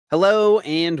Hello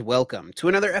and welcome to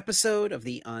another episode of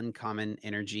the Uncommon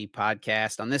Energy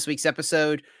Podcast. On this week's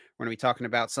episode, we're going to be talking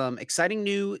about some exciting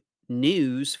new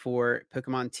news for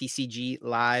Pokemon TCG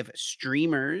live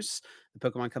streamers. The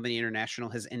Pokemon Company International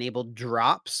has enabled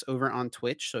drops over on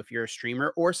Twitch. So if you're a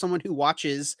streamer or someone who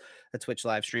watches a Twitch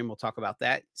live stream, we'll talk about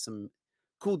that. Some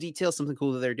cool details, something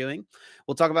cool that they're doing.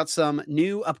 We'll talk about some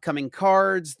new upcoming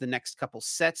cards, the next couple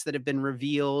sets that have been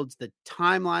revealed, the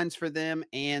timelines for them,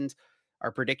 and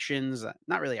our predictions.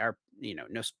 Not really our,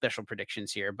 no special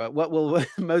predictions here, but what will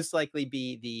most likely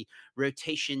be the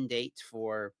rotation date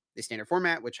for the standard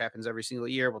format, which happens every single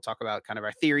year. We'll talk about kind of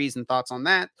our theories and thoughts on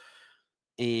that.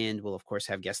 And we'll, of course,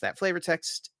 have Guess That Flavor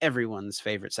Text, everyone's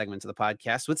favorite segment of the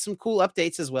podcast, with some cool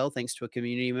updates as well, thanks to a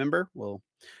community member. We'll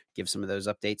give some of those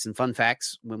updates and fun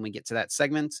facts when we get to that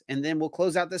segment. And then we'll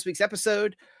close out this week's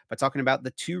episode by talking about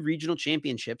the two regional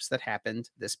championships that happened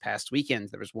this past weekend.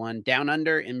 There was one down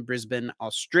under in Brisbane,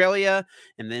 Australia,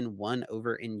 and then one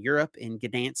over in Europe in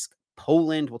Gdansk,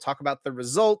 Poland. We'll talk about the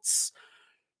results,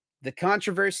 the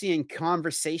controversy and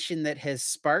conversation that has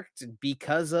sparked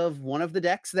because of one of the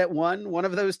decks that won one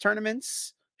of those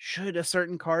tournaments. Should a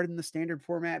certain card in the standard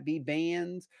format be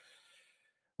banned?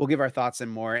 We'll give our thoughts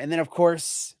and more. And then, of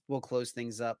course, we'll close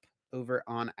things up over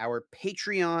on our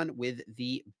Patreon with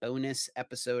the bonus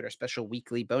episode, our special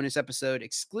weekly bonus episode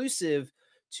exclusive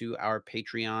to our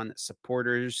Patreon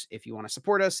supporters. If you want to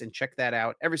support us and check that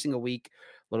out every single week, a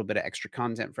little bit of extra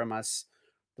content from us.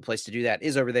 The place to do that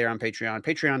is over there on Patreon,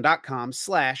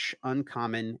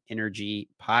 patreon.com/Uncommon Energy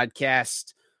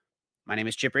Podcast. My name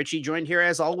is Chip Ritchie, joined here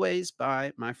as always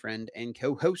by my friend and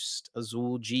co-host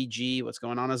Azul GG. What's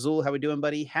going on, Azul? How we doing,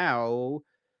 buddy? How's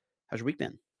your week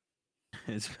been?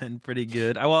 It's been pretty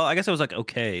good. I guess I was like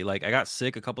okay. Like I got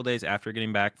sick a couple days after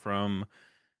getting back from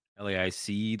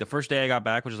LAIC. The first day I got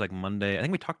back, which was like Monday. I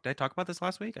think we talked. Did I talk about this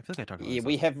last week? I feel like I talked about this.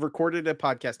 We have recorded a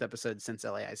podcast episode since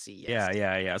LAIC. Yes.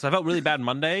 Yeah. So I felt really bad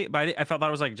Monday, but I felt that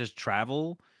it was like just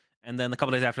travel. And then a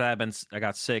couple days after that, I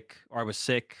got sick, or I was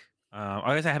sick.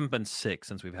 I guess I haven't been sick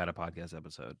since we've had a podcast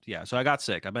episode. Yeah, so I got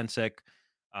sick. I've been sick.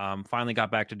 Finally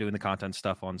got back to doing the content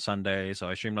stuff on Sunday. So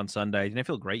I streamed on Sunday. Didn't I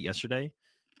feel great yesterday?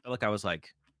 I felt like I was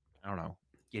like, I don't know,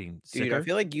 getting sicker. Dude, I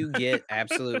feel like you get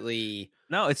absolutely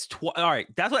No, it's all right.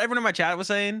 That's what everyone in my chat was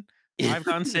saying. I've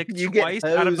gotten sick you twice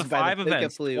get out of the hosed by 5 the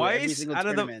events. Twice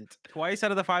Twice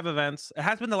out of the 5 events. It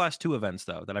has been the last 2 events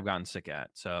though that I've gotten sick at.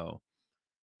 So,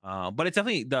 but it's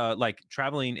definitely the like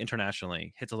traveling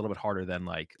internationally hits a little bit harder than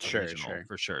like a regional,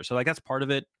 for sure. So like that's part of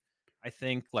it. I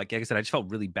think like I said, I just felt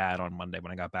really bad on Monday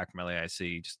when I got back from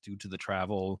LAIC just due to the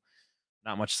travel.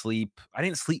 Not much sleep. I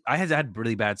didn't sleep. I had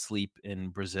really bad sleep in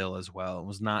Brazil as well. It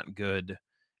was not good.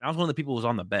 I was one of the people who was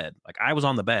on the bed. Like I was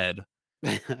on the bed.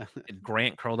 And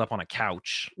Grant curled up on a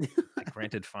couch. Like,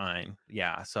 granted, fine.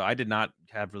 Yeah. So I did not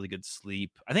have really good sleep.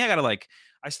 I think I gotta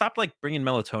I stopped like bringing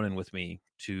melatonin with me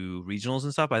to regionals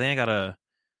and stuff. I think I gotta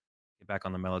get back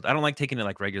on the melatonin. I don't like taking it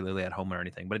like regularly at home or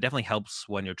anything, but it definitely helps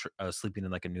when you're sleeping in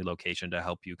like a new location to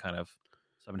help you something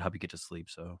to help you get to sleep.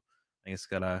 So I guess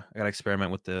I gotta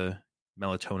experiment with the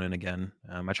melatonin again.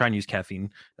 I try and use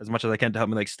caffeine as much as I can to help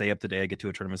me like stay up to date. I get to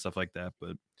a tournament, stuff like that.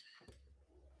 But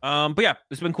yeah,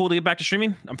 it's been cool to get back to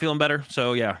streaming. I'm feeling better.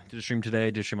 So yeah, did a stream today,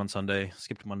 did a stream on Sunday,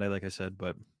 skipped Monday, like I said,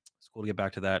 but it's cool to get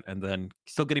back to that. And then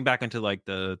still getting back into like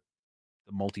the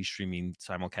multi-streaming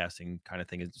simulcasting kind of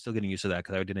thing. Is still getting used to that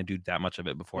because I didn't do that much of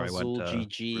it before Azul I went to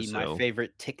GG, Brazil. my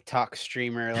favorite TikTok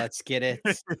streamer. Let's get it.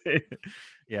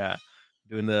 Yeah.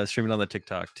 Doing the streaming on the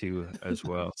TikTok too as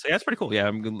well. So yeah, it's pretty cool. Yeah,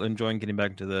 I'm enjoying getting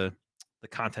back into the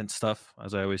content stuff,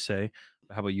 as I always say.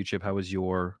 How about you, Chip? How was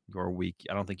your week?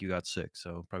 I don't think you got sick,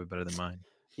 so probably better than mine.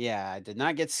 Yeah, I did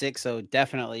not get sick, so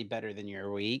definitely better than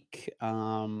your week.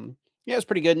 Yeah, it was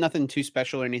pretty good. Nothing too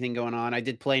special or anything going on. I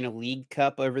did play in a League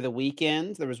Cup over the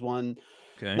weekend. There was one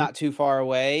not too far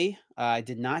away. I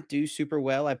did not do super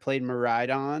well. I played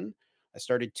Miraidon. I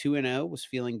started 2-0, was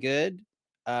feeling good.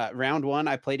 Round 1,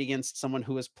 I played against someone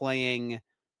who was playing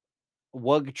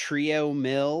Wug Trio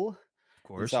Mill.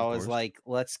 And so I was like,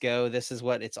 let's go. This is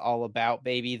what it's all about,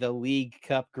 baby. The League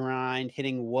Cup grind,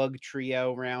 hitting Wug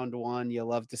Trio round 1. You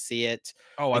love to see it.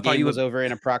 Oh, the game was over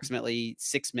in approximately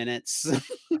 6 minutes.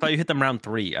 I thought you hit them round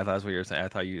 3. I thought that's what you were saying. I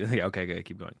thought you. Yeah, okay,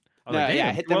 keep going. No, like, yeah,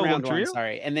 I hit them round 1.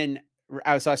 Sorry, and then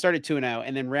so I started 2-0,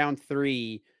 and then round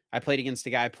 3, I played against a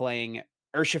guy playing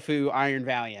Urshifu Iron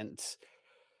Valiant.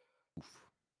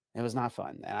 It was not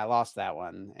fun, and I lost that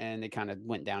one, and it kind of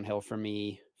went downhill for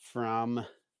me from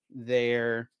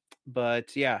there.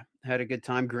 But yeah, had a good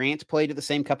time. Grant played at the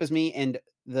same cup as me, and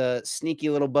the sneaky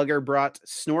little bugger brought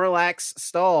Snorlax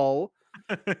stall.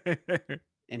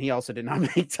 And he also did not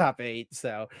make top 8,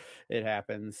 so it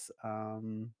happens.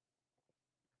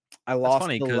 I That's lost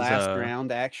funny the because last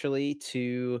round actually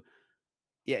to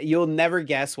yeah, you'll never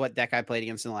guess what deck I played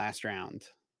against in the last round.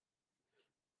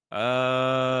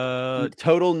 uh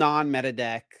Total non-meta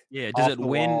deck, yeah, does off it the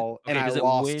win? wall, and Okay, I does it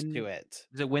lost to win? it.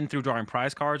 Does it win through drawing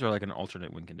prize cards or like an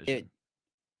alternate win It condition?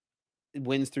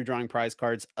 wins through drawing prize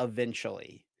cards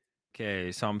eventually.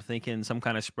 Okay, so I'm thinking some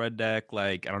kind of spread deck,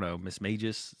 like I don't know, Miss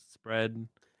Magus spread.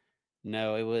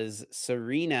 No, it was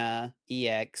Serena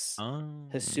EX Oh,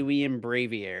 Hisuian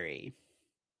Braviary,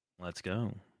 let's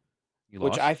go. You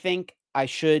which I lost? think I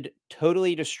should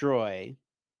totally destroy.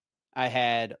 I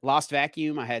had Lost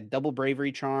Vacuum, I had Double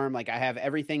Bravery Charm, like, I have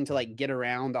everything to, like, get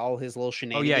around all his little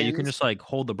Oh yeah, you can shenanigans. just like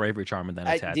hold the bravery charm and then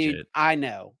attach Dude, it. I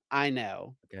know,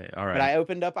 Okay, all but right. I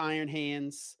opened up Iron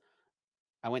Hands,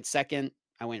 I went second,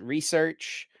 I went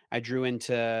Research, I drew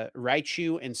into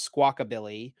Raichu and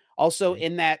Squawkabilly. Also, Okay.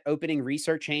 in that opening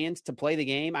Research hand to play the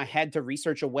game, I had to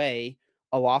research away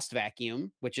a Lost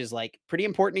Vacuum, which is, like, pretty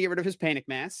important to get rid of his Panic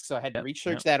Mask, so I had to Yep.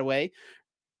 research Yep. that away.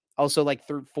 Also, like,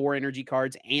 4 energy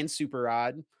cards and Super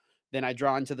Rod. Then I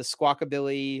draw into the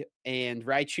Squawkabilly and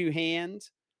Raichu hand,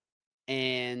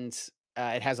 and,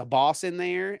 it has a boss in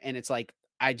there, and it's like,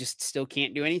 I just still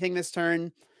can't do anything this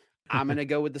turn. I'm gonna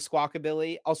go with the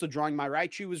Squawkabilly. Also, drawing my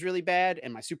Raichu was really bad,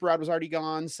 and my Super Rod was already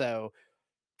gone, so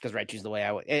because Raichu's the way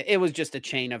I would it was just a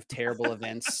chain of terrible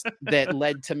events that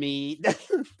led to me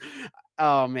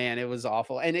oh, man, it was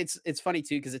awful, and it's funny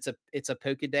too because it's a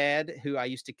Pokedad who I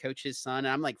used to coach his son, and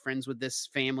I'm, like, friends with this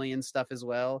family and stuff as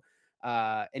well,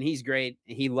 and he's great.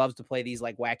 He loves to play these,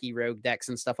 like, wacky rogue decks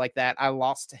and stuff like that. I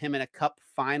lost to him in a cup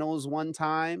finals one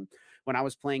time when I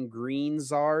was playing Green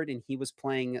Zard, and he was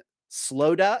playing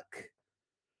Slowduck.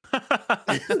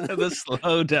 The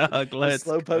slow dog. The Let's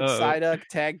Slowpoke go. Psyduck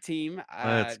tag team,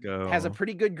 Let's has a go.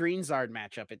 pretty good Green Zard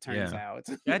matchup, it turns Yeah. out.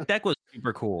 That deck was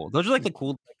super cool. Those are like the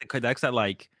cool like, the decks that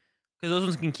like because those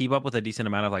ones can keep up with a decent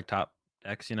amount of like top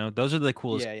decks, you know? Those are the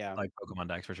coolest Yeah, yeah. like Pokemon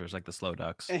decks for sure. It's like the slow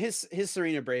ducks. And his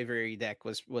Serena Bravery deck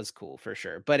was cool for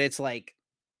sure, but it's like,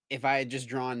 if I had just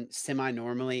drawn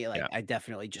semi-normally, like, Yeah. I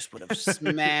definitely just would have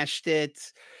smashed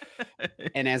it,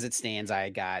 and as it stands,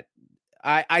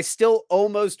 I still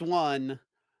almost won,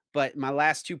 but my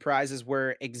last 2 prizes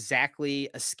were exactly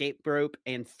Escape Rope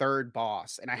and 3rd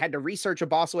Boss, and I had to research a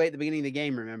boss away at the beginning of the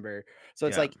game, remember? So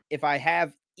it's Yeah. like, if I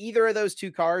have either of those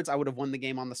 2 cards, I would have won the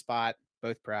game on the spot,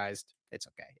 both prized. It's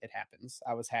okay, it happens.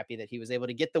 I was happy that he was able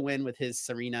to get the win with his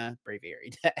Serena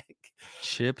Braviary deck.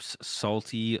 Chips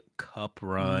Salty Cup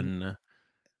Run.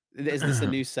 Is this a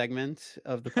new segment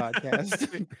of the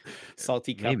podcast?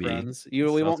 Salty cup Maybe. runs. We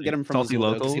won't get him from Salty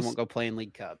Missoula though, because he locals. won't go play in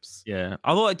league cups. Yeah.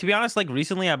 Although, like, to be honest, like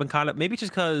recently I've been kind of maybe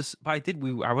just because I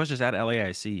was just at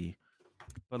LAIC,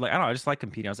 but like I don't know, I just like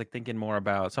competing. I was like thinking more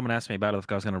about someone asked me about if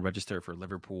I was going to register for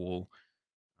Liverpool,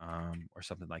 or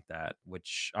something like that,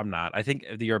 which I'm not. I think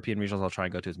the European regionals I'll try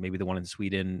and go to is maybe the one in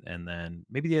Sweden, and then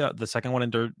maybe the second one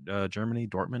in Germany,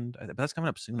 Dortmund. But that's coming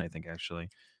up soon, I think. Actually,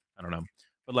 I don't know,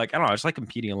 but like I don't know, I just like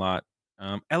competing a lot.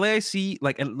 LAIC,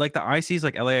 like the ICs,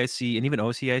 like LAIC and even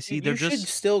OCIC, Dude, they're you should just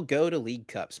still go to league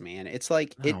cups, man. It's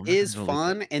like no, it I'm not gonna is go to League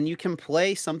Cup. fun, and you can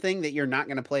play something that you're not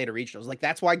going to play at a regionals. Like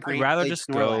that's why I'd Grant rather played just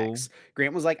go. Snorlax.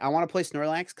 Grant was like, "I want to play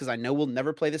Snorlax because I know we'll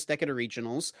never play this deck at a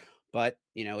regionals, but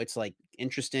it's like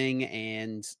interesting,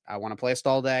 and I want to play a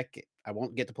stall deck. I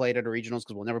won't get to play it at a regionals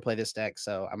because we'll never play this deck,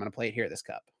 so I'm going to play it here at this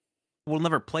cup." We'll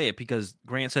never play it because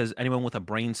Grant says anyone with a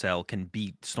brain cell can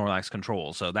beat Snorlax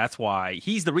control. So that's why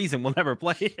he's the reason we'll never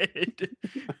play it.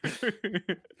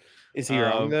 Is he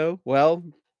wrong um, though? Well,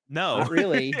 no, not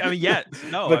really, I mean yes,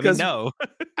 no, I mean because no.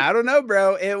 I don't know,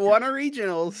 bro. It won a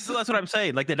regionals. So that's what I'm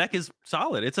saying. Like the deck is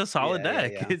solid. It's a solid Yeah, yeah,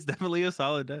 deck. yeah. It's definitely a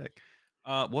solid deck.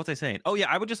 What was I saying? Oh yeah,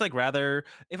 I would just like rather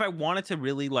if I wanted to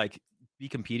really like be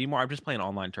competing more, I'm just playing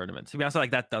online tournaments. To be honest,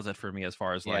 like that does it for me as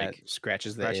far as Yeah, like it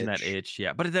scratches the scratching that itch. itch.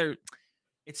 Yeah, but they're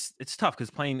it's tough because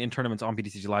playing in tournaments on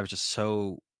BTCG Live is just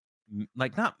so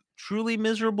like not truly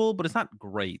miserable, but it's not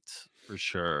great for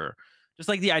sure. Just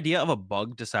like the idea of a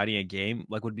bug deciding a game,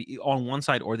 like would be on one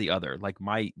side or the other. Like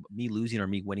me losing or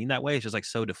me winning that way is just like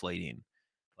so deflating.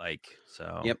 Like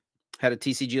so, Yep. Had a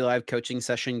TCG Live coaching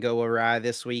session go awry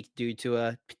this week due to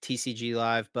a TCG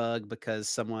Live bug because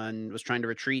someone was trying to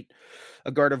retreat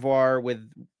a Gardevoir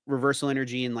with reversal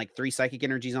energy and like 3 psychic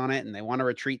energies on it, and they want to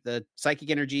retreat the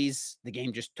psychic energies. The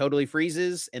game just totally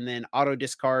freezes and then auto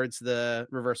discards the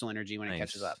reversal energy when it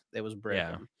catches up. nice. It was Yeah,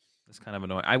 broken. that's kind of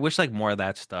annoying. I wish like more of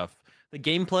that stuff. The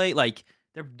gameplay, like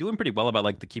they're doing pretty well about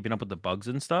like the keeping up with the bugs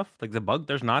and stuff. Like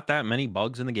there's not that many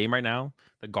bugs in the game right now.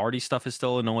 The guardy stuff is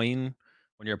still annoying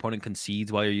when your opponent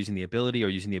concedes while you're using the ability or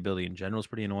using the ability in general is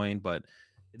pretty annoying. But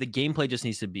the gameplay just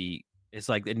needs to be it's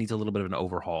like it needs a little bit of an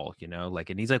overhaul, you know? Like,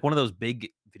 it needs, like, one of those big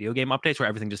video game updates where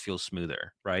everything just feels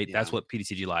smoother, right? That's Yeah. what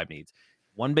PTCG Live needs.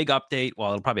 One big update,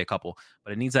 well, it'll probably be a couple,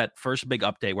 but it needs that first big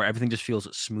update where everything just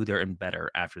feels smoother and better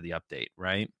after the update,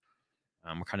 right?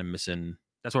 We're kinda missing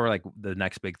that's where, like, the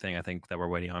next big thing I think that we're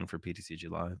waiting on for PTCG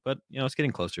Live, but, you know, it's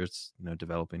getting closer, it's, you know,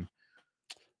 developing.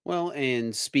 Well,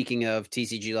 and speaking of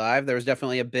TCG Live, there was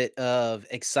definitely a bit of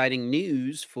exciting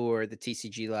news for the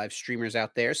TCG Live streamers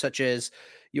out there, such as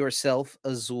yourself,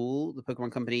 Azul. The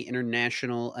Pokemon Company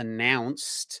International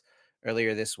announced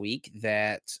earlier this week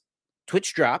that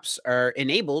Twitch drops are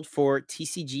enabled for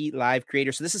TCG Live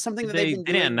creators. So this is something Did that they've they been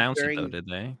they didn't doing announce it though, during, did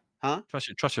they? huh?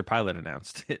 Trust Your Pilot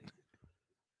announced it.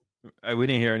 We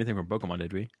didn't hear anything from Pokemon,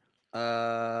 did we?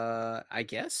 I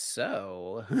guess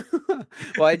so.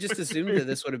 Well, I just assumed that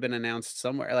this would have been announced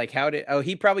somewhere. Like, how did? Oh,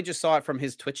 he probably just saw it from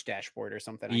his Twitch dashboard or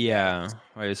something, I guess. Yeah,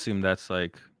 I assume that's,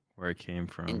 like, where it came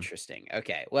from. Interesting.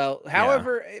 Okay. Well, Yeah,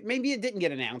 however, maybe it didn't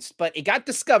get announced, but it got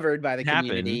discovered by the it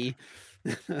happened. community.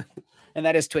 And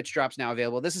that is Twitch drops now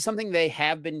available. This is something they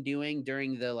have been doing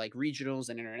during the like regionals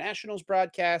and internationals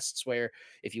broadcasts, where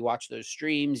if you watch those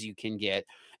streams, you can get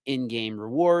in-game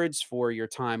rewards for your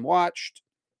time watched.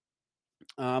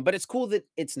 But it's cool that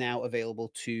it's now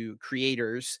available to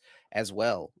creators as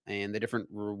well. And the different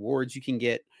rewards you can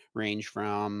get range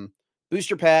from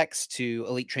booster packs to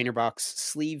Elite Trainer Box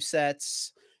sleeve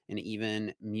sets, and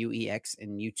even Mew EX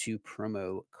and Mewtwo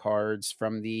promo cards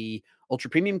from the Ultra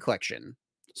Premium collection.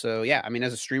 So yeah, I mean,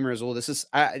 as a streamer as well, this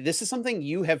is something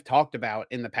you have talked about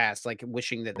in the past, like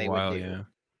wishing that For a they would while, do. yeah.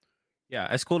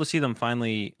 Yeah, it's cool to see them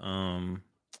finally,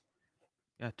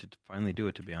 yeah, to finally do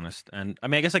it, to be honest. And, I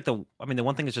mean, I guess, like, the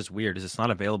one thing that's just weird is it's not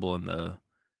available in the,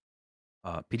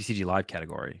 PTCG Live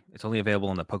category. It's only available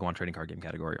in the Pokemon trading card game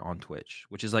category on Twitch,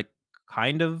 which is, like,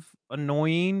 kind of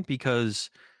annoying because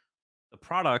the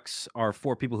products are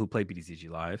for people who play PTCG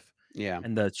Live, Yeah.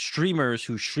 and the streamers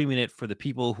who streaming it for the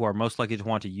people who are most likely to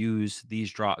want to use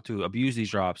these to abuse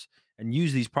these drops and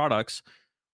use these products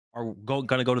are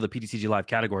gonna go to the PTCG Live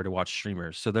category to watch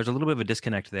streamers. So there's a little bit of a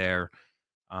disconnect there.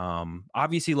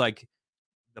 Obviously, like,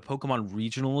 the Pokemon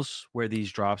regionals where these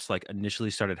drops like initially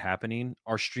started happening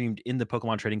are streamed in the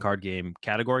Pokemon trading card game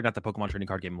category, not the Pokemon trading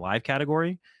card game live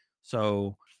category.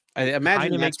 So I it kind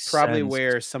imagine of that's makes probably sense.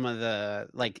 where some of the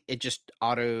like it just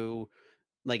auto.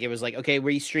 Like, it was like, "Okay,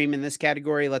 we stream in this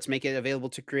category, let's make it available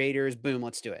to creators, boom,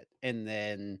 let's do it." And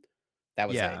then that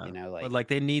was it, Yeah, but like, like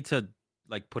they need to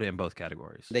like put it in both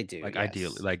categories. they do, Like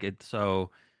ideally, yes. like it. So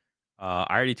I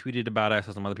already tweeted about it. I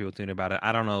saw some other people tweeting about it.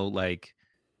 I don't know, like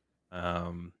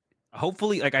um,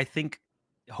 hopefully, like I think,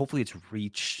 hopefully it's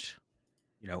reached,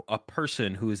 you know, a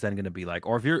person who is then going to be like,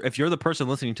 or if you're the person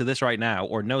listening to this right now,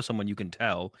 or know someone you can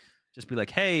tell, just be like,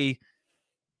 hey,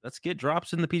 let's get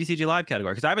drops in the PTCG Live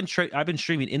category because I've been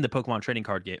streaming in the Pokemon trading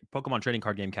card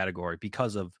game category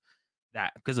because of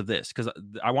this because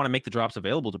I want to make the drops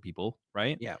available to people,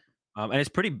 right? Yeah. And it's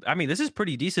pretty. I mean, this is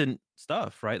pretty decent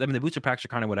stuff, right? I mean, the booster packs are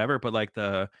kind of whatever, but like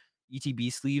the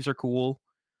ETB sleeves are cool.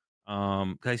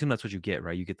 'Cause I assume that's what you get,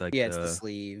 right? You get like Yeah, it's the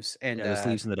sleeves and, the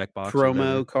sleeves in the deck box or whatever.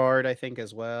 promo card, I think,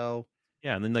 as well.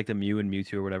 Yeah, and then like the Mew and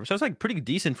Mewtwo or whatever. So it's like pretty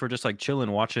decent for just like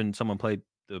chilling, watching someone play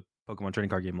the Pokemon trading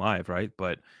card game live, right?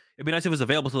 But it'd be nice if it was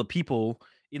available to the people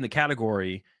in the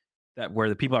category that where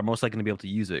the people are most likely to be able to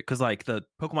use it. Because like the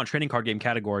Pokemon trading card game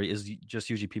category is just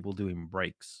usually people doing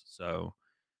breaks. So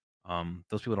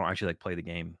those people don't actually like play the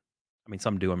game. I mean,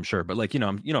 some do, I'm sure, but like you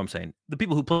know what I'm saying. The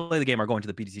people who play the game are going to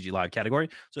the PTCG Live category,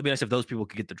 so it'd be nice if those people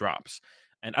could get the drops.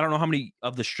 And I don't know how many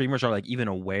of the streamers are like even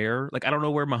aware. Like I don't know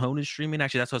where Mahone is streaming.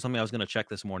 Actually, that's what something I was gonna check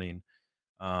this morning.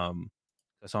 Um,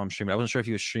 I saw him streaming. I wasn't sure if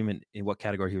he was streaming in what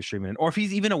category he was streaming in, or if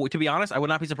he's even. To be honest, I would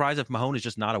not be surprised if Mahone is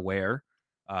just not aware.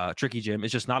 Tricky Jim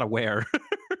is just not aware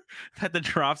that the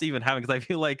drops even happen because I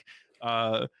feel like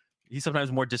he's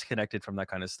sometimes more disconnected from that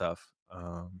kind of stuff.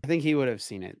 I think he would have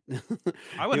seen it.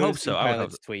 I would He would hope have so. seen I would hope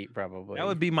Pilot's tweet that would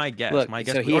probably. be my guess. Look, My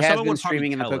guess so would be, he or has someone been would probably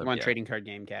streaming in the tell him. Pokemon Yeah, trading card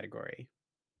game category.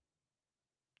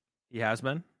 he has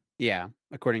been. Yeah,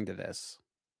 according to this,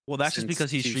 Well, that's just since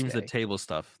because he streams the Tuesday. table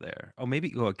stuff there. Oh, maybe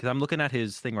because I'm looking at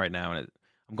his thing right now, and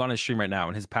I'm going to stream right now,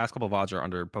 and his past couple VODs are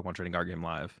under Pokemon Trading Card Game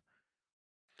Live.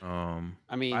 I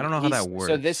I mean, don't know how that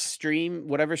so this works. stream,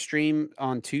 whatever stream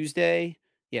on Tuesday,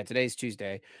 yeah, today's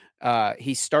Tuesday.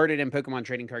 He started in Pokemon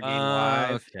Trading Card Game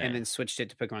Live and Okay. then switched it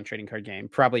to Pokemon Trading Card Game,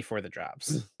 probably for the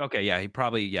drops. Okay, yeah, he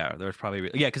probably there's probably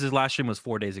yeah, because his last stream was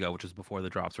 4 days ago, which was before the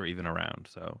drops were even around.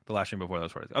 So the last stream before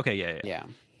those 4 days. Okay, yeah. Yeah.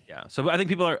 Yeah. So I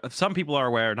think some people are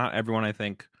aware, not everyone, I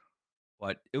think,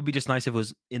 but it would be just nice if it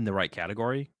was in the right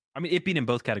category. I mean, it being in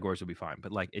both categories would be fine,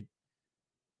 but like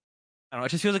I don't know, it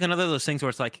just feels like another of those things where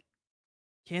it's like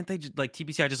can't they just like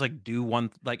TPCI just like do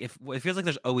one like if it feels like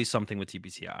there's always something with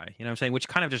TPCI, you know what I'm saying? Which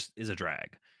kind of just is a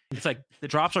drag. It's like the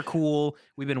drops are cool.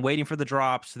 We've been waiting for the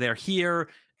drops. They're here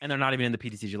and they're not even in the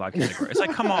PTCG live category. It's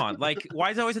like, come on. Like, why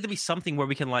does it always have to be something where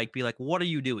we can like be like, what are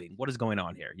you doing? What is going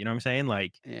on here? You know what I'm saying?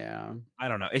 Like, Yeah. I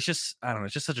don't know. It's just I don't know.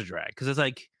 It's just such a drag because it's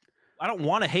like I don't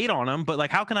want to hate on them, but like,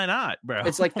 how can I not, bro?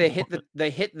 It's like they hit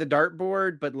the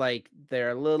dartboard, but like they're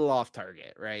a little off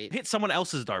target, right? Hit someone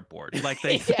else's dartboard. Like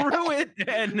they Yeah. threw it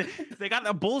and they got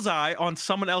a bullseye on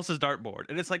someone else's dartboard.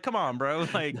 And it's like, come on, bro.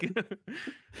 Like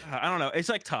I don't know. It's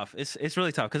like tough. It's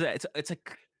really tough because it's a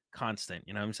constant.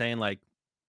 You know what I'm saying? Like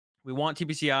we want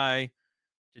TPCI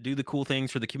to do the cool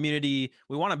things for the community.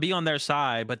 We want to be on their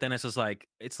side, but then it's like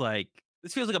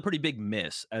this feels like a pretty big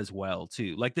miss as well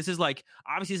too. Like this is like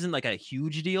obviously isn't like a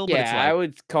huge deal, but it's Yeah, I like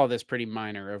would call this pretty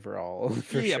minor overall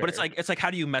for yeah, sure. but it's like how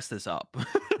do you mess this up?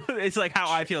 It's like how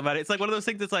I feel about it. It's like one of those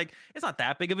things that's like it's not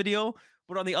that big of a deal,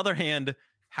 but on the other hand,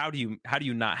 how do you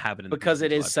not have it in the Because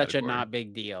it PTCG is live such a category? not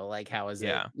big deal. Like, how is it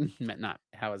Yeah. not?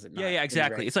 How is it Yeah, not yeah, in the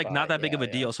exactly. right It's like not spot? that big of Yeah, a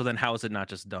yeah. deal. So then how is it not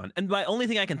just done? And my only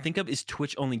thing I can think of is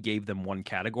Twitch only gave them one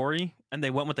category and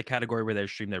they went with the category where they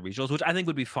stream their regionals, which I think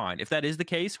would be fine. If that is the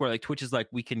case, where like Twitch is like,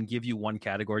 we can give you one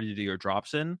category to do your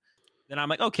drops in, then I'm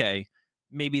like, okay,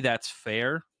 maybe that's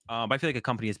fair. But I feel like a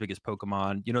company as big as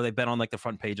Pokemon, you know, they've been on like the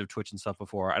front page of Twitch and stuff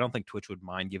before. I don't think Twitch would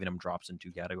mind giving them drops in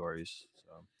two categories.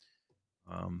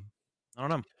 So I don't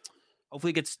know.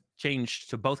 Hopefully it gets changed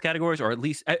to both categories, or at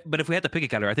least. But if we had to pick a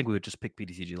category, I think we would just pick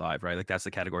PTCG Live, right? Like that's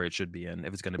the category it should be in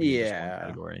if it's going to be in just one Yeah.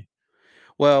 category.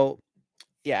 Well,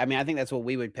 yeah, I mean, I think that's what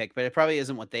we would pick, but it probably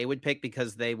isn't what they would pick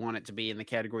because they want it to be in the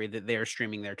category that they're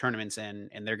streaming their tournaments in,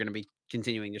 and they're going to be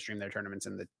continuing to stream their tournaments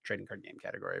in the trading card game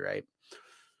category, right?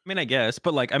 I mean, I guess,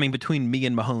 but like, I mean, between me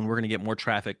and Mahone, we're going to get more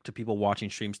traffic to people watching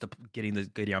streams to getting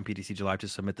on PTCG Live to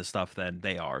submit the stuff than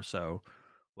they are. So,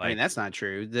 I mean, like, that's not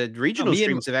true. The no, regional me and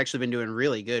streams have actually been doing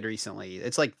really good recently.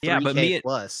 It's like yeah, but 3K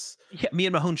plus. me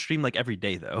and Mahone stream like every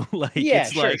day though. Like, Yeah,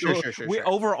 it's sure, like sure, sure, sure, we sure.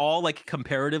 overall like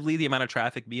comparatively the amount of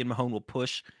traffic me and Mahone will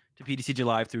push to PTCG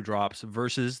Live through drops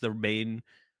versus the main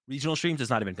regional streams is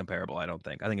not even comparable. I don't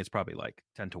think. I think it's probably like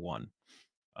 10-1.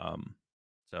 Um,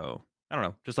 so I don't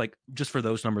know. Just for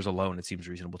those numbers alone, it seems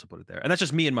reasonable to put it there. And that's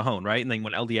just me and Mahone, right? And then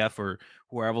when LDF or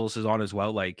whoever else is on as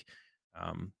well, like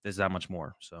there's that much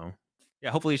more. So yeah,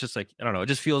 hopefully it's just like I don't know. It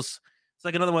just feels it's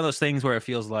like another one of those things where it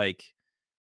feels like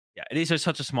yeah, it is just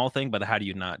such a small thing, but how do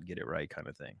you not get it right, kind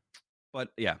of thing. But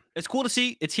yeah, it's cool to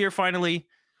see. It's here finally,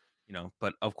 you know.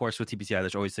 But of course, with TPCI,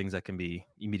 there's always things that can be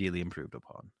immediately improved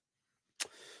upon.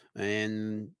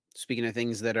 And speaking of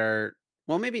things that are,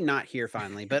 well, maybe not here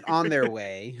finally, but on their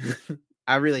way.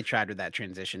 I really tried with that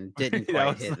transition. Didn't That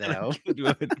quite was hit not a though. good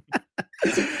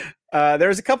one. There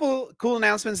was a couple cool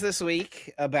announcements this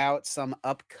week about some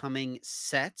upcoming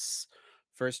sets.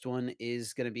 First one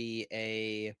is going to be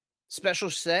a special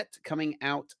set coming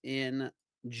out in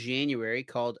January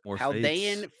called More fates.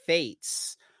 Paldean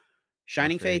Fates. More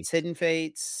Shining Fates, fates. Hidden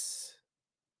Fates,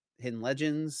 Hidden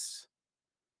Legends.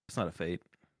 It's not a fate.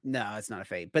 No, it's not a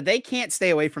fate, but they can't stay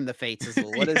away from the fates as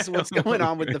well. Yeah. What's going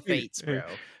on with the fates, bro?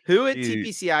 Who at Dude.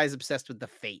 TPCI is obsessed with the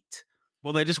fate?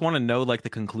 Well, they just want to know like the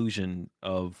conclusion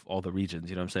of all the regions.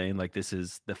 You know what I'm saying? Like this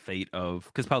is the fate of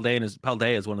because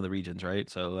Paldea is one of the regions, right?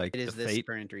 So like It the is this fate.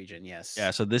 current region, yes.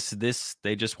 Yeah. So this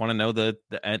they just want to know the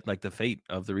end, like the fate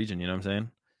of the region. You know what I'm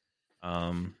saying?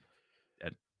 Um. Yeah.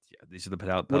 These are the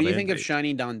What do you Paldean think of fates.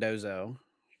 Shiny Dondozo?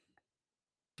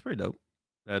 It's pretty dope.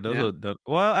 Those Yeah. are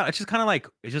well. It's just kind of like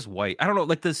it's just white. I don't know,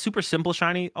 like the super simple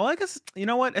shiny. Oh, I guess you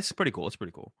know what? It's pretty cool. It's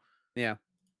pretty cool. Yeah.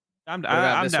 I'm What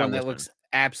about I'm this one down that with it. looks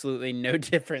absolutely no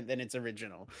different than its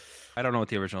original? I don't know what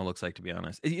the original looks like, to be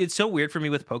honest. It's so weird for me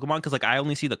with Pokemon because like I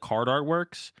only see the card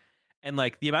artworks, and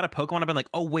like the amount of Pokemon I've been like,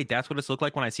 oh wait, that's what it's looked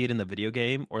like when I see it in the video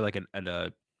game or like an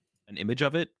image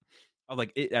of it, of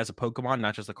like it as a Pokemon,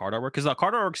 not just the card artwork. Because the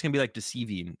card artworks can be like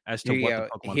deceiving as to Here you what the go.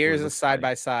 Pokemon fully Here's a looks side like.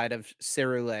 by side of Oh,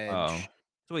 Cerulege.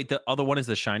 so wait, the other one is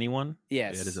the shiny one. Yeah,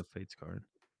 it is Yes, a Fates card.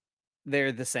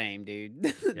 they're the same, dude.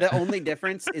 Yeah, The only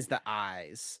difference is the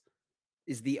eyes.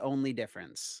 Is the only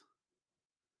difference.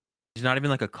 there's not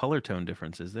even like a color tone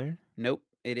difference, is there? Nope.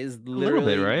 It is A little bit,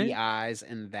 literally the right? eyes,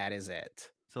 and that is it.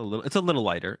 It's a little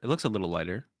lighter. It looks a little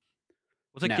lighter.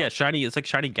 It's like No. yeah, shiny. It's like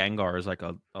shiny Gengar is like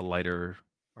a lighter,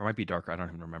 or it might be darker. I don't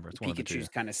even remember. It's one of the two. Pikachu's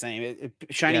kind of same.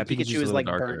 Shiny Yeah, Pikachu Pikachu's a is little like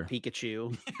burnt darker.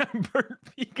 Pikachu. Yeah, burnt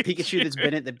Pikachu that's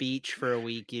been Pikachu. at the beach for a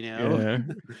week, you know?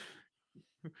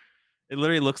 Yeah. It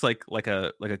literally looks like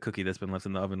a cookie that's been left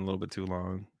in the oven a little bit too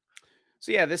long.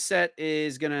 So yeah, this set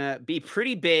is gonna be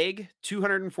pretty big.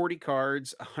 240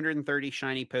 cards, 130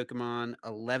 shiny Pokemon,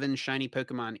 11 shiny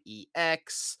Pokemon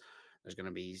EX. There's going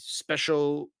to be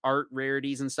special art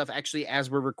rarities and stuff. Actually, as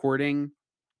we're recording,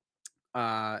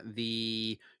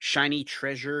 the Shiny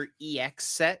Treasure EX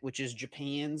set, which is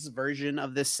Japan's version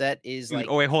of this set, is Dude, like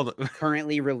oh wait, hold on.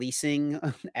 currently releasing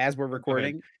as we're Go ahead.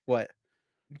 recording. What?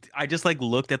 I just like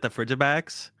looked at the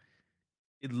Frigibacks.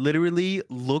 It literally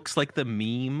looks like the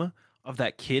meme of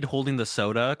that kid holding the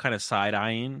soda, kind of side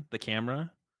eyeing the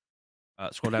camera.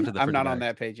 Scroll down to the I'm not on Frigibacks.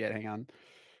 that page yet. Hang on.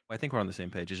 I think we're on the same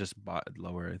page. It's just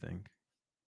lower, I think.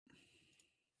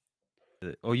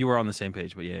 Oh, you were on the same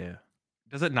page, but yeah.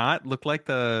 Does it not look like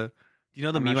the? Do you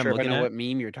know the I'm meme not I'm sure if I looking know at? what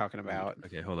meme you're talking about.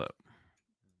 Okay, hold up.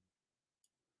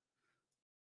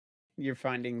 You're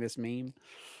finding this meme?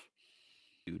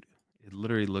 Dude, it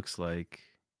literally looks like.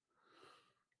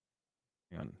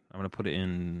 Hang on, I'm gonna put it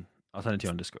in. I'll send it to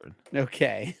you on Discord.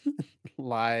 Okay.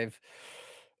 Live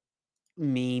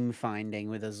meme finding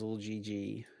with Azul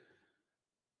GG.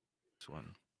 This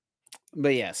one.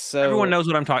 But yes, so everyone knows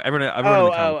what I'm talking. Everyone in the comments knows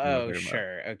what I'm talking about.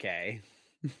 Sure, okay.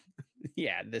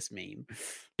 Yeah, this meme.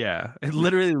 Yeah, it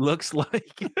literally looks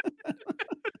like.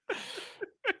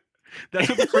 That's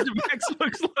what the Frigibacks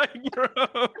looks like,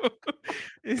 bro.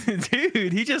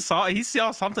 Dude, he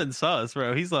saw something sus,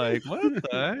 bro. He's like, what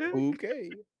the heck?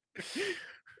 Okay.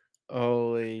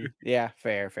 Holy, yeah,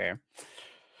 fair.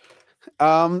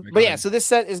 But yeah, so this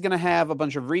set is going to have a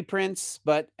bunch of reprints,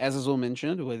 but as Azul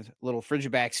mentioned, with little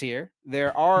Frigibacks here,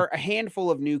 there are a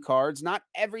handful of new cards. Not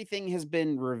everything has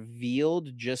been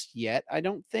revealed just yet, I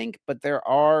don't think, but there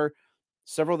are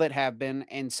several that have been,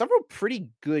 and several pretty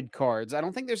good cards. I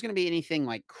don't think there's going to be anything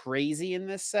like crazy in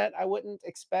this set. I wouldn't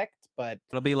expect, but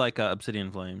it'll be like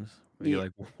Obsidian Flames. yeah. You're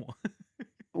like, what?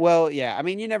 Well, yeah. I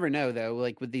mean, you never know though,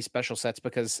 like with these special sets,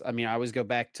 because I mean, I always go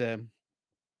back to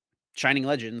Shining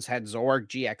Legends had Zorg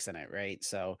GX in it, right?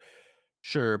 So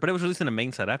sure, but it was released in a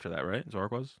main set after that, right?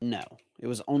 Zork was. no, it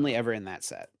was only ever in that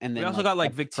set, and We then also like got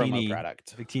like a promo Victini.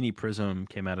 product. Victini Prism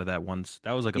came out of that once.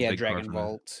 That was like a Yeah, big card Dragon from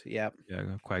Vault. Yep. Yeah,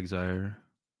 Quagsire.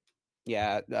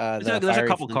 Yeah, There's a Fiery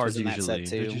couple Flint was cards in that usually.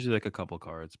 set There's too. usually like a couple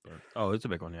cards, but it's a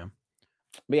big one, yeah.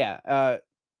 But yeah,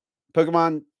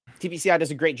 Pokemon TPCI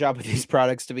does a great job with these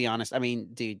products. To be honest, I mean,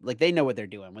 dude, like they know what they're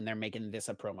doing when they're making this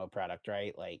a promo product,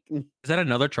 right? Like, is that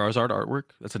another Charizard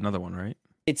artwork? That's another one, right?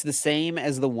 it's the same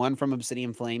as the one from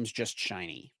Obsidian Flames, just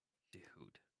shiny. Dude.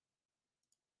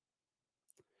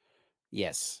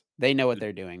 Yes, they know what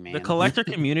they're doing, man. The collector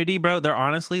community, bro, they're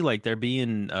honestly like they're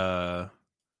being TPCI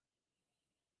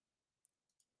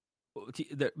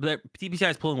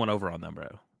is pulling one over on them, bro.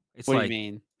 It's what like, do you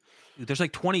mean? dude, there's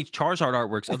like 20 Charizard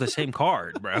artworks of the same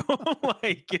card, bro.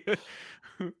 Like,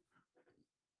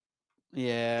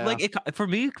 yeah, like for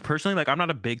me personally, like I'm not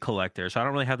a big collector, so I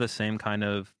don't really have the same kind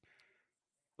of.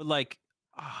 But like,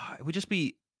 it would just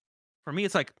be for me.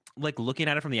 It's like looking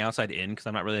at it from the outside in because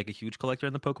I'm not really like a huge collector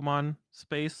in the Pokemon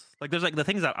space. Like, there's like the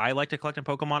things that I like to collect in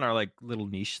Pokemon are like little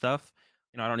niche stuff.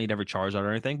 You know, I don't need every Charizard or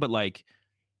anything, but like,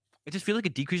 it just feels like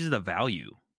it decreases the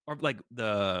value or like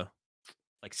the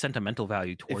sentimental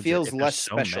value it towards it feels if there's less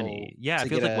so special many. Yeah, to it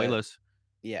feels get like way a less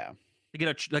yeah. to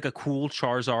get like a cool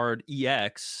Charizard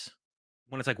EX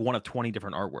when it's like one of 20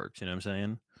 different artworks. You know what I'm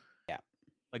saying? Yeah.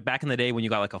 Like back in the day when you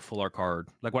got like a full art card,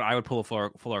 like when I would pull a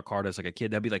full art card as like a kid,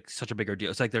 that'd be like such a bigger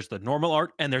deal. It's like there's the normal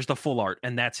art and there's the full art,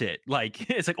 and that's it. Like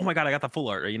it's like, oh my god, I got the full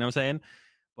art. You know what I'm saying?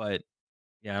 But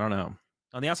yeah, I don't know.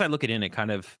 On the outside looking in, it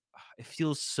kind of it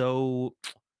feels so.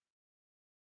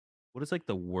 What is like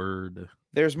the word?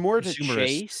 There's more to Consumerist.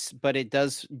 chase, but it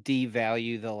does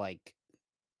devalue the like.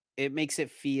 It makes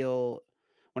it feel.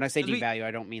 When I say 'Cause devalue,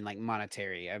 I don't mean like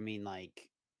monetary. I mean like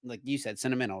you said,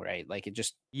 sentimental, right? Like it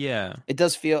just yeah. it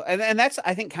does feel, and that's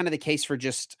I think kind of the case for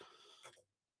just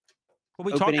Well,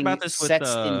 we talked opening about this with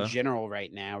sets in general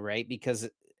right now, right? Because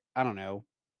I don't know,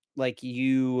 like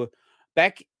you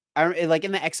back like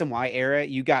in the X and Y era,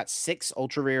 you got 6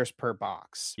 ultra rares per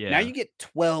box. Now yeah. you get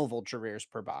 12 ultra rares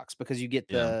per box because you get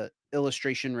Yeah. the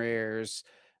illustration rares,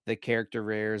 the character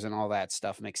rares, and all that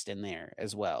stuff mixed in there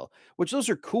as well. Which those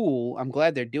are cool. I'm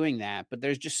glad they're doing that, but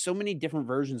there's just so many different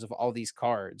versions of all these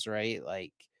cards, right?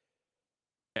 Like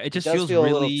It it just does feels feel a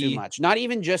little too really much. Not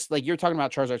even just like you're talking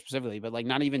about Charizard specifically, but like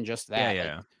not even just yeah, that. Like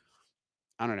yeah.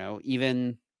 I don't know,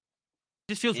 even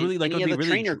It just feels in really like it any would of be the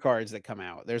really trainer cards that come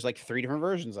out. There's like 3 different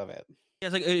versions of it. yeah,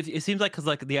 it's like it seems like cuz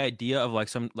like the idea of like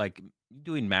some like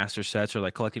doing master sets or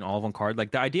like collecting all of one card,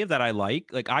 like the idea of that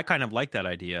like I kind of like that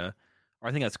idea or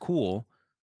I think that's cool.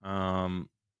 Um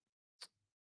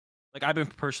like I've been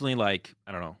personally like,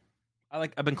 I don't know.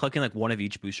 I've been collecting like one of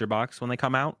each booster box when they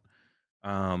come out.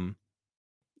 Um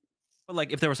But,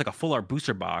 like, if there was, like, a full art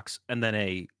booster box and then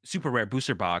a super rare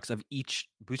booster box of each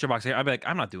booster box, I'd be like,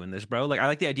 "I'm not doing this, bro." Like, I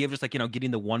like the idea of just, like,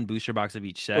 getting the one booster box of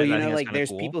each Well, set. I think that's kinda there's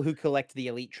cool. people who collect the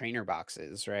Elite Trainer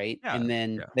boxes, right? Yeah, And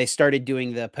then yeah. they started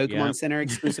doing the Yeah. Pokemon Center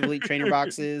exclusive Elite Trainer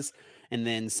boxes, and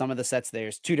then some of the sets,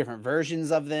 there's 2 different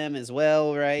versions of them as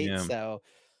well, right? Yeah. So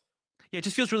Yeah, it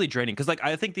just feels really draining because, like,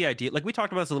 I think the idea, like, we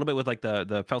talked about this a little bit with, like,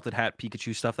 the felted hat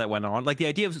Pikachu stuff that went on. Like, the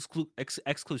idea of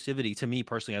exclusivity to me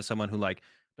personally, as someone who, like,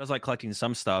 does like collecting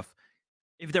some stuff,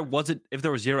 if there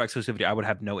was zero exclusivity, I would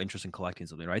have no interest in collecting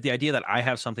something, right? The idea that I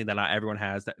have something that not everyone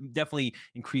has, that definitely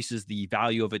increases the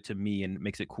value of it to me and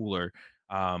makes it cooler.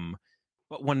 Um,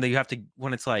 but when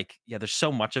it's like, yeah, there's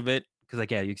so much of it because,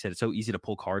 like, yeah, you said it's so easy to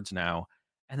pull cards now,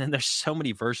 and then there's so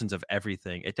many versions of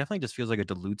everything. It definitely just feels like it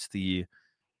dilutes the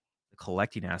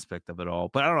collecting aspect of it all.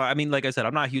 But I don't know. I mean, like I said,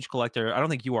 I'm not a huge collector. I don't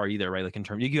think you are either, right? Like, in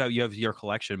terms, you have your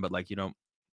collection, but, like,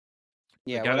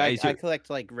 yeah, like, well, I I see.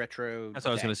 collect, like, retro That's what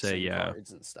I was gonna decks say. and Yeah.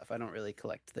 cards and stuff. I don't really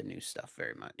collect the new stuff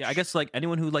very Yeah, I much. guess, like,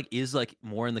 anyone who, like, is, like,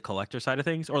 more in the collector side of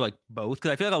things or, like, both,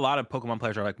 because I feel like a lot of Pokemon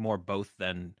players are, like, more both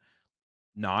than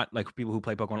not. Like, people who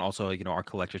play Pokemon also, like, are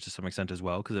collectors to some extent as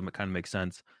well, because it kind of makes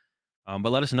sense.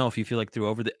 But let us know if you feel like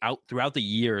throughout the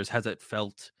years, has it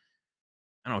felt,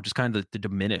 I don't know, just kind of the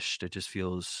diminished. It just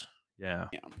feels, yeah,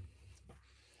 Yeah.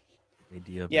 the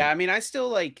idea of Yeah, it. I mean, I still,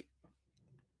 like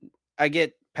I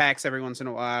get packs every once in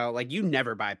a while. Like, you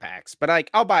never buy packs, but, like,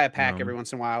 I'll buy a pack every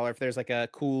once in a while, or if there's, like, a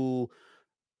cool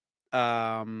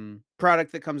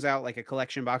product that comes out, like a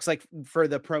collection box, like for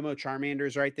the promo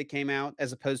Charmanders, right, that came out,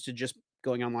 as opposed to just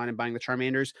going online and buying the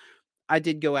Charmanders. I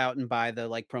did go out and buy the,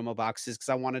 like, promo boxes because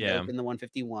I wanted to Yeah. open the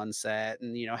 151 set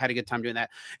and, had a good time doing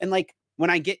that. And, like, when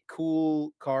I get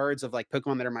cool cards of, like,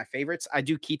 Pokemon that are my favorites, I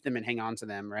do keep them and hang on to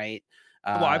them, right?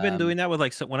 Well, I've been Um, doing that with,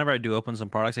 like, whenever I do open some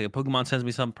products, like, if Pokemon sends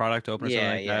me some product to open or something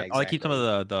yeah, like yeah, that, I like keep some of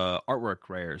exactly. the artwork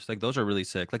rares. Like, those are really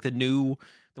sick. Like, the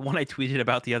one I tweeted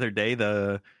about the other day,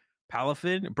 the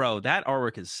Palafin, bro, that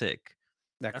artwork is sick.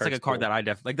 That That's like card's a card cool. that I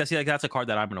like. That's a card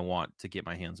that I'm gonna want to get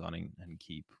my hands on and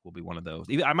keep. Will be one of those.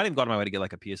 Even, I might even go out of my way to get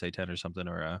like a PSA 10 or something,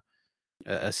 or a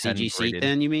A 10 CGC graded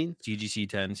 10, you mean? CGC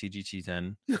 10, CGC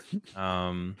 10.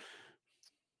 Um,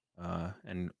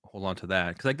 and hold on to that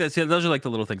because, like, that's, yeah, those are like the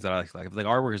little things that I like. If like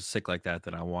artwork is sick like that,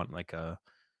 then I want like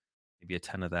maybe a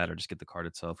 10 of that, or just get the card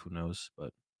itself. Who knows?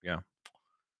 But yeah.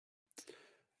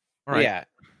 All Well, right. yeah,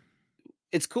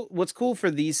 it's cool. What's cool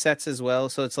for these sets as well,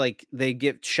 so it's like they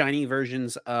get shiny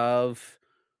versions of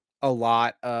a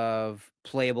lot of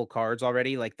playable cards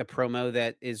already. Like the promo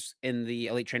that is in the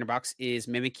Elite Trainer box is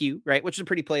Mimikyu, right? Which is a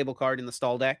pretty playable card in the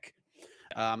stall deck.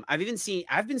 I've been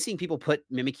seeing people put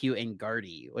Mimikyu and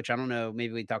Guardy, which I don't know.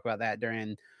 Maybe we talk about that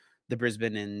during the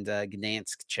Brisbane and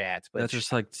Gdansk chat. That's Which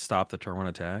just like stop the turn one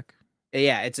attack.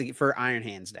 yeah, it's for Iron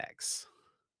Hands decks.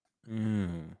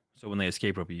 So when they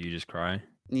escape rope you, you just cry.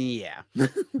 Yeah,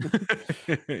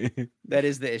 that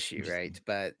is the issue, right? Interesting.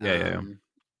 But Yeah, yeah, yeah.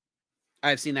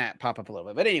 I've seen that pop up a little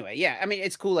bit. But anyway, yeah, I mean,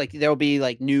 it's cool. Like there'll be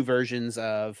like new versions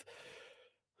of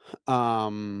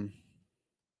um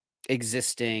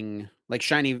existing like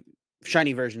shiny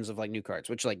versions of like new cards,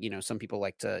 which like, some people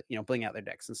like to, bling out their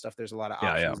decks and stuff. There's a lot of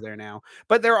Yeah, yeah. options there now.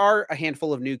 But there are a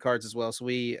handful of new cards as well. So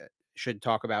we should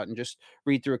talk about and just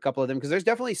read through a couple of them because there's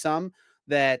definitely some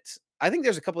that I think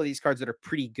there's a couple of these cards that are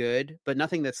pretty good, but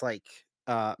nothing that's like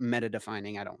meta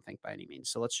defining, I don't think by any means.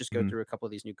 So let's just go Mhm. through a couple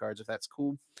of these new cards if that's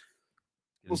cool.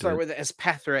 Get We'll into start it. with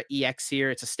Espathra EX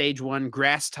here. It's a stage 1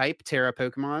 grass type Terra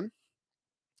Pokemon.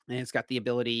 And it's got the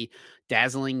ability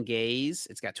Dazzling Gaze.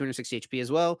 It's got 260 HP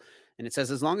as well. And it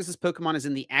says, as long as this Pokemon is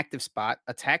in the active spot,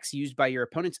 attacks used by your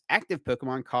opponent's active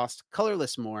Pokemon cost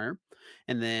colorless more.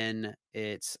 And then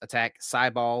its attack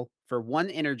Psyball for 1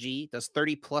 energy does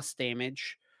 30 plus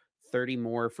damage, 30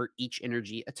 more for each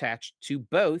energy attached to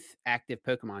both active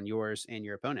Pokemon, yours and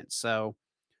your opponent's. So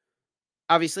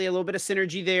obviously a little bit of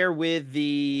synergy there with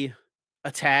the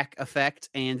attack effect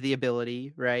and the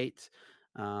ability, right?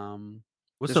 Um,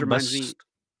 What's this the reminds best?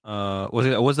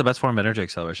 me, What's the best form of energy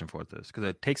acceleration for this? Because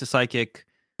it takes a psychic.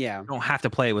 yeah, You don't have to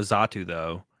play it with Zatu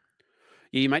though.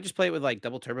 you might just play it with like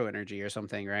double turbo energy or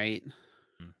something, right?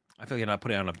 I feel like you're not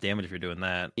putting out enough damage if you're doing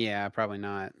that. Yeah, probably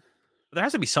not. But there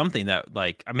has to be something that,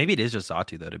 like, maybe it is just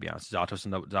Zatu though. To be honest,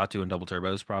 Zatu and double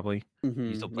turbos probably.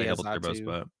 You still play Yeah, double turbos, Zatu.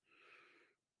 but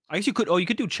I guess you could. Oh, you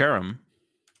could do Cherim,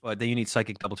 but then you need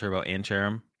psychic double turbo and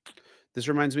Cherim. This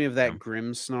reminds me of Yeah. that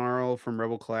Grim Snarl from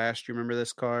Rebel Clash. Do you remember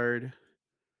this card?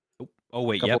 Oh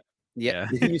wait, Couple. yep, Yep.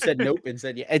 yeah, You said nope and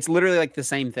said yeah. It's literally like the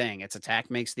same thing. Its attack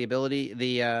makes the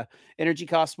energy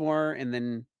costs more, and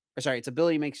then or sorry, its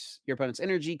ability makes your opponent's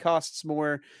energy costs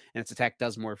more, and its attack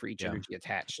does more for each yeah. energy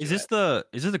attached Is to this it.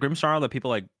 the Grimstar that people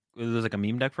like? it was like a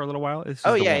meme deck for a little while. This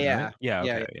Oh, is the yeah, one, right? yeah. Yeah,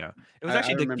 Yeah, okay, yeah. yeah. It was I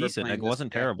actually, like, remember decent, like, playing it this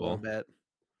wasn't deck a little terrible. bit.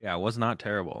 Yeah, it was not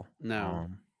terrible. No.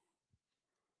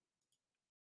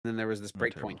 Then there was this Not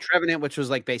Breakpoint terrible. Trevenant, which was,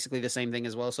 like, basically the same thing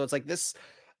as well. So it's like this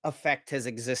effect has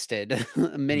existed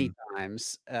many Mhm.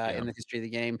 times, Yeah. in the history of the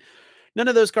game. None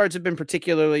of those cards have been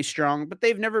particularly strong, but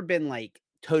they've never been, like,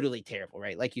 totally terrible,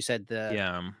 right? Like you said, the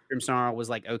Yeah. Grimmsnarl was,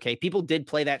 like, okay. People did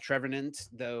play that Trevenant,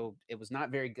 though it was not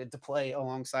very good to play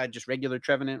alongside just regular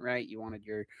Trevenant, right? You wanted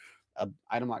your,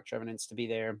 item lock Trevenants to be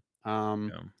there. Yeah.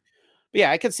 But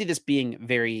yeah, I could see this being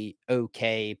very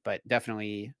okay, but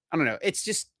definitely I don't know. It's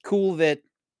just cool that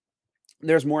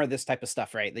there's more of this type of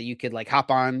stuff, right? That you could, like, hop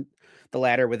on the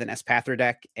ladder with an Espathra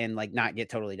deck and, like, not get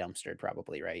totally dumpstered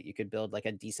probably, right? You could build, like,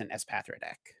 a decent Espathra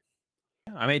deck.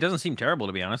 Yeah, I mean, it doesn't seem terrible,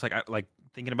 to be honest. Like, I like,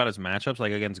 thinking about his matchups,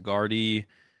 like, against Guardy,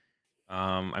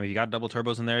 I mean, you got double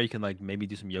turbos in there, you can, like, maybe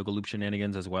do some Yoga Loop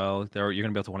shenanigans as well. You're gonna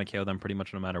be able to 1 KO them pretty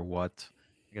much no matter what.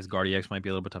 I guess Guardy X might be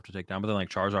a little bit tough to take down, but then, like,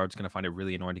 Charizard's gonna find it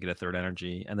really annoying to get a 3rd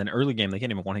energy, and then early game, they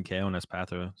can't even 1 KO on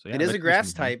Espathra. So, It yeah, is there a could be grass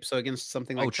some type, so against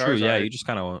something Oh, like true, yeah, Charizard, you just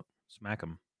kinda smack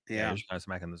him. Yeah, you're yeah, just kinda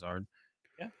smacking the Zard.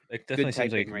 Yeah, it good definitely seems like it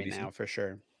typing could be right now decent. for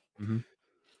sure. Mhm.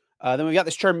 Then we've got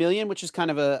this Charmeleon, which is kind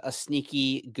of a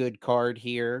sneaky good card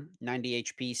here. 90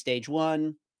 HP, stage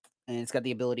 1. And it's got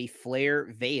the ability Flare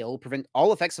Veil, prevent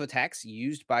all effects of attacks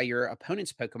used by your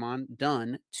opponent's Pokemon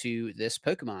done to this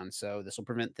Pokemon. So this will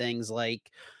prevent things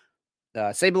like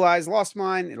Sableye, Lost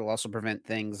Mine. It'll also prevent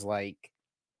things like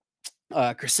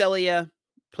Cresselia,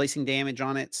 placing damage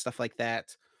on it, stuff like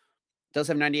that. Does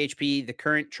have 90 HP. The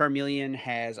current Charmeleon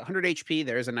has 100 HP.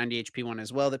 There is a 90 HP one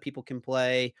as well that people can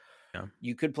play. Yeah.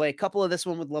 You could play a couple of this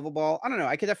one with Level Ball. I don't know.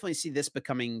 I could definitely see this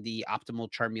becoming the optimal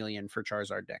Charmeleon for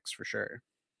Charizard decks for sure.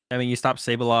 I mean, you stop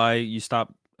Sableye, you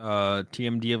stop,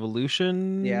 TMD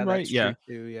Evolution, Yeah, right? that's Yeah.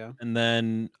 true too. Yeah. And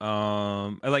then, I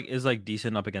like is, like,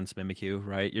 decent up against Mimikyu,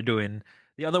 right? You're doing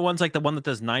the other one's, like, the one that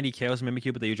does 90 KOs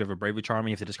Mimikyu, but they usually have a Bravery Charm, and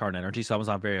you have to discard an energy, so that one's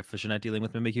not very efficient at dealing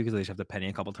with Mimikyu because they just have to penny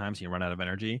a couple times, and you run out of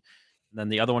energy. And then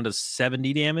the other one does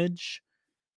 70 damage,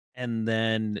 and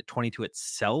then 22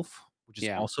 itself, which is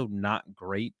Yeah. also not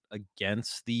great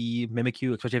against the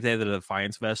Mimikyu, especially if they have the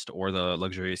Defiance Vest or the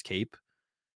Luxurious Cape.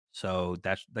 So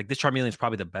that's like this Charmeleon is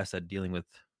probably the best at dealing with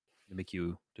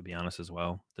Mimikyu, to be honest, as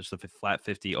well. Just the flat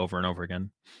 50 over and over again.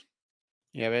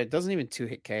 Yeah, but it doesn't even two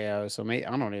hit KO. So I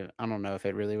don't know if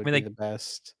it really I would mean, be like the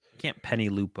best. you can't penny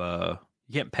loop a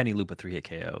 3-hit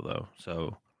KO though.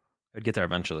 So I'd get there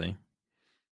eventually.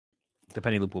 The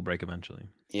penny loop will break eventually.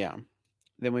 Yeah.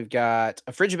 Then we've got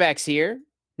a Frigibax here.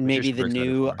 Which you're Maybe the super excited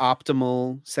new for.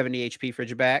 optimal 70 HP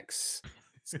Frigibax.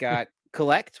 It's got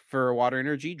collect for water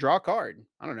energy, draw a card.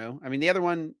 I don't know. I mean, the other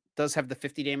one does have the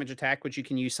 50 damage attack, which you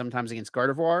can use sometimes against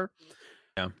Gardevoir,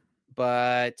 Yeah. Yeah,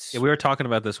 but we were talking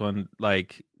about this one.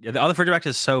 Like, yeah, the other Frigibax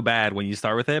is so bad when you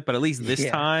start with it, but at least this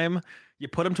yeah, time you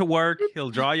put him to work. He'll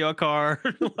draw you a card.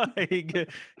 Like,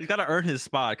 he's got to earn his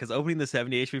spot because opening the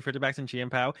 70 HP Frigibacks in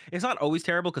Chi-Pao, it's not always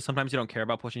terrible because sometimes you don't care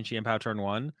about pushing Chi-Pao turn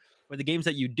 1. But the games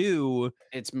that you do,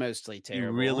 it's mostly you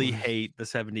terrible. really hate the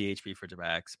 70 HP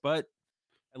Frigibacks. But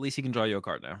at least he can draw you a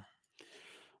card now.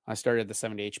 I started the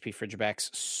 70 HP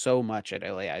Frigibax so much at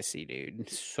LAIC, dude.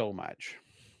 So much.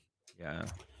 Yeah.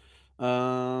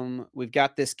 We've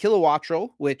got this Kilowattrel,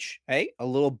 which, hey, a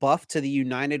little buff to the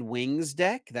United Wings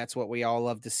deck. That's what we all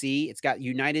love to see. It's got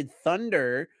United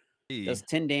Thunder, Hey. does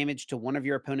 10 damage to one of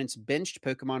your opponent's benched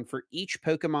Pokemon for each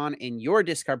Pokemon in your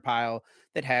discard pile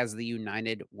that has the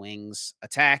United Wings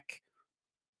attack.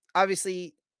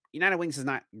 Obviously, United Wings is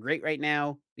not great right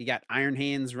now. You got Iron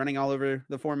Hands running all over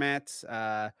the format.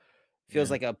 Feels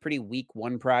Yeah. like a pretty weak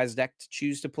one prize deck to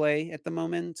choose to play at the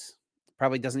moment.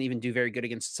 Probably doesn't even do very good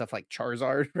against stuff like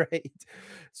Charizard, right?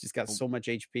 It's just got Well, so much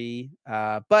HP.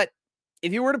 But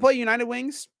if you were to play United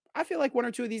Wings, I feel like one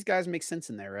or two of these guys make sense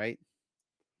in there, right?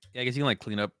 yeah, I guess you can like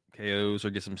clean up KOs or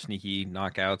get some sneaky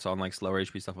knockouts on like slower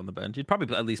HP stuff on the bench. You'd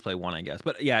probably at least play one, I guess.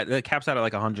 But yeah, the caps out at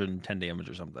like 110 damage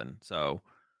or something. So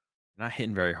not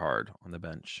hitting very hard on the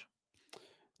bench.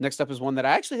 Next up is one that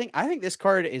I think this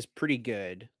card is pretty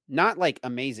good. Not like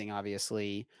amazing,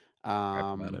 obviously,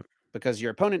 Crap about it. because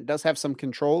your opponent does have some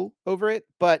control over it,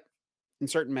 but in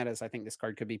certain metas, I think this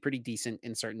card could be pretty decent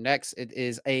in certain decks. It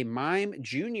is a Mime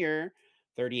Junior,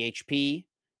 30 HP,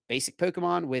 basic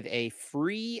Pokemon with a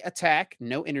free attack,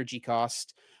 no energy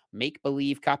cost. Make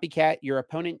believe copycat. Your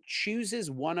opponent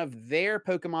chooses one of their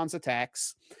Pokemon's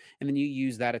attacks, and then you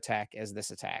use that attack as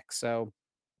this attack. So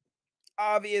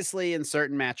obviously, in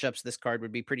certain matchups, this card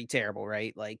would be pretty terrible,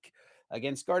 right? Like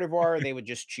against Gardevoir, they would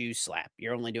just choose Slap.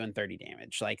 You're only doing 30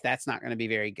 damage. Like that's not going to be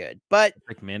very good. But It's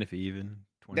like Manaphy even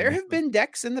 20 there have usually. been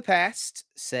decks in the past,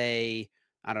 say,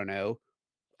 I don't know,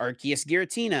 Arceus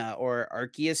Giratina or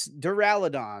Arceus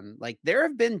Duraludon. Like, there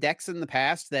have been decks in the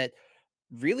past that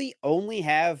really only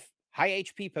have high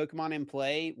HP Pokemon in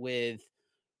play with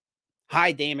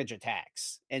high damage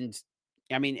attacks. And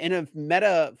I mean, in a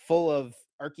meta full of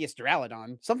Arceus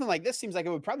Duraludon, something like this seems like it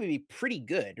would probably be pretty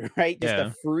good, right? Just a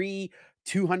Yeah. free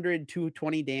 200,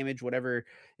 220 damage, whatever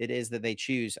it is that they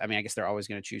choose. I mean, I guess they're always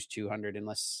going to choose 200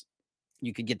 unless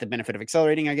you could get the benefit of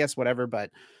accelerating, I guess, whatever. But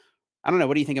I don't know.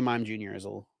 What do you think of Mime Jr. as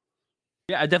a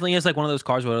Yeah, it definitely is like one of those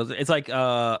cards where it's like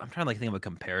I'm trying to like think of a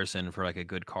comparison for like a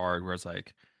good card where it's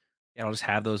like, yeah, I'll just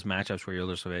have those matchups where you're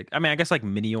just like, I mean, I guess like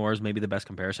Minior is maybe the best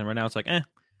comparison right now. It's like,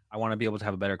 I want to be able to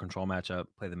have a better control matchup,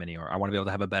 play the Minior. I want to be able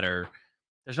to have a better.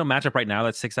 There's no matchup right now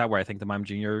that sticks out where I think the Mime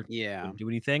Junior Yeah. would do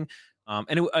anything.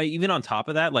 And even on top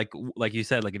of that, like you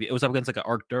said, like if it was up against like an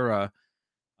Arctura,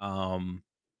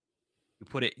 you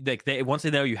put it like they once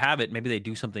they know you have it, maybe they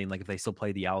do something like if they still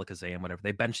play the Alakazam, whatever,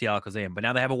 they bench the Alakazam, but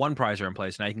now they have a one prizer in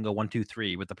place. Now you can go 1, 2,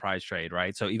 3 with the prize trade,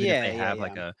 right? So even if Yeah. they Yeah. have Yeah.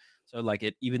 like a so like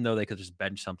it, even though they could just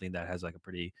bench something that has like a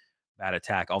pretty bad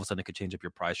attack, all of a sudden it could change up your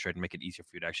prize trade and make it easier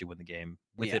for you to actually win the game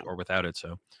with it Yeah. or without it.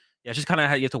 So yeah, it's just kind of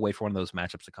how you have to wait for one of those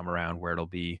matchups to come around where it'll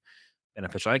be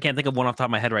beneficial. I can't think of one off the top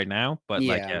of my head right now, but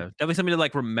like, Yeah. yeah, definitely something to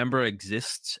like remember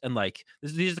exists. And like,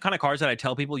 these are the kind of cards that I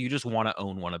tell people you just want to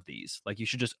own one of these. Like, you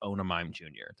should just own a Mime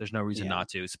Junior. There's no reason Yeah. not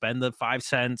to spend the 5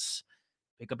 cents.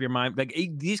 Pick up your Mime. Like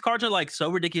these cards are like so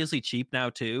ridiculously cheap now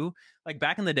too. Like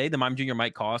back in the day, the Mime Junior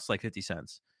might cost like 50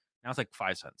 cents. Now it's like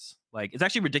 5 cents. Like it's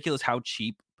actually ridiculous how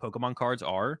cheap Pokemon cards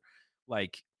are.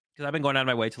 Like, because I've been going out of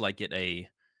my way to like get a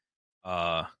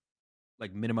uh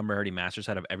like minimum rarity master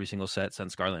set of every single set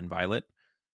since Scarlet and Violet.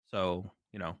 So,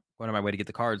 going on my way to get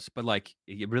the cards, but like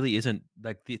it really isn't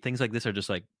like things like this are just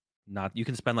like not you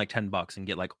can spend like $10 and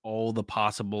get like all the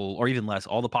possible or even less,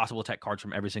 all the possible tech cards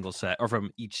from every single set or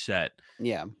from each set.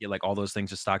 Yeah. Get like all those things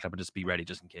just stocked up and just be ready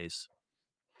just in case.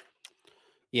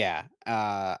 Yeah.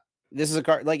 This is a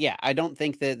card like, yeah, I don't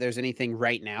think that there's anything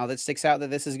right now that sticks out that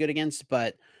this is good against,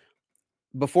 but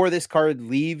before this card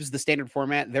leaves the standard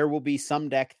format, there will be some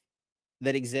deck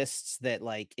that exists that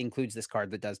like includes this card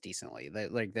that does decently.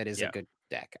 That is a Yeah. good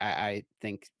deck. I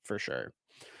think for sure.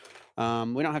 We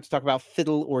don't have to talk about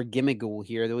Fiddle or Gimmighoul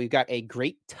here. Though we've got a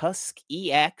Great Tusk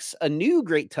EX, a new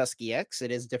Great Tusk EX.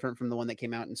 It is different from the one that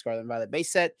came out in Scarlet and Violet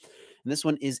base set. And this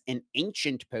one is an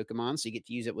ancient Pokemon, so you get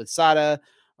to use it with Sada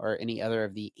or any other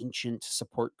of the ancient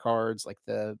support cards, like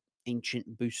the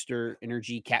Ancient Booster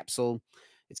Energy Capsule.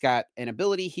 It's got an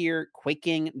ability here,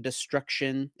 Quaking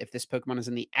Destruction. If this Pokemon is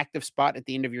in the active spot at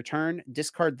the end of your turn,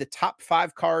 discard the top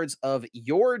 5 cards of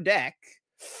your deck.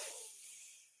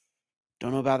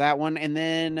 Don't know about that one. And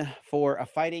then for a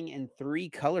fighting and 3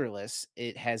 colorless,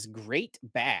 it has Great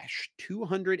Bash,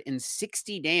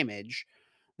 260 damage.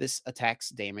 This attack's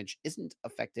damage isn't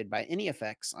affected by any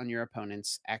effects on your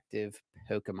opponent's active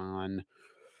Pokemon.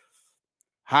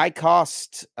 High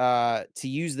cost to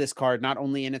use this card, not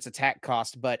only in its attack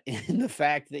cost, but in the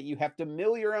fact that you have to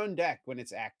mill your own deck when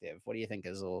it's active. What do you think,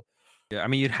 Izzle? Yeah, I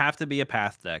mean, you'd have to be a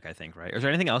path deck, I think, right? Is there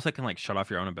anything else that can like shut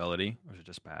off your own ability, or is it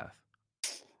just path?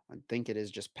 I think it is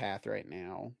just Path right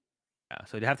now. Yeah,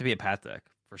 so it'd have to be a path deck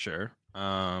for sure.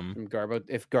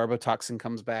 If Garbotoxin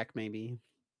comes back, maybe.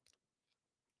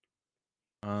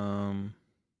 Um,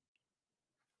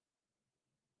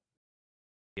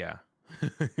 yeah,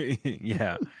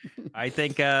 yeah. I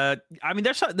think. I mean,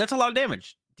 that's a lot of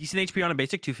damage. Decent HP on a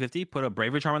basic 250. Put a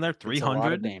Bravery Charm on there, It's a lot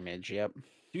of 300. damage. Yep.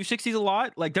 260 is a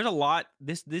lot. Like, there's a lot.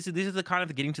 This is the kind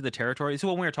of getting to the territory. This is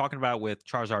what we were talking about with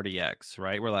Charizard EX,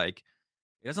 right? We're like,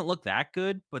 it doesn't look that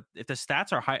good, but if the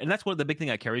stats are high, and that's one of the big thing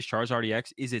that carries Charizard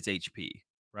EX is its HP,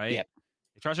 right? Yep.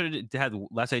 If Charizard had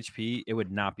less HP, it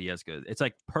would not be as good. It's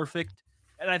like perfect,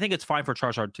 and I think it's fine for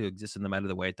Charizard to exist in the meta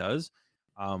the way it does.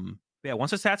 But yeah,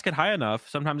 once the stats get high enough,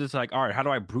 sometimes it's like, all right, how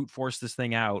do I brute force this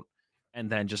thing out and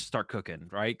then just start cooking,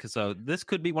 right? Because so this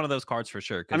could be one of those cards for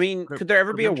sure. I mean, could there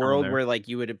ever be a world where like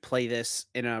you would play this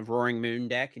in a Roaring Moon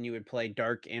deck and you would play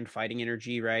Dark and Fighting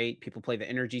Energy, right? People play the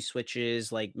energy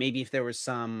switches. Like maybe if there was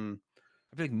some,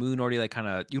 I feel like Moon already like kind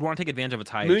of you'd want to take advantage of its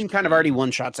high Moon HP. kind of already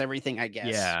one shots everything, I guess.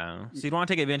 Yeah, so you'd want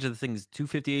to take advantage of the thing's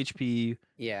 250 HP.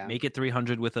 Yeah, make it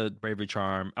 300 with a Bravery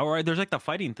Charm. Or there's like the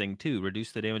fighting thing too.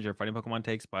 Reduce the damage your fighting Pokemon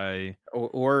takes by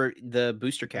or the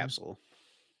booster capsule.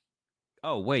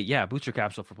 Oh wait, yeah, booster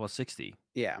capsule for plus 60.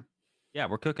 Yeah,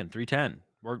 we're cooking 310.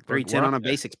 We're 310 on a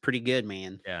there. basic's pretty good,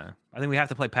 man. Yeah, I think we have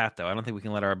to play Path though. I don't think we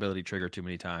can let our ability trigger too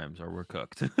many times, or we're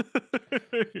cooked.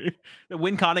 The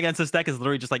win con against this deck is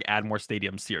literally just like add more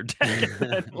stadiums to your deck,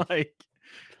 and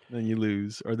then you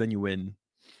lose or then you win.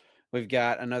 We've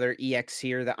got another EX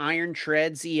here, the Iron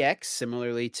Treads EX,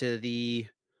 similarly to the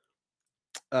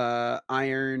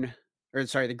Iron or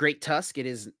sorry, the Great Tusk. It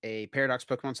is a Paradox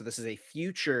Pokemon, so this is a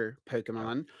future Yeah.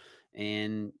 Pokemon,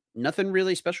 and nothing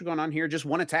really special going on here. Just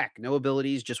one attack, no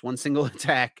abilities, just one single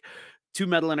attack. Two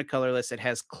metal and a colorless. It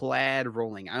has clad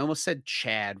rolling. I almost said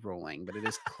Chad rolling, but it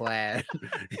is clad.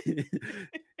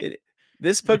 it,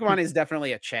 this Pokemon is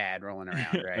definitely a Chad rolling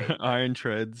around, right? Iron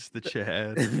Treads, the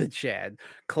Chad. The Chad.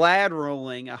 Clad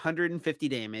rolling 150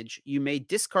 damage. You may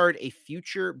discard a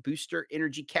future booster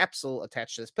energy capsule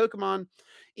attached to this Pokemon.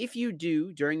 If you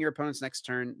do, during your opponent's next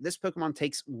turn, this Pokemon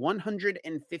takes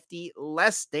 150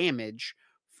 less damage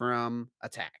from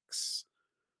attacks.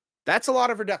 That's a lot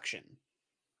of reduction.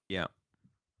 Yeah.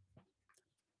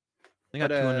 They But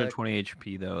got 220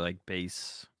 HP though, like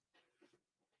base.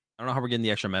 I don't know how we're getting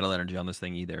the extra metal energy on this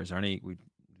thing either. Is there any? We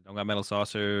don't got Metal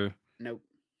Saucer. nope.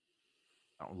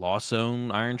 Lost Zone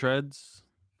Iron Treads.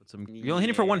 But some you're only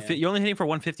hitting for Yeah. You're only hitting for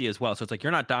 150 as well. So it's like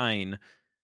you're not dying. But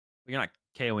you're not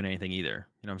KOing anything either.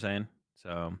 You know what I'm saying?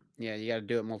 So Yeah, you got to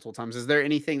do it multiple times. Is there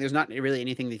anything? There's not really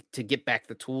anything to get back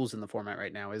the tools in the format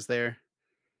right now, is there?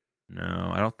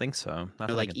 no, I don't think so. Not No,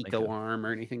 that I like can think Eco of. Arm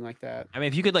or anything like that. I mean,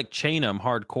 if you could like chain them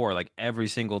hardcore, like every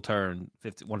single turn,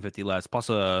 150 less, plus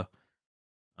a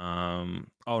oh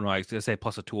no, I was gonna say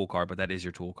plus a tool card, but that is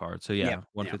your tool card. So yeah,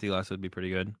 150 less would be pretty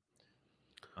good.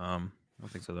 I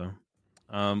don't think so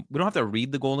though. We don't have to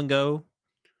read the Golden Go.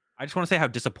 I just want to say how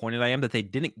disappointed I am that they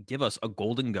didn't give us a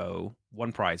Golden Go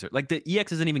one prizer. Like the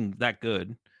EX isn't even that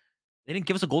good. They didn't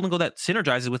give us a Golden Go that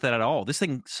synergizes with it at all. This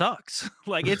thing sucks.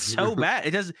 Like it's so bad.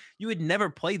 It does. You would never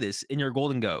play this in your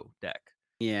Golden Go deck.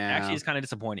 It actually Yeah. is kind of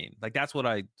disappointing. Like that's what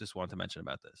I just wanted to mention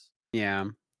about this. Yeah.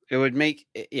 It would make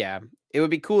it would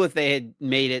be cool if they had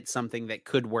made it something that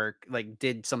could work, like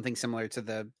did something similar to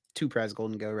the 2 prize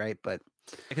Golden Go, right? But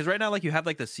Because right now, like you have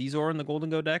like the Caesar in the Golden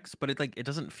Go decks, but it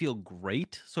doesn't feel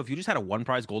great. So if you just had a one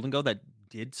prize Golden Go that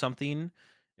did something,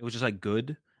 it was just like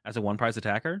good as a one prize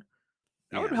attacker.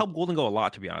 That would yeah. help Golden Go a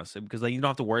lot, to be honest, because like you don't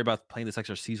have to worry about playing this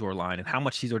extra Caesar line and how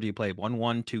much Caesar do you play?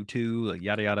 1/1, 2/2, like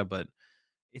yada yada. But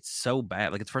it's so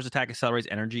bad. Like its first attack accelerates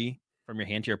energy from your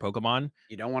hand to your Pokemon.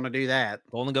 You don't want to do that.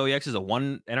 Golden Go EX is a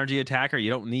one energy attacker. You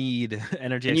don't need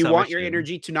energy And you want acceleration. your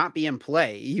energy to not be in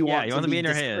play. You Yeah, want you to want them to be be in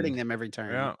your discarding hand. them every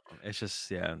turn. Yeah, it's just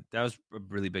that was a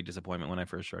really big disappointment when I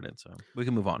first started. So we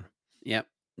can move on. Yep.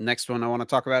 Next one I want to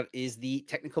talk about is the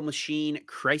Technical Machine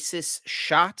Crisis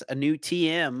Shot, a new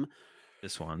TM.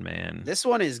 This one, man. This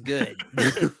one is good.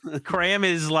 Cram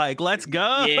is like, let's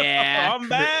go. Yeah. I'm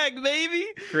back, baby.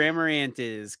 Cramorant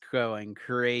is going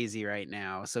crazy right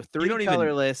now. So 3 don't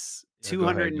colorless, Yeah, go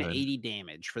ahead, 280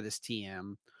 damage for this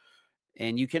TM.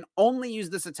 And you can only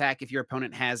use this attack if your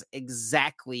opponent has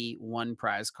exactly 1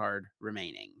 prize card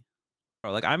remaining.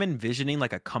 Bro, like I'm envisioning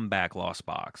like a comeback lost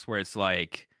box where it's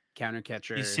like Counter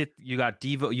catcher. you got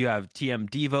Devo, you have TM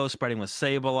Devo spreading with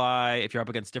Sableye. If you're up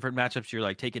against different matchups, you're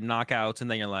like taking knockouts, and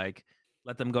then you're like,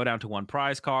 let them go down to 1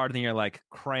 prize card, and then you're like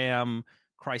cram,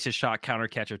 crisis shot, counter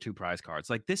catcher, 2 prize cards.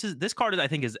 Like this card I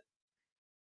think is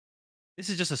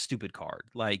just a stupid card.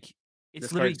 Like it's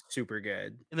This literally card's super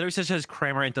good. It literally says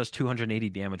Cramorant does 280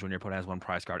 damage when your opponent has 1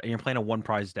 prize card, and you're playing a 1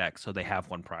 prize deck, so they have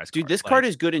 1 prize Dude, card. this card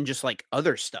is good in just like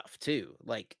other stuff too.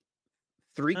 Like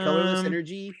 3 colorless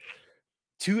energy,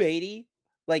 280.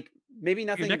 Like maybe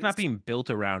nothing. Your deck not being built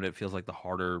around it feels like the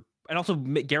harder, and also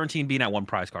guaranteeing being at 1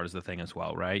 prize card is the thing as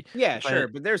well, right? Yeah, sure,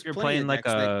 but there's you're plenty playing of like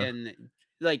decks that can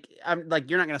I'm like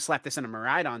you're not gonna slap this in a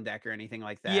Miraidon deck or anything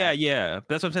like that. Yeah. But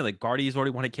that's what I'm saying. Like Guardians already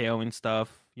want to KO and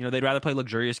stuff. You know, they'd rather play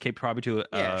Luxurious Cape probably to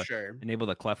Yeah, sure. enable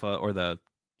the Cleffa or the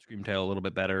Screamtail a little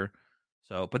bit better.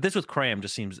 So, but this with Cram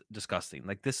just seems disgusting.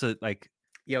 Like this is like,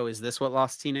 Yo, is this what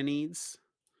Lost Tina needs?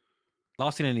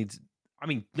 Lost Tina needs. I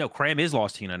mean, no, Cram is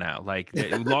Lost Tina now. Like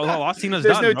Lost Tina's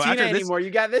There's done. no bro. Tina anymore. You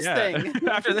got this thing.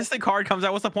 After this thing card comes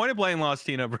out, what's the point of playing Lost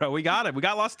Tina, bro? We got it. We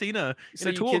got Lost Tina So in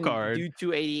a you tool can card. do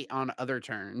 280 on other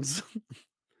turns.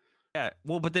 Yeah.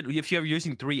 Well, but then if you're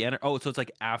using 3 so it's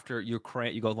like after you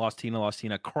go Lost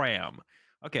Tina, Cram.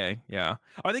 Okay, yeah.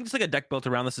 I think just like a deck built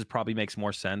around this probably makes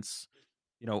more sense.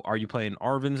 You know, are you playing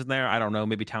Arvins in there? I don't know,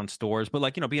 maybe town stores, but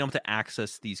like, you know, being able to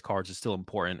access these cards is still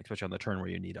important, especially on the turn where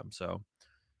you need them. So,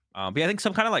 but yeah, I think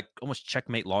some kind of like almost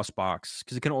checkmate Lost Box,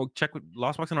 because it can check with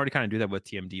Lost Box can already kind of do that with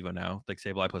TM Diva now. Like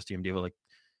Sableye plus TM Diva, like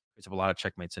it's a lot of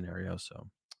checkmate scenarios. So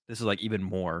this is like even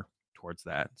more towards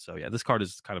that. So yeah, this card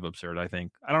is kind of absurd. I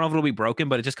think I don't know if it'll be broken,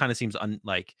 but it just kind of seems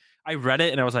like I read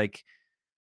it and I was like,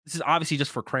 this is obviously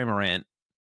just for Cramorant.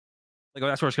 Like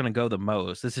that's where it's gonna go the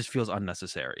most. This just feels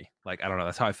unnecessary. Like I don't know.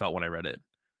 That's how I felt when I read it.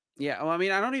 Yeah, well, I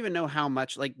mean, I don't even know how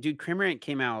much. Like, dude, Cramorant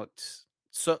came out.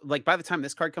 So, like, by the time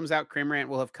this card comes out, Cramorant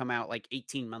will have come out like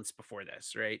 18 months before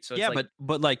this, right? So, it's Yeah, like,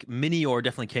 but like Minior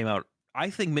definitely came out I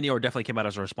think Minior definitely came out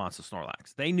as a response to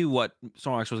Snorlax. They knew what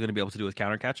Snorlax was going to be able to do with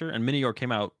Counter Catcher, and Minior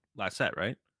came out last set,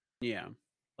 right? Yeah, that's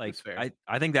Like fair.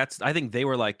 I think they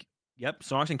were like, yep,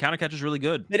 Snorlax and Counter Catcher is really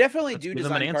good. They definitely Let's do give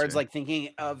them an design cards, answer. like, thinking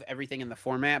of everything in the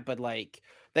format, but, like,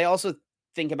 they also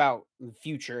think about the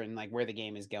future and, like, where the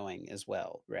game is going as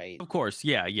well, right? Of course,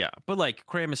 yeah, yeah. But like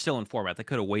Cram is still in format. They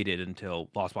could have waited until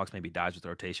Lost Box maybe dies with the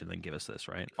rotation, then give us this,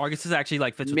 right? Or I guess this actually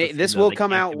like fits with the theme This though. will They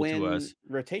come can't out give it to when us.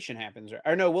 rotation happens,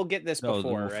 or no, we'll get this No,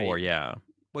 before, before, right? yeah.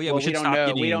 Well, yeah, we Well, we should don't stop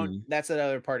know. We don't. getting. That's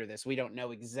another part of this. We don't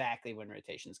know exactly when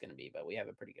rotation's gonna be, but we have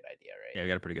a pretty good idea, right? Yeah, we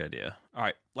got a pretty good idea. All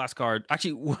right, last card.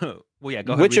 Actually, well, yeah,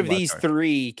 go ahead, Which read of the last these card.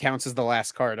 3 counts as the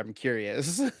last card? I'm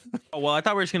curious. Oh well, I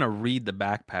thought we were just gonna read the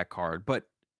backpack card, but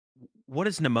what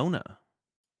is Nimona?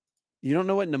 You don't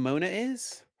know what Nimona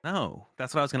is? No,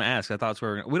 that's what I was gonna ask. I thought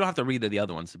we don't have to read the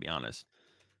other ones to be honest.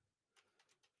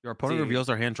 Your opponent Dude, reveals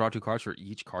their hand, draw 2 cards for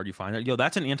each card you find. Yo,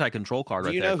 that's an anti-control card do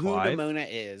right you there, know who Clive. Nimona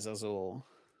is, Azul?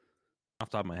 Off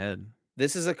the top of my head.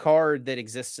 This is a card that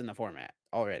exists in the format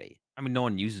already. I mean, no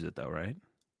one uses it though, right?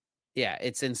 Yeah,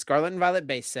 it's in Scarlet and Violet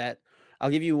base set. I'll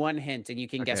give you one hint and you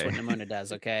can guess Okay. what Nimona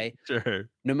does, okay? Sure.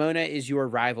 Nimona is your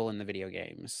rival in the video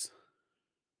games.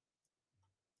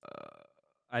 Uh,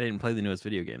 I didn't play the newest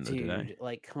video game though, did I? Dude,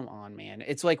 like, come on, man.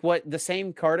 It's like what the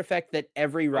same card effect that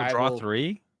every Oh, draw rival.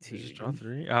 3? Did you just draw Dude,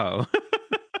 3? Oh.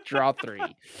 draw 3.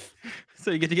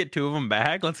 So you get to get 2 of them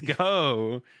back? Let's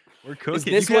go. We're Is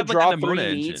cooking. You this could what have like a draw Nimona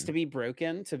 3 needs to engine. be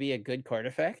broken to be a good card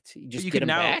effect? You But just you get can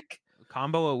them now back?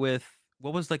 combo it with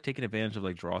what was like taking advantage of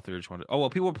like draw 3 or just wanted. Oh, well,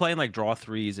 people were playing like draw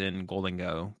 3s in Golden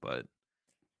Go, but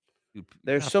you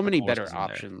There's gotta so put the many Colossus better in there.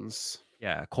 options.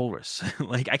 Yeah, Colress.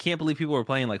 Like I can't believe people were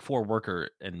playing like 4 worker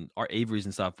and our Averys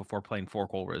and stuff before playing 4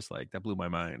 Colress. Like that blew my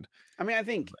mind. I mean, I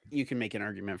think you can make an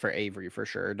argument for Avery for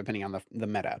sure, depending on the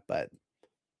meta, but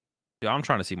Yeah, I'm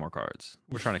trying to see more cards.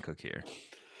 We're trying to cook here.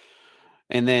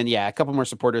 and then yeah, a couple more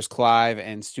supporters, Clive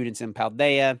and Students in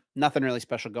Paldea. Nothing really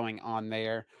special going on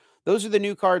there. Those are the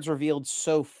new cards revealed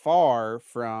so far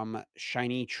from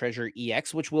Shiny Treasure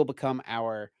EX, which will become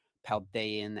our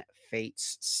Paldean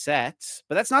Fates set.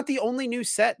 But that's not the only new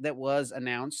set that was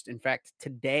announced. In fact,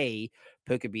 today,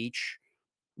 Poke Beach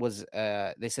was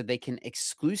they said they can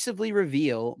exclusively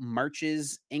reveal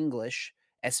March's English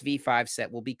SV5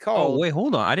 set will be Oh, called. wait,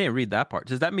 hold on. I didn't read that part.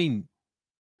 Does that mean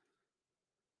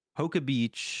Poke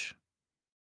Beach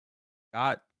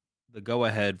got the go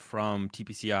ahead from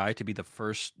TPCI to be the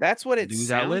first That's what it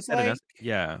news outlet sounds that like,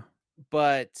 yeah.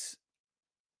 but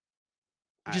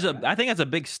Which I is don't know. I think that's a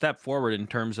big step forward in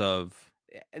terms of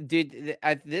Dude,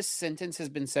 this sentence has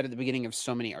been said at the beginning of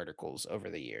so many articles over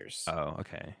the years. oh,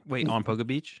 okay. Wait, on Poke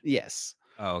Beach? Yes.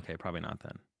 Oh, okay, probably not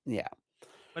then. Yeah.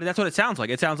 But that's what it sounds like.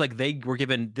 It sounds like they were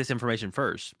given this information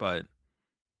first, but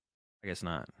I guess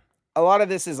not. A lot of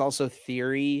this is also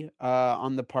theory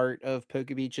on the part of Poke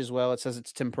Beach as well. It says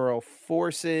it's temporal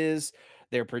forces.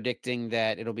 They're predicting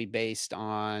that it'll be based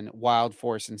on Wild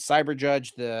Force and Cyber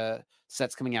Judge. The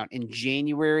set's coming out in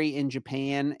January in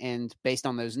Japan. And based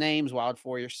on those names, Wild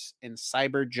Force and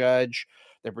Cyber Judge,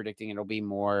 they're predicting it'll be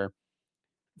more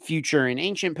future and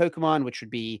ancient Pokemon, which would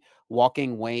be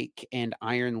Walking Wake and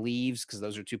Iron Leaves, because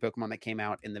those are 2 Pokemon that came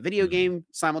out in the video game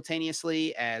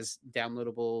simultaneously as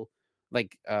downloadable,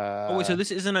 like Oh, wait, so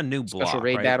this isn't a new special block,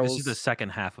 raid right? This is the battles. second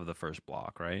half of the first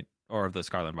block, right? Or of the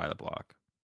Scarlet and Violet block.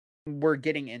 We're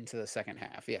getting into the second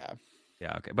half, yeah.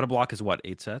 Yeah, okay. But a block is what,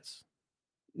 8 sets?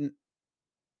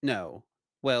 No.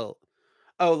 Well,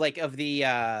 oh, like of the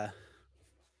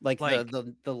like Like,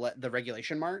 the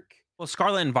regulation mark? well,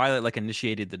 Scarlet and Violet like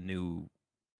initiated the new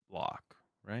block,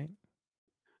 right?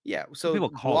 Yeah, What so people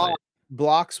call it.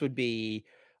 blocks would be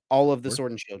all of the Fourth?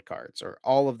 Sword and Shield cards or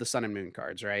all of the Sun and Moon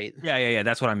cards, right? Yeah, yeah, yeah.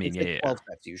 That's what I mean. It's Yeah, like yeah, yeah. 12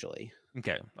 sets usually.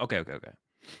 Okay. Okay, okay, okay.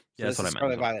 So Yeah, that's this what is I meant.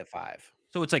 Scarlet Violet 5.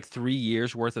 So it's like 3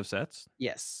 years worth of sets?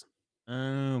 Yes.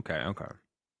 Okay, okay.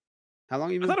 How long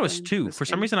have you I been thought it was playing 2. this For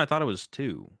some game? reason, I thought it was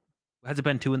 2. Has it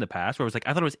been 2 in the past? Where it was like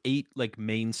I thought it was 8 like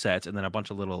main sets and then a bunch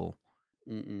of little.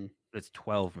 Mm-mm. It's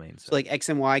 12 main So sets. like X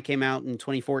and Y came out in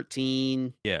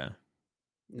 2014. Yeah.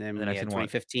 And Then then we X had and Y.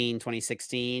 2015,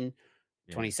 2016. Yeah.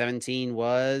 2017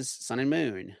 was Sun and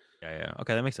Moon. Yeah, yeah.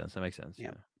 Okay, that makes sense. That makes sense. Yeah.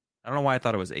 Yeah. I don't know why I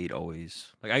thought it was 8 always.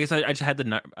 Like I guess I just had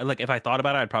like if I thought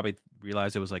about it, I'd probably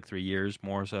realize it was like 3 years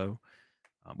more so.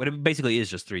 But it basically is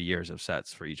just 3 years of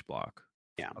sets for each block.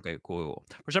 Yeah. Okay, cool.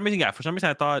 For some reason, yeah. For some reason,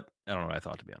 I thought I don't know what I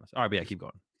thought to be honest. All right, but yeah, keep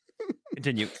going.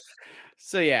 Continue.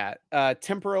 So yeah,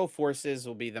 temporal forces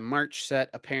will be the March set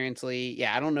apparently.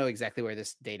 Yeah, I don't know exactly where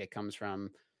this data comes from.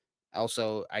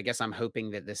 Also, I guess I'm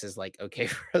hoping that this is like okay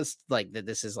for us, like that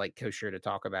this is like kosher to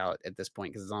talk about at this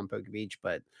point because it's on Poke Beach.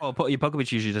 But Oh,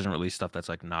 Pokebeach usually doesn't release stuff that's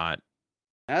like not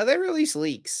They release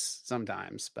leaks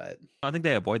sometimes, but I think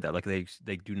they avoid that. Like they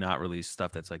do not release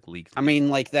stuff that's like leaked. I mean,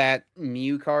 like that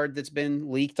Mew card that's been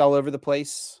leaked all over the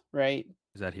place, right?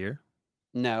 Is that here?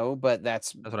 No, but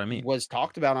that's That's what I mean. was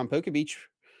talked about on Poke Beach.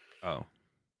 Oh.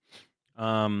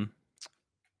 What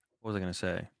was I gonna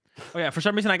say? Oh yeah, for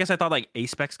some reason I guess I thought like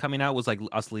A-Specs coming out was like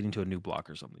us leading to a new block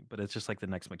or something, but it's just like the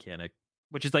next mechanic,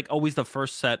 which is like always the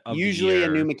first set of the Usually, a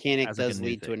new year mechanic as like a does new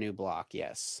lead to thing. a new block,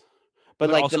 yes. But,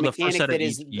 But like, the also the first mechanic set of that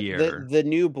is each year. the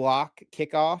new block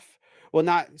kickoff well,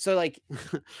 not so, like,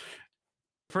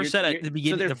 First set at the so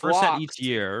beginning there's the first set each blocks.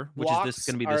 year, which is this Blocks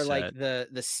gonna be the are, like,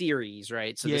 set. the series,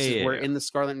 right? So Yeah, this is yeah, we're yeah. in the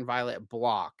Scarlet and Violet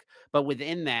block, but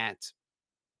within that,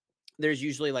 there's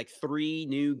usually, like, 3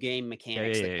 new game Yeah, yeah,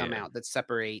 mechanics that yeah, come yeah. out that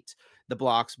separate the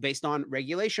blocks based on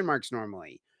regulation marks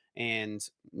normally, and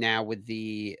now with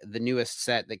the newest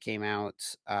set that came out,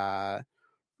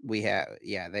 we have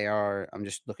yeah, they are I'm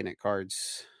just looking at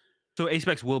cards. So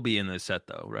A-Specs will be in this set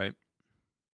though, right?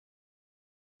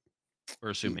 We're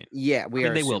assuming. Yeah, I we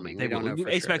mean, are they will be. assuming. They We don't will. know for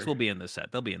A-Specs sure. will be in this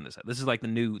set. They'll be in this set. This is like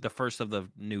the first of the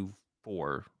new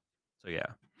 4. So yeah,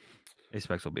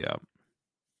 A-Specs will be out.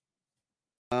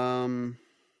 Um,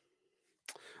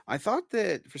 I thought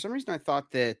that for some reason I thought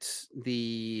that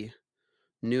the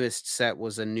newest set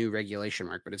was a new regulation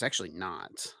mark, but it's actually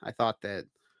not. I thought that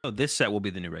Oh, this set will be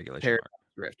the new regulation Paradox mark.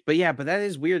 Rift. But yeah, but that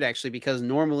is weird actually because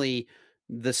normally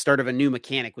the start of a new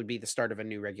mechanic would be the start of a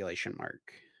new regulation mark.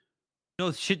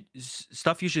 No,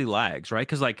 stuff usually lags, right?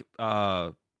 Because like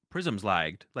Prisms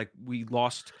lagged. Like we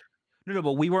lost. No,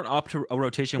 but we weren't up to a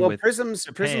rotation Well, with prisms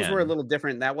were a Japan. little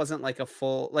different. That wasn't like a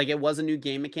full like it was a new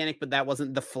game mechanic, but that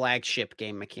wasn't the flagship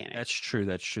game mechanic. That's true.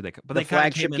 That's true. But The they kind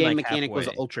of came flagship in game like mechanic was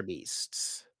halfway. Ultra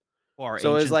Beasts. Or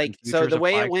So it was Ancients and like so Futures the a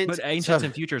way it flag, went but so Ancients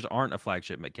and Futures aren't a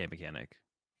flagship game mechanic.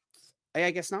 I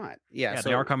guess not. Yeah, Yeah,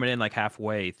 they are coming in like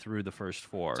halfway through the first so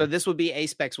 4. this would be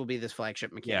A-Specs will be this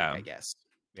flagship mechanic, Yeah, I guess.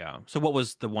 yeah. So what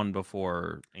was the one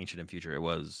before Ancient and Future? It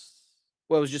was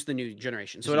Well, it was just the new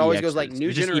generation. So just it always goes like EXs. It new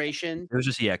was just EXs. generation, It was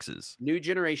just EXs.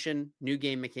 new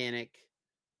game mechanic,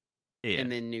 Yeah.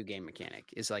 and then new game mechanic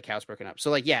is like how it's broken up.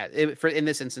 So like yeah, for in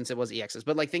this instance it was EXs.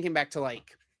 But like thinking back to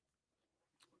like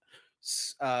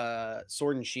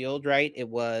Sword and Shield, right? It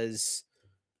was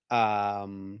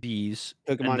V's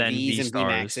and Pokemon then V's V and V stars.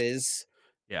 Maxes.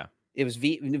 Yeah. It was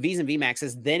V's and V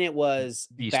Maxes. Then it was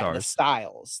V the stars.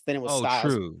 styles. Then it was Oh,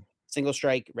 styles. true. Single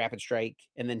Strike, Rapid Strike,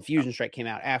 and then Yeah. Fusion Strike came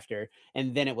out after,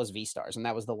 and then it was V Stars, and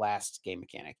that was the last game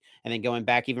mechanic. And then going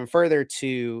back even further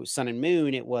to Sun and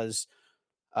Moon, it was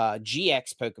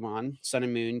GX Pokemon, Sun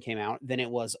and Moon came out. Then it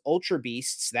was Ultra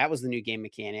Beasts, that was the new game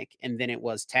mechanic, and then it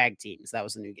was Tag Teams, that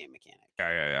was the new game mechanic.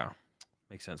 Yeah.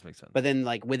 Makes sense. But then,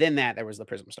 like within that, there was the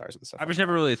Prism Stars and stuff. I've just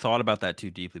never really thought about that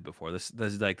too deeply before. This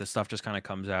like the stuff just kind of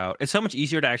comes out. It's so much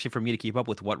easier to actually for me to keep up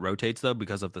with what rotates though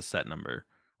because of the set number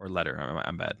or letter.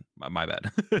 I'm bad. My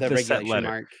bad. The The set regulation letter.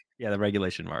 mark. Yeah, the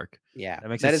regulation mark. Yeah, That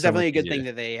makes it that is so much definitely a good easier. thing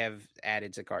that they have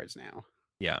added to cards now.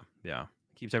 Yeah.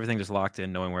 Keeps everything just locked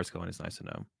in. Knowing where it's going is nice to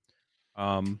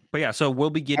know. But yeah, so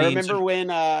we'll be getting. I remember when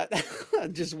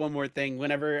just one more thing.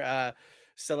 Whenever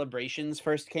Celebrations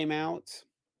first came out,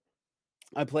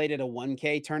 I played at a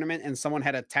 1K tournament and someone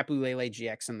had a Tapu Lele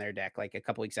GX in their deck like a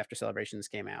couple weeks after Celebrations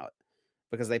came out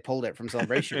because they pulled it from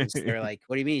Celebrations. They're like,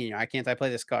 "What do you mean? Why can't I play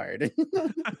this card?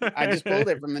 I just pulled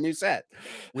it from the new set."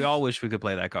 We all wish we could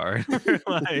play that card.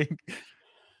 Like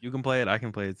you can play it, I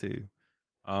can play it too.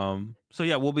 So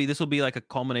yeah, this will be like a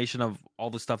culmination of all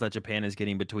the stuff that Japan is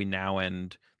getting between now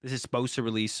and this is supposed to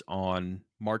release on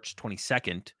March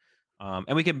 22nd.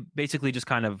 And we can basically just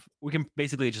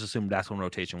assume that's when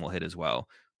rotation will hit as well.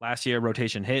 Last year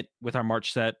rotation hit with our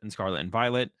March set in Scarlet and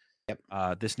Violet.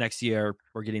 Yep. This next year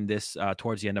we're getting this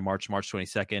towards the end of March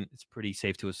 22nd. It's pretty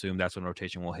safe to assume that's when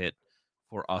rotation will hit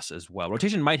for us as well.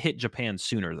 Rotation might hit Japan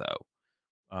sooner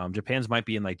though. Japan's might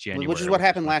be in like January, which is what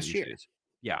happened last year.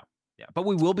 Yeah. But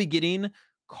we will be getting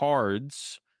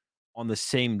cards on the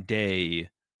same day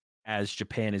as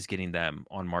Japan is getting them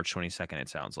on March 22nd, it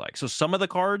sounds like. So some of the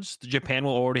cards Japan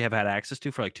will already have had access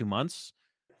to for like 2 months,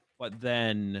 but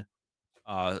then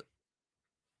cards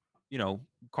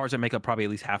that make up probably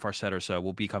at least half our set or so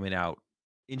will be coming out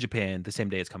in Japan the same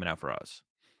day it's coming out for us.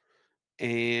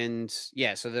 And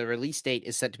yeah, so the release date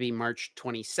is set to be March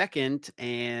 22nd.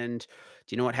 And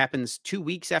do you know what happens 2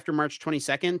 weeks after March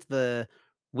 22nd? The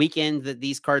weekend that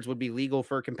these cards would be legal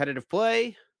for competitive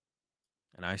play.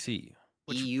 And I see.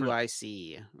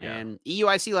 EUIC. Yeah. And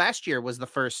EUIC last year was the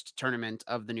first tournament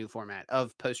of the new format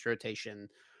of post rotation.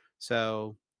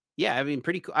 So yeah, I mean,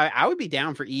 pretty cool. I would be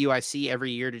down for EUIC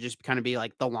every year to just kind of be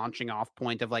like the launching off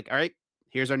point of like, all right,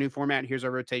 here's our new format, here's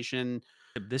our rotation.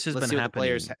 This has Let's been see what the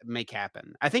players happening. make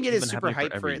happen. I think it This has is been super happening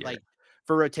for hype for every it, year. like,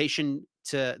 for rotation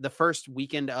to the first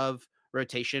weekend of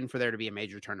rotation for there to be a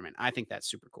major tournament. I think that's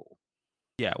super cool.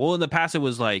 Yeah, well, in the past, it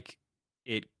was like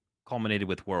it culminated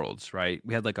with Worlds, right?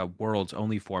 We had, like, a Worlds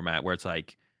only format where it's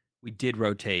like we did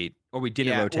rotate or we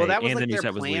didn't Yeah, well, rotate, that was, and the like, new their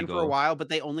set was plan for a legal. while, but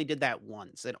they only did that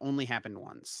once. It only happened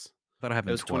once. Thought it It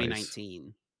happened was twice.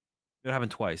 2019. It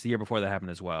happened twice. The year before that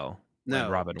happened as well when No,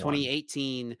 Robin won.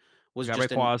 2018 We was got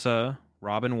just an Rayquaza,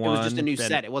 Robin it was just a won, new then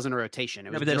set. It wasn't a rotation. It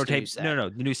no, was but then just a new rotate set no,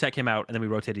 the new set came out, and then we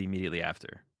rotated immediately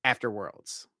after. after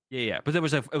Worlds. Yeah, yeah, but there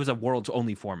was it was a Worlds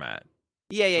only format.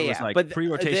 Yeah, yeah, So it was yeah, like but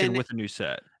pre-rotation with a new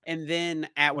set. then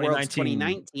at Worlds 2019,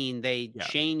 2019, they yeah.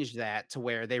 changed that to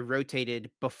where they rotated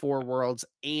before Worlds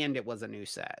and it was a new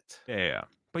set. Yeah, yeah, yeah.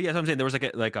 But yeah, so I'm saying there was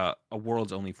like a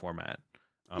worlds only format.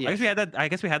 I Yeah, guess we had sure. that. I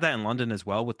guess we had that in London as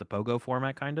well with the Pogo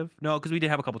format, kind of. No, because we did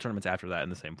have a couple tournaments after that in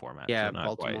the same format, so Yeah,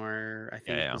 not quite. Baltimore, I Yeah,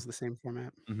 think, yeah. was the same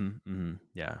format.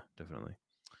 Yeah, definitely.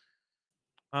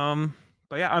 Um,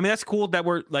 but yeah, I mean that's cool that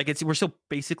we're still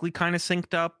basically kind of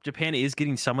synced up. Japan is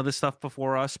getting some of the stuff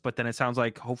before us, but then it sounds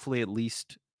like hopefully at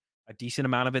least a decent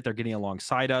amount of it they're getting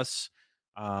alongside us.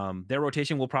 Their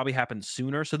rotation will probably happen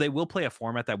sooner, so they will play a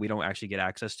format that we don't actually get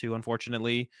access to,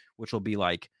 unfortunately, which will be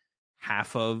like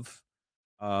half of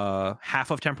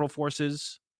half of temporal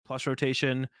forces plus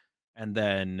rotation, and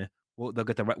then they'll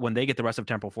get when they get the rest of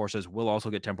temporal forces, we'll also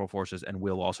get temporal forces, and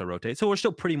we'll also rotate. So we're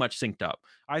still pretty much synced up.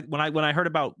 When I heard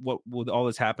about what with all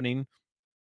this happening,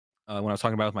 when I was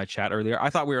talking about with my chat earlier, I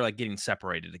thought we were like getting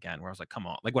separated again. Where I was like, come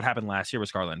on, like what happened last year with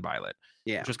Scarlet and Violet,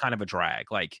 Yeah. which was kind of a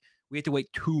drag. Like we had to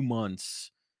wait 2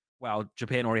 months while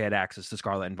Japan already had access to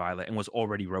Scarlet and Violet and was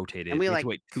already And rotated. we, We had to like,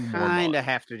 wait 2 more months. kinda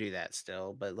have to do that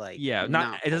still, but, like, Yeah, not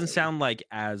not it doesn't fully. sound like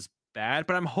as bad,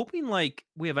 but I'm hoping like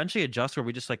we eventually adjust where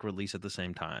we just like release at the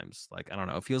same times. Like I don't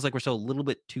know, it feels like we're still a little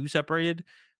bit too separated.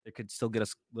 It could still get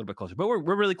us a little bit closer, but we're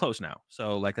really close now.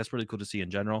 So like that's really cool to see in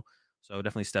general. So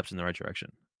definitely steps in the right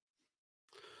direction.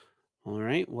 All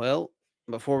right. Well,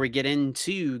 before we get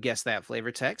into Guess That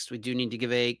Flavor Text, we do need to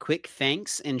give a quick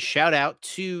thanks and shout out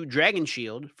to Dragon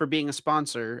Shield for being a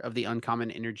sponsor of the Uncommon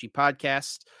Energy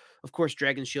podcast. Of course,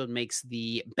 Dragon Shield makes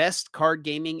the best card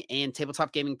gaming and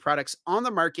tabletop gaming products on the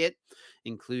market,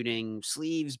 including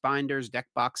sleeves, binders, deck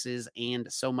boxes,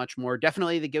 and so much more.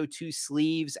 Definitely the go to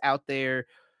sleeves out there.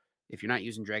 If you're not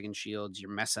using Dragon Shields,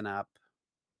 you're messing up.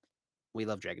 We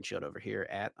love Dragon Shield over here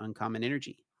at Uncommon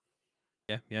Energy.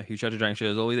 Yeah, yeah, huge shout out to Dragon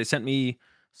Shield as always. They sent me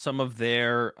some of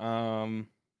their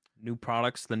new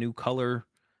products, the new color,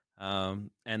 and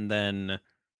then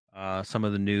some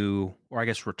of the new, or I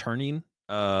guess returning,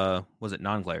 was it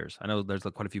non-glares? I know there's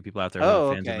like, quite a few people out there who are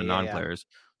Oh, fans of okay. the Yeah, yeah. non-glares.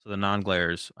 So the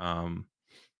non-glares, I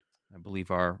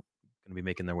believe are going to be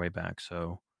making their way back.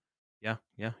 So yeah,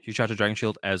 yeah, huge shout out to Dragon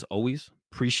Shield as always.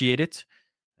 Appreciate it.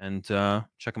 And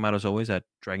check them out as always at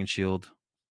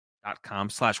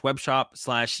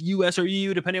dragonshield.com/webshop/US or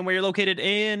EU, depending on where you're located,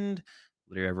 and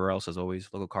literally everywhere else as always.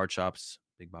 Local card shops,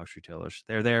 big box retailers.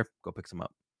 They're there. Go pick some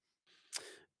up.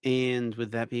 And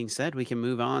with that being said, we can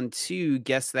move on to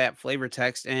guess that flavor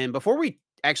text. And before we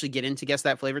actually get into guess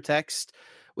that flavor text,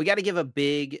 we got to give a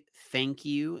big thank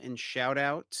you and shout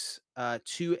out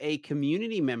to a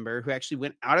community member who actually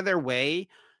went out of their way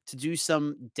to do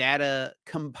some data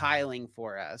compiling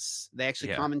for us. They actually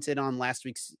Yeah. commented on last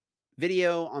week's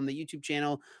video on the YouTube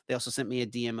channel. They also sent me a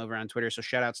DM over on Twitter. So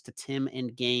shout outs to Tim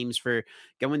and Games for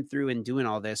going through and doing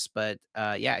all this. But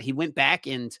yeah, he went back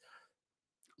and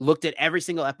looked at every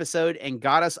single episode and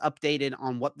got us updated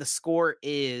on what the score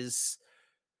is.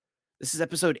 This is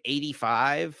episode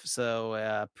 85,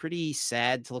 so pretty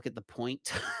sad to look at the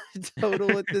point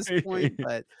total at this point.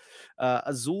 But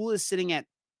Azul is sitting at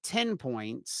 10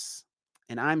 points,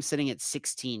 and I'm sitting at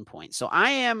 16 points. So I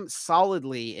am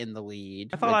solidly in the lead.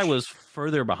 I thought I Which was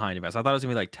further behind you guys. I thought it was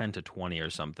gonna be like 10 to 20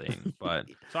 or something. But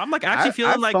so I'm like actually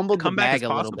feeling I've like the fumbled the comeback is bag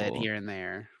a little bit possible. here and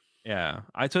there. Yeah.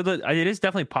 It is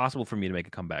definitely possible for me to make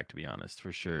a comeback, to be honest,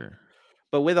 for sure.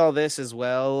 But with all this as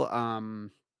well,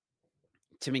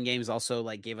 Tim and Games also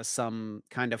like gave us some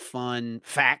kind of fun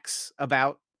facts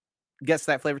about guess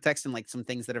that flavor text and like some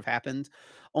things that have happened.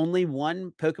 Only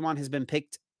one Pokemon has been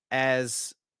picked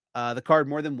as the card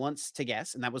more than once to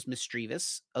guess, and that was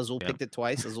Misdreavus. Azul Yeah. picked it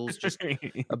twice. Azul's just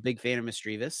a big fan of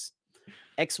Misdreavus.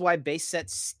 XY base set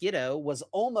Skiddo was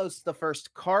almost the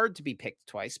first card to be picked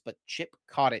twice, but Chip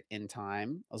caught it in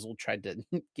time. Azul tried to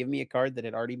give me a card that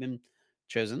had already been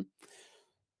chosen.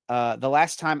 The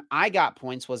last time I got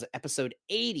points was episode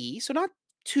 80, so not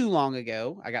too long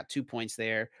ago. I got 2 points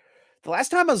there. The last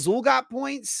time Azul got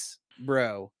points,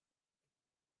 bro,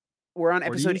 we're on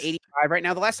episode 40s? 85 right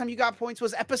now. The last time you got points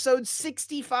was episode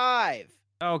 65.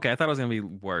 Oh, okay, I thought it was gonna be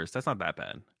worse. That's not that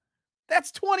bad.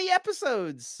 That's 20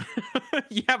 episodes.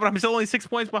 Yeah, but I'm still only 6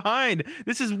 points behind.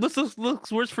 This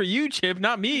looks worse for you, Chip,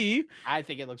 not me. I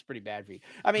think it looks pretty bad for you.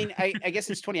 I mean, I guess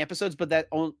it's 20 episodes, but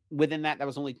within that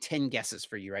was only 10 guesses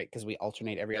for you, right? Because we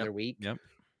alternate every Yep. other week. Yep.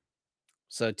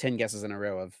 So 10 guesses in a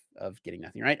row of getting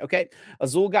nothing, right? Okay.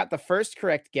 Azul got the first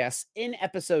correct guess in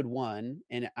episode 1,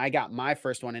 and I got my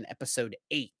first one in episode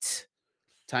 8,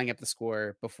 tying up the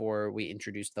score before we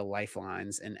introduced the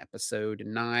lifelines in episode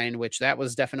 9, which that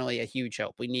was definitely a huge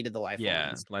help. We needed the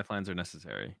lifelines. Yeah, lifelines are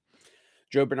necessary.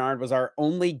 Joe Bernard was our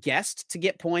only guest to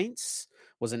get points,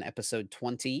 was in episode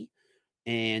 20.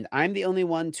 And I'm the only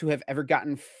one to have ever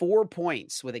gotten 4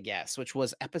 points with a guess, which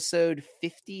was episode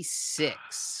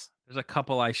 56. There's a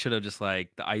couple I should have just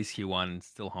like the Ice Cube one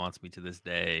still haunts me to this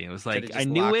day. It was Should like have I just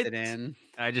knew locked it. it in.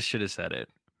 I just should have said it.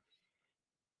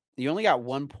 You only got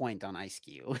 1 point on Ice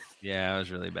Cube. Yeah, it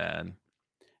was really bad.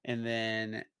 And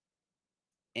then,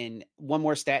 and one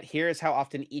more stat here is how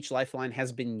often each lifeline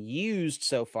has been used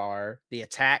so far. The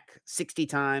attack 60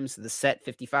 times, the set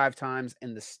 55 times,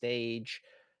 and the stage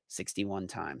 61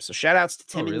 times. So shout outs to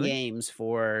Tim and Games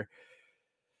for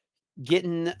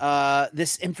getting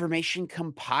this information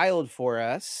compiled for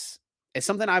us. It's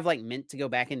something I've like meant to go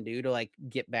back and do to like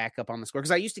get back up on the score, because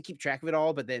I used to keep track of it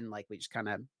all, but then like we just kind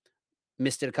of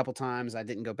missed it a couple times. I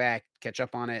didn't go back, catch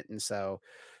up on it, and so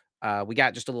we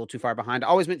got just a little too far behind.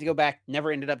 Always meant to go back,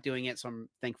 never ended up doing it. So I'm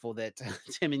thankful that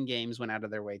Tim and Games went out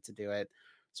of their way to do it.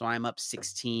 So I'm up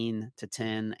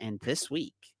 16-10, and this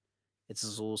week it's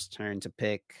Azul's turn to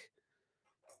pick.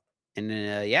 And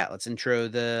then yeah, let's intro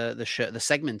the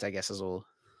segment, I guess, Azul.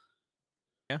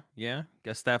 Yeah.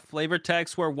 Guess that flavor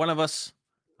text where one of us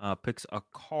picks a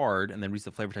card and then reads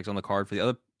the flavor text on the card for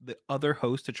the other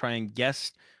host to try and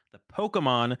guess the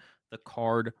Pokemon the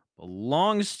card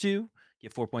belongs to.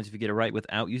 Get 4 points if you get it right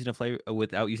without using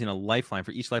a lifeline.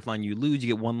 For each lifeline you lose,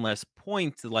 you get 1 less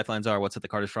point. The lifelines are what set the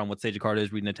card is from, what stage the card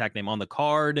is, read an attack name on the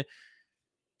card.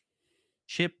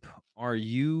 Chip, are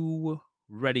you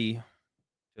ready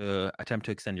to attempt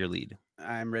to extend your lead?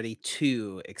 I'm ready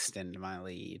to extend my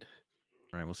lead.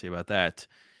 All right, we'll see about that.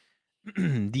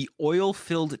 The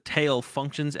oil-filled tail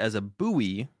functions as a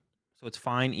buoy, so it's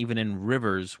fine even in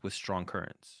rivers with strong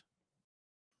currents.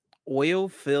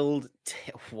 Oil-filled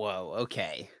whoa,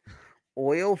 okay.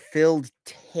 Oil-filled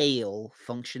tail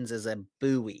functions as a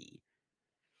buoy.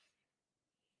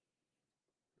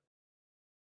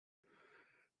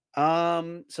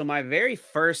 So my very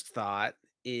first thought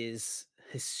is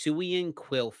Hisuian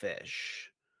quillfish.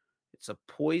 It's a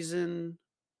poison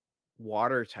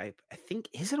water type. I think,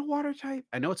 is it a water type?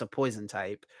 I know it's a poison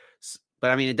type,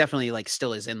 but I mean, it definitely like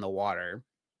still is in the water.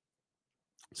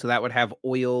 So that would have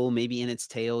oil maybe in its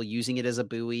tail, using it as a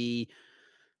buoy.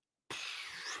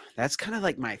 That's kind of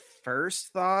like my first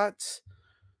thought.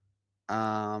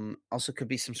 Also could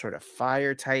be some sort of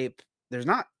fire type. There's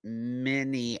not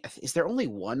many. Is there only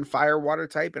one fire water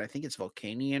type? And I think it's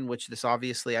Volcanion, which this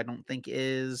obviously I don't think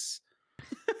is.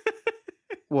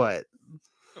 What?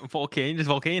 Volcanion? Does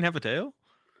Volcanion have a tail?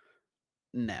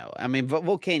 No, I mean,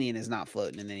 Volcanion is not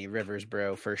floating in any rivers,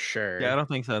 bro, for sure. Yeah, I don't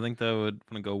think so. I think that would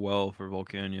want to go well for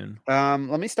Volcanion.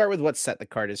 Let me start with what set the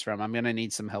card is from. I'm gonna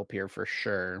need some help here for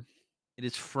sure. It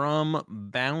is from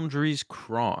Boundaries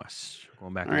Cross.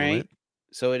 Going back a little bit.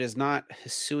 So it is not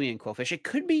Hisuian quillfish. It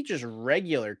could be just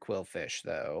regular quillfish,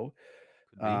 though.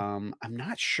 I'm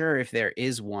not sure if there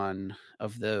is one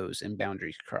of those in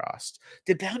Boundaries Crossed.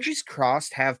 Did Boundaries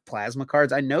Crossed have plasma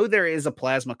cards? I know there is a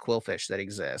plasma quillfish that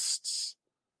exists.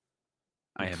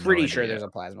 I'm pretty sure there's a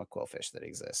plasma quillfish that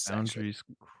exists. Boundaries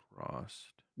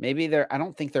Crossed. Maybe there. I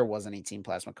don't think there was any Team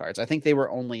Plasma cards. I think they were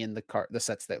only in the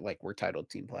sets that like were titled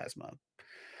Team Plasma.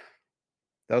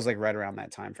 That was like right around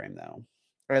that time frame, though.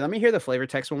 All right, let me hear the flavor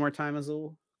text one more time,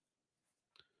 Azul.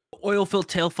 Oil-filled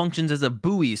tail functions as a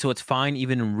buoy, so it's fine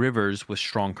even in rivers with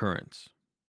strong currents.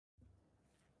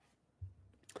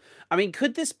 I mean,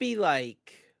 could this be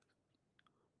like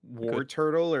War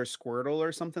Turtle or Squirtle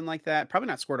or something like that? Probably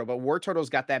not Squirtle, but War Turtle's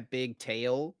got that big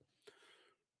tail.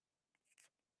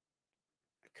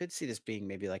 I could see this being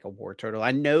maybe like a War Turtle.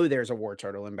 I know there's a War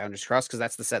Turtle in Boundaries Cross because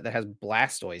that's the set that has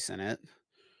Blastoise in it.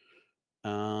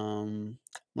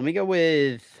 Let me go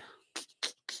with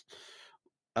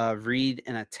read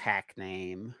an attack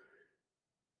name.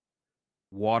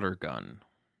 Water gun.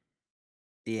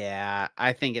 Yeah,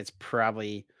 I think it's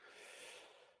probably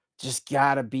just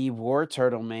gotta be War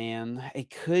Turtle, man. It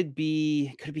could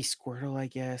be Squirtle, I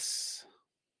guess.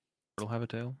 Turtle have a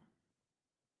tail?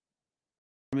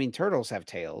 I mean, turtles have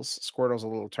tails. Squirtle's a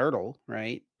little turtle,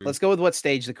 right? Let's go with what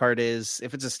stage the card is.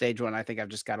 If it's a stage one, I think I've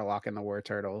just got to lock in the War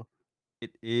Turtle.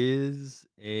 It is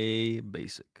a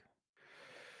basic.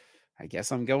 I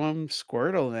guess I'm going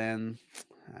Squirtle then.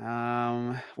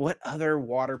 What other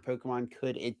water Pokemon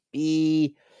could it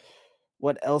be?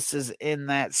 What else is in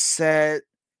that set?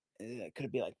 Could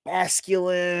it be like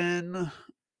Basculin?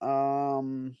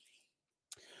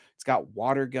 It's got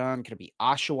Water Gun. Could it be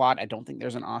Oshawott? I don't think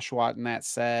there's an Oshawott in that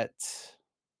set.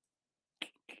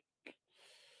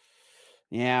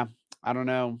 Yeah, I don't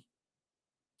know.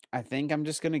 I think I'm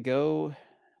just gonna go.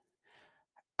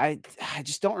 I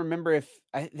just don't remember if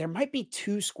there might be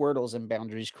two Squirtles in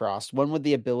Boundaries Crossed. One with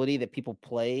the ability that people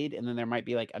played, and then there might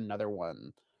be like another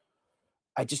one.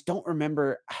 I just don't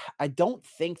remember. I don't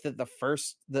think that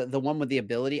the one with the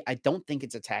ability, I don't think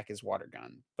its attack is Water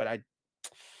Gun, but I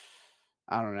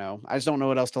don't know. I just don't know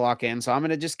what else to lock in. So I'm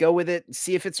gonna just go with it and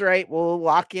see if it's right. We'll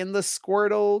lock in the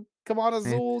Squirtle. Come on,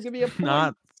 Azul, give me a It's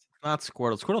point. not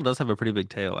Squirtle. Squirtle does have a pretty big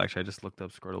tail. Actually, I just looked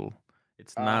up Squirtle.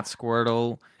 It's not Uh,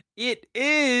 Squirtle. It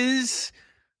is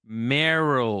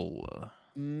Meryl.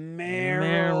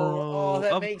 Meryl. Oh, Meryl,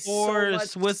 that of makes so much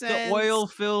course, with the sense.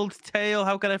 oil-filled tail.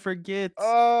 How could I forget?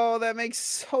 Oh, that makes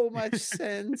so much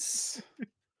sense.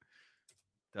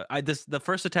 The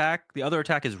first attack, the other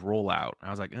attack is rollout.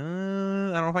 I was like, I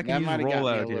don't know if I can That use might have got me a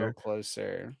rollout little here.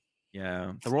 closer.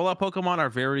 Yeah, the rollout Pokemon are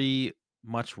very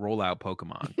much rollout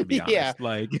Pokemon, to be Yeah. honest.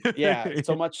 Like, Yeah,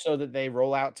 so much so that they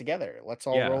roll out together. Let's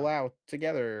all yeah, roll out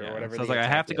together or yeah. whatever So I was the like, I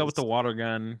attack have to go with is. the water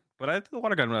gun, but I think the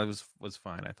water gun was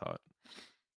fine. I thought.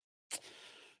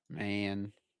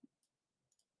 Man,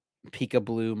 Pika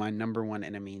Blue, my number one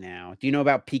enemy now. Do you know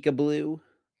about Pika Blue?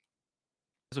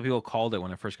 That's what people called it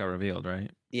when it first got revealed,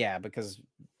 right? Yeah, because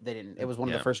they didn't. It was one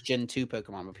of the Yeah, first Gen 2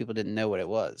 Pokemon, but people didn't know what it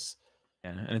was.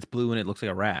 yeah, and it's blue and it looks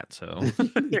like a rat. So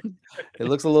It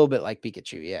looks a little bit like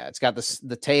Pikachu. Yeah, it's got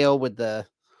the tail with the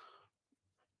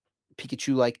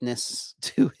Pikachu likeness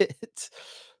to it.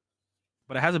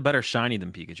 but it has a better shiny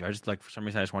than Pikachu. I just like for some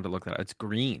reason I just wanted to look that up. It's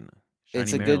green,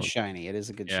 It's shiny a good Maryland. shiny. It is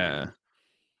a good Yeah, shiny.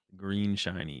 green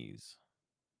shinies.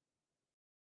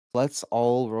 Let's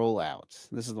all roll out.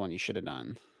 This is the one you should have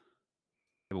done.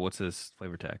 Yeah, but what's this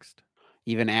flavor text?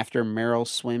 Even after Meryl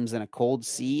swims in a cold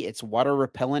sea, its water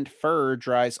repellent fur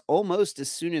dries almost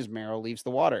as soon as Meryl leaves the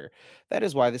water. That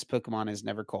is why this Pokemon is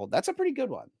never cold. That's a pretty good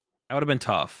one. That would have been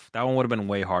tough. That one would have been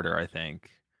way harder, I think.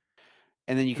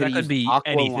 And then you could That have could used be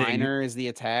Aqua anything. Liner as the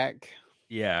attack.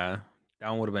 Yeah, that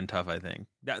one would have been tough. I think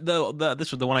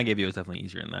the one I gave you was definitely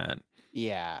easier than that.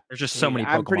 Yeah. There's just so Dude, many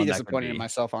I'm pretty Pokemon that could disappointed in be.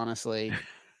 myself, honestly.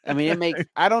 I mean, it makes,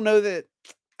 I don't know that,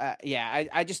 yeah,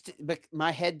 I just, but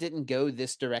my head didn't go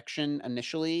this direction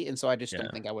initially. And so I just don't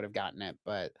Yeah. think I would have gotten it.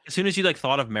 But As soon as you like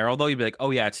thought of Meryl, though, you'd be like, "Oh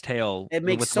yeah, its tail it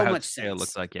makes with so how much its tail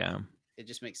looks sense. like." Yeah. It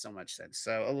just makes so much sense.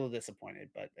 So a little disappointed,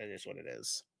 but it is what it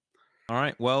is. All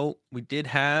right. Well, we did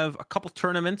have a couple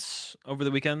tournaments over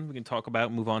the weekend. We can talk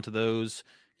about, move on to those.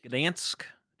 Gdansk.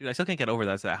 Dude, I still can't get over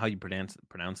that. Is that how you pronounce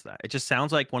that? It just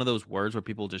sounds like one of those words where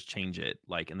people just change it,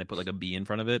 like, and they put like a B in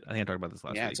front of it. I think I talked about this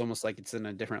last Yeah, week. it's almost like it's in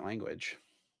a different language.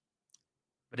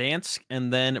 Gdansk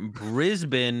and then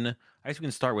Brisbane. I guess we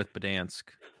can start with Gdansk.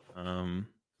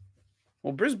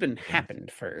 Well, Brisbane Gdansk.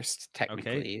 happened first, Okay,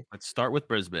 technically, let's start with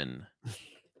Brisbane.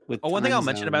 with Oh, one thing time I'll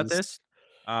mention about zones. this,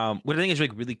 what I think is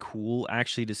like really cool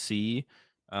actually to see.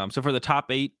 So for the top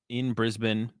 8 in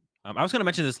Brisbane, I was going to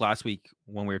mention this last week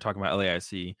when we were talking about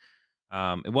LAIC.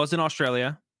 It was in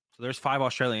Australia, so there's 5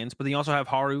 Australians, but then you also have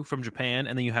Haru from Japan,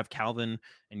 and then you have Calvin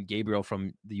and Gabriel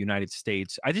from the United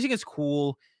States. I just think it's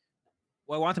cool.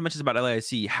 What I want to mention is about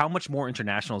LAIC, how much more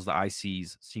internationals the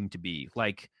ICs seem to be.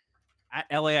 Like at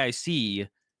LAIC,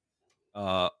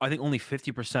 I think only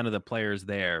 50% of the players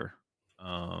there,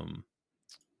 well,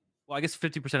 I guess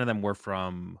 50% of them were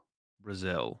from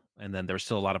Brazil, and then there's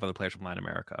still a lot of other players from Latin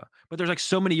America. But there's like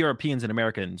so many Europeans and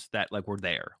Americans that like were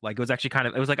there. Like it was actually kind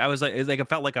of, it was like it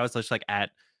felt like I was just like at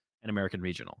an American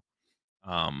regional.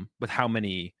 With how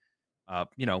many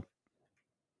you know,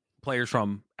 players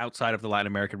from outside of the Latin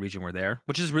American region were there,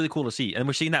 which is really cool to see. And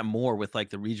we're seeing that more with like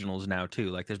the regionals now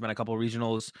too. Like there's been a couple of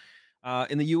regionals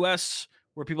in the US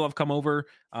where people have come over.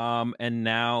 And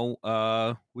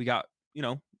now we got,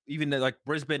 even like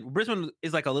Brisbane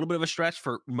is like a little bit of a stretch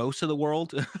for most of the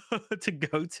world to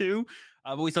go to.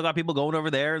 But we still got people going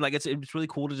over there. Like it's really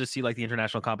cool to just see like the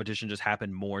international competition just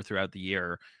happen more throughout the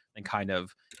year and kind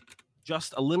of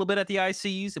just a little bit at the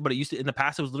ICs, but it used to in the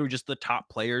past it was literally just the top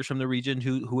players from the region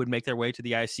who would make their way to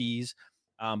the ICs.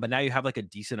 But now you have like a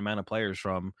decent amount of players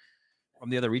from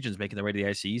the other regions making their way to the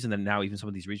ICs, and then now even some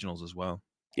of these regionals as well.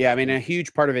 Yeah, I mean, a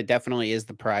huge part of it definitely is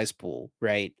the prize pool,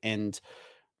 right? And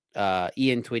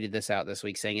Ian tweeted this out this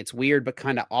week saying it's weird but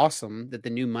kind of awesome that the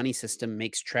new money system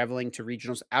makes traveling to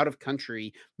regionals out of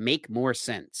country make more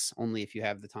sense only if you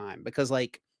have the time. Because,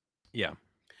 like, yeah,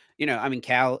 I mean,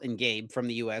 Cal and Gabe from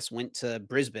the US went to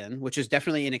Brisbane, which is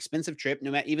definitely an expensive trip, no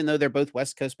matter, even though they're both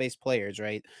West Coast based players,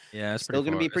 right? yeah, it's pretty Still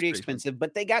going to far. be It's pretty pretty fun. expensive,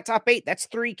 but they got top 8. That's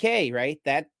 3K, right?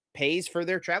 That pays for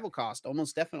their travel cost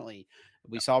almost definitely.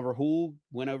 We Yeah. saw Rahul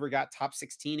went over, got top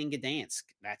 16 in Gdansk.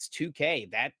 That's 2K.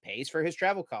 That pays for his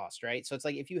travel cost, right? So it's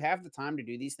like, if you have the time to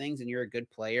do these things and you're a good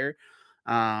player,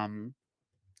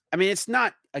 I mean, it's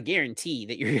not a guarantee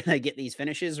that you're gonna get these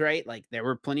finishes, right? Like, there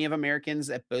were plenty of Americans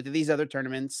at both of these other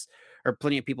tournaments, or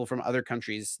plenty of people from other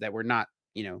countries that were not,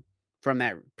 from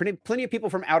that, plenty of people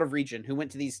from out of region who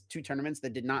went to these 2 tournaments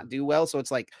that did not do well. So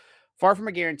it's like, far from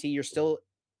a guarantee. You're still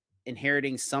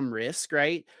inheriting some risk,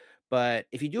 right? But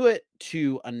if you do it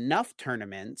to enough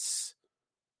tournaments,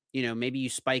 maybe you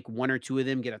spike 1 or 2 of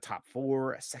them, get a top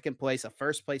 4, a second place, a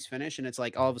first place finish, and it's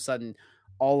like all of a sudden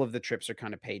all of the trips are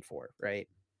kind of paid for, right?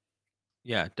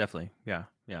 Yeah, definitely. Yeah,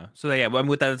 yeah. So yeah, well,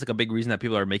 with that, it's like a big reason that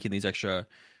people are making these extra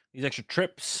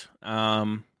trips.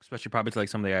 Especially probably to like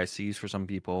some of the ICs for some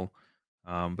people.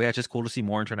 But yeah, it's just cool to see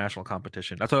more international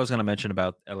competition. That's what I was gonna mention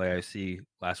about LAIC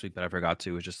last week, but I forgot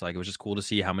to. It's just like it was just cool to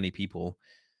see how many people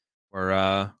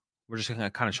were just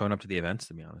kind of showing up to the events.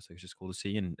 To be honest, it's just cool to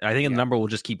see, and I think the Yeah. number will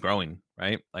just keep growing.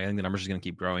 Right? Like, I think the number's just gonna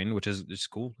keep growing, which is just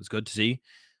cool. It's good to see,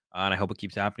 and I hope it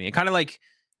keeps happening. It kind of like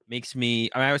makes me.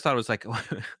 I mean, I always thought it was like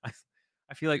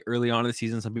I feel like early on in the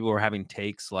season, some people were having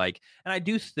takes like, and I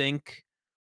do think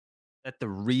that the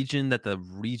region that the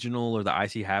regional or the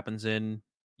IC happens in,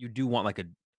 you do want like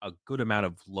a good amount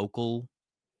of local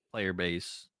player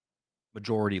base,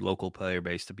 majority local player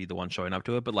base to be the one showing up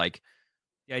to it. But like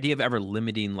the idea of ever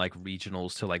limiting like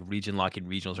regionals to like region locking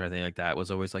regionals or anything like that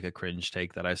was always like a cringe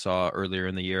take that I saw earlier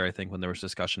in the year. I think when there was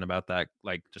discussion about that,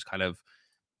 like just kind of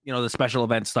the special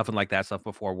event stuff and like that stuff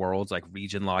before Worlds, like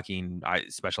region locking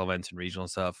special events and regional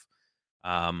stuff.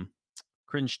 Um,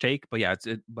 Cringe take, but yeah,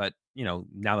 but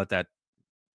now that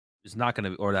is not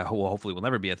going to, or that hopefully will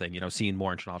never be a thing. Seeing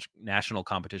more international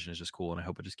competition is just cool, and I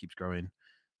hope it just keeps growing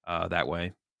that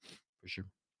way for sure.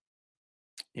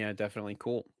 Yeah, definitely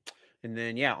cool. And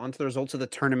then, yeah, on to the results of the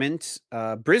tournament.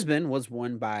 Brisbane was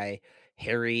won by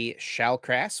Harry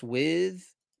Shalcrass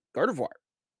with Gardevoir.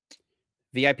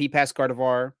 VIP pass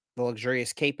Gardevoir, the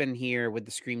luxurious cape in here with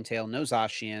the Screamtail, no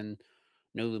Zacian,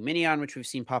 no Luminion, which we've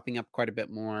seen popping up quite a bit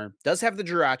more. Does have the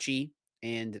Jirachi,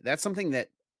 and that's something that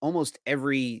almost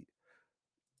every,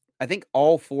 I think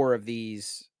all 4 of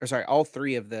these, or sorry, all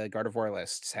 3 of the Gardevoir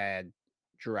lists had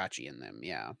Jirachi in them.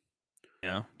 Yeah.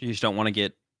 Yeah, you just don't want to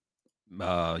get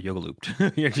yoga looped.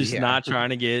 You're just Yeah. not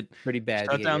trying to get Pretty bad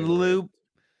to shut get down the yoga loop. loop.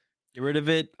 Get rid of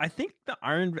it. I think the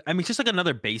Iron. I mean, it's just like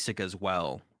another basic as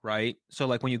well, right? So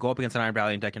like when you go up against an Iron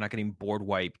Valiant deck, you're not getting board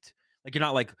wiped. Like you're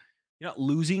not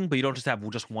losing, but you don't just have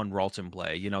just one Ralt in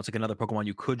play. It's like another Pokemon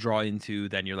you could draw into.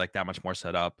 Then you're like that much more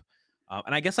set up.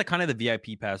 And I guess like kind of the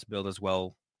VIP pass build as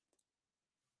well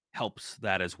helps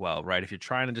that as well, right? If you're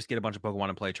trying to just get a bunch of Pokemon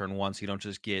in play turn one, so you don't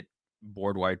just get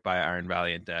board wiped by Iron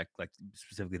Valiant deck, like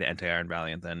specifically the anti Iron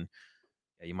Valiant, then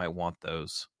yeah, you might want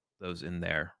those in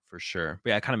there for sure.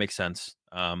 But yeah, it kind of makes sense.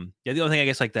 Yeah, the only thing I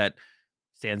guess like that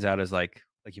stands out is like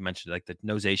you mentioned, like the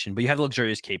no Zacian, but you have the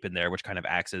luxurious cape in there, which kind of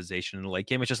acts as Zacian in the late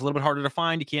game. It's just a little bit harder to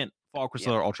find. You can't fall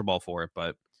Crystal Yeah. or Ultra Ball for it,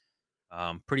 but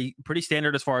pretty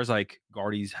standard as far as like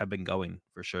Guardies have been going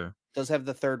for sure. Does have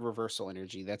the 3rd reversal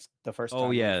energy. That's the first Oh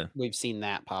time yeah, we've seen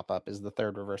that pop up, is the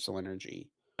 3rd reversal energy.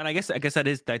 and I guess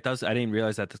that does. I didn't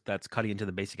realize that's cutting into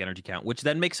the basic energy count, which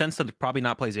then makes sense to probably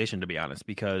not play Zacian, to be honest,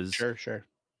 because Sure, sure.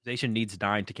 Zacian needs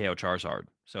 9 to KO Charizard.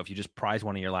 So if you just prize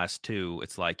one of your last 2,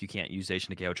 it's like you can't use Zacian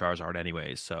to KO Charizard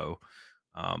anyways. So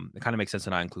it kind of makes sense to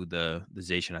not include the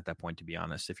Zacian at that point, to be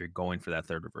honest, if you're going for that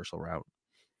 3rd reversal route.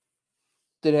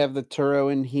 Did have the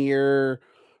Turo in here,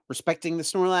 respecting the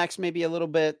Snorlax maybe a little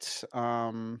bit.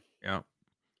 Yeah.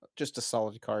 Just a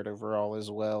solid card overall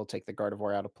as well. Take the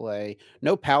Gardevoir out of play.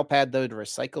 No Pal Pad though to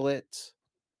recycle it.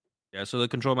 Yeah, so the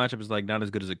control matchup is like not as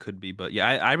good as it could be, but yeah,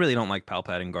 I really don't like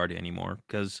Palpad and Guardia anymore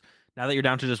because now that you're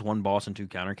down to just 1 boss and 2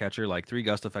 counter catcher, like 3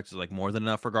 gust effects is like more than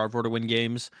enough for Gardevoir to win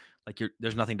games. Like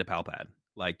there's nothing to Palpad.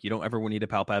 Like you don't ever need a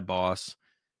Palpad boss.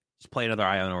 Just play another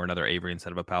Ion or another Avery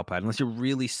instead of a Palpad, unless you're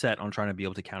really set on trying to be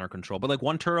able to counter control. But like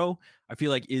 1 Turo, I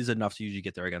feel like is enough to usually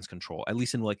get there against control. At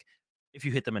least in like if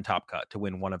you hit them in top cut to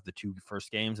win one of the 2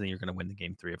 first games, then you're going to win the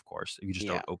game 3, of course. If you just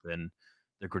Yeah. don't open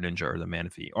the Greninja or the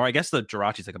Manaphy, or I guess the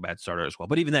Jirachi's like a bad starter as well.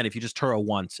 But even then, if you just Turo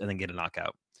once and then get a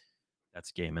knockout,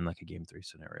 that's game in like a game 3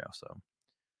 scenario. So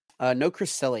No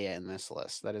Cresselia in this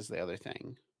list. That is the other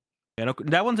thing. Yeah, no,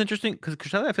 that one's interesting because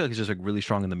Cresselia I feel like is just like really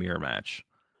strong in the mirror match.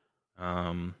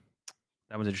 Um,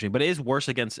 that was interesting, but it is worse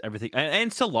against everything,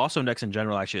 and still Lost Zone decks in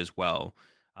general actually as well.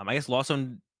 I guess Lost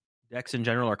Zone decks in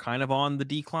general are kind of on the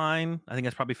decline. I think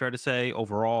that's probably fair to say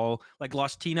overall. Like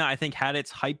Lost Tina, I think had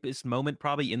its hypest moment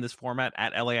probably in this format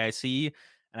at LAIC,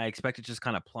 and I expect it to just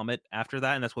kind of plummet after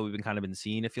that, and that's what we've been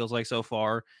seeing. It feels like so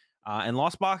far, and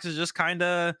Lost Box is just kind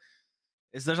of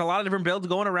there's a lot of different builds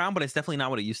going around, but it's definitely not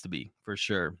what it used to be for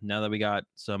sure. Now that we got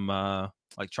some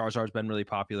like Charizard's been really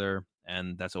popular,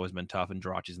 and that's always been tough, and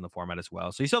Jirachi's in the format as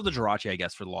well. So you still have the Jirachi, I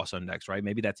guess, for the Lost Zone decks, right?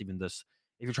 Maybe that's even this.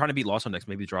 If you're trying to beat Lost Zone decks,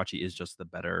 maybe Jirachi is just the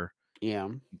better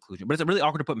inclusion. But it's really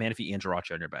awkward to put Manaphy and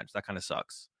Jirachi on your bench. That kind of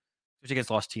sucks, especially against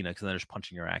Lost Tina, because then they're just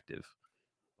punching your active.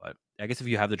 But I guess if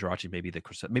you have the Jirachi,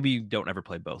 maybe you don't ever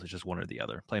play both. It's just one or the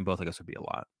other. Playing both, I guess, would be a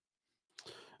lot.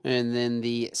 And then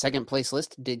the second place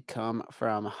list did come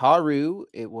from Haru.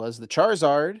 It was the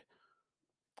Charizard.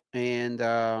 And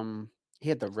he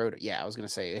had the Rotom. Yeah, I was gonna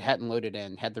say it hadn't loaded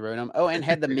in, had the Rotom. Oh, and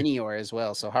had the Minior as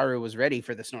well. So Haru was ready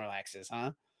for the Snorlaxes,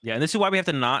 huh? Yeah, and this is why we have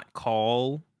to not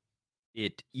call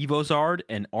it Evozard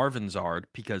and Arvanzard,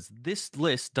 because this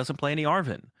list doesn't play any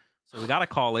Arvan. So we got to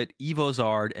call it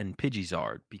Evozard and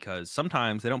Pidgeysard, because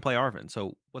sometimes they don't play Arvan.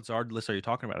 So what Zard list are you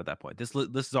talking about at that point? This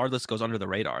Zard list goes under the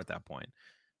radar at that point.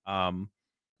 But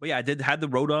yeah, I did had the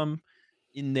Rotom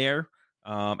in there.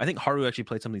 I think Haru actually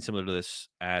played something similar to this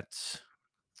at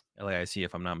LAIC,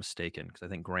 if I'm not mistaken, because I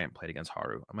think Grant played against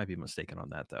Haru. I might be mistaken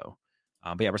on that though.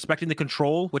 But yeah, respecting the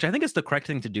control, which I think is the correct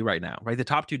thing to do right now, right? The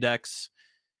top two decks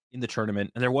in the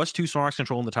tournament, and there was 2 Snorlax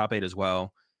control in the top 8 as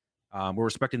well. We're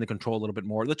respecting the control a little bit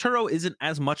more. The Turo isn't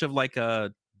as much of like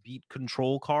a beat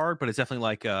control card, but it's definitely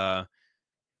like I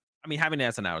mean, having it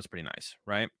as an out is pretty nice,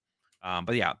 right?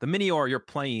 But yeah, the Minior you're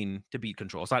playing to beat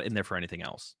control. It's not in there for anything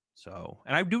else. So,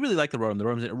 and I do really like the Rotom. The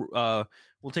Rotom's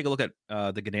we'll take a look at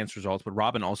the Gdansk results, but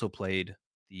Robin also played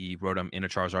the Rotom in a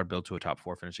Charizard build to a top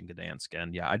 4, finishing Gdansk.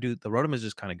 And yeah, I do. The Rotom is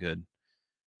just kind of good,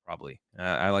 probably.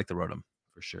 I like the Rotom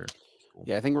for sure. Cool.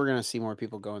 Yeah, I think we're gonna see more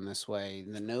people going this way.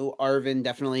 The no Arvin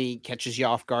definitely catches you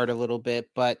off guard a little bit,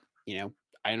 but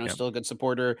I know still a good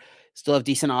supporter, still have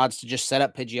decent odds to just set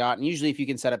up Pidgeot. And usually if you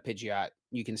can set up Pidgeot,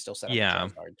 you can still set up a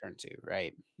Charizard turn 2,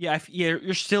 right? Yeah,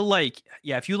 you're still like,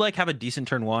 if you like have a decent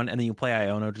turn 1 and then you play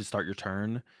Iono to start your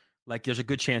turn, like there's a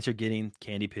good chance you're getting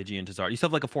Candy, Pidgey, into Zard. You still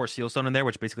have like a 4 Seal Stone in there,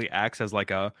 which basically acts as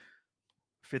like a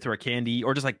 5th or a Candy,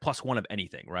 or just like +1 of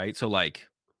anything, right? So like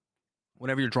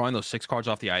whenever you're drawing those 6 cards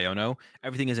off the Iono,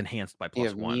 everything is enhanced by +1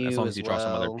 as long as you draw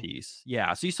some other piece.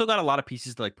 Yeah, so you still got a lot of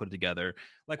pieces to like put it together.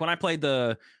 Like when I played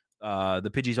the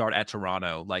Pidgeysard at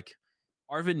Toronto, like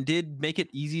Arvin did make it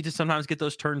easy to sometimes get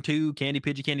those turn 2 Candy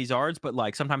Pidgey Candy Zards, but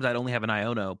like sometimes I'd only have an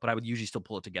Iono, but I would usually still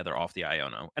pull it together off the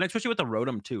Iono. And especially with the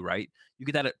Rotom too, right? You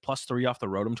get that at +3 off the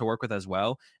Rotom to work with as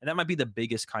well. And that might be the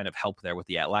biggest kind of help there with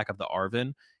the lack of the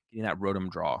Arvin, getting that Rotom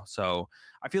draw. So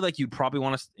I feel like you'd probably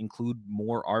want to include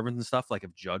more Arvins and stuff, like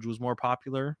if Judge was more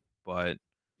popular, but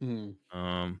maybe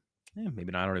not.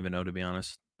 I don't even know, to be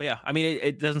honest. But yeah, I mean,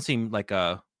 it doesn't seem like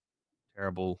a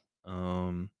terrible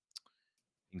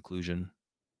inclusion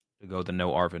to go the no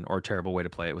Arvin, or a terrible way to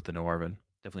play it with the no Arvin.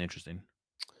 Definitely interesting.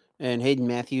 And Hayden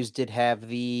Matthews did have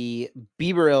the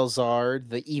Bieberel Zard,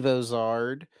 the Evo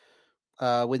Zard,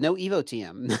 with no Evo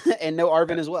TM and no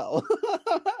Arvin as well.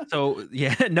 So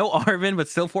yeah, no Arvin, but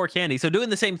still 4 Candy. So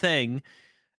doing the same thing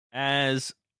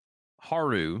as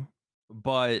Haru,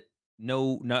 but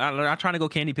no, I'm not trying to go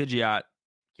Candy Pidgeot,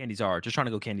 Candy Zard. Just trying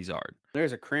to go Candy Zard.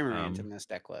 There's a Cramorant in this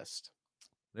deck list.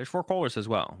 There's 4 Colors as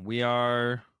well. We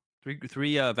are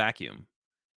three Vacuum.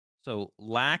 So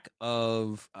lack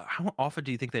of how often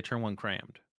do you think they turn 1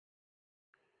 crammed?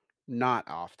 Not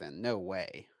often. No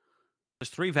way. There's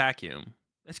 3 Vacuum.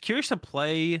 It's curious to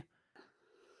play.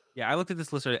 Yeah, I looked at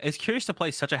this list. It's curious to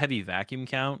play such a heavy Vacuum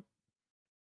count.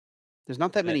 There's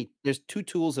not that many. There's 2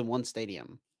 tools in 1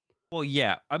 stadium. Well,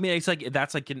 yeah. I mean, it's like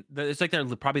it's like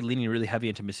they're probably leaning really heavy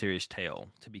into Mysterious Tail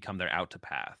to become their out to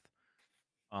path.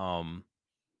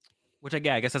 Which I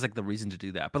guess that's like the reason to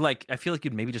do that. But like, I feel like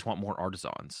you'd maybe just want more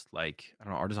Artisans. Like, I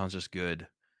don't know, Artisan's just good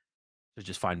to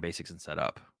just find basics and set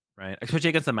up, right? Especially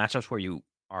against the matchups where you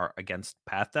are against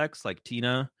path decks. Like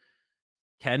Tina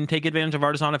can take advantage of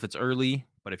Artisan if it's early,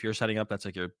 but if you're setting up, that's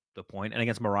like the point. And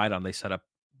against Miraidon, they set up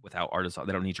without Artisan.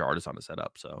 They don't need your Artisan to set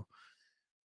up. So,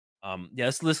 yeah,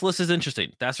 this list is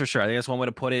interesting. That's for sure. I think that's one way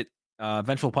to put it.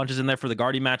 Vengeful Punch is in there for the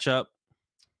Guardian matchup.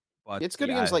 But it's good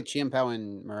against like Chimpao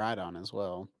and Miraidon as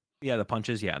well. Yeah, the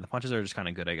punches are just kind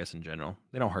of good, I guess, in general.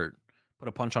 They don't hurt. Put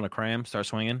a punch on a cram, start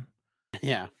swinging.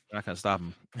 Yeah. They're not gonna stop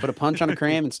him. Put a punch on a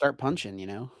cram and start punching, you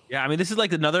know? Yeah, I mean, this is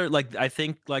like another like I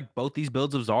think like both these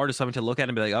builds of Zard is something to look at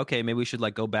and be like, okay, maybe we should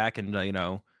like go back and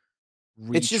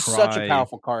It's just such a retry.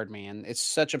 powerful card, man. It's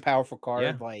such a powerful Yeah,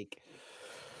 card, like,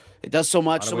 it does a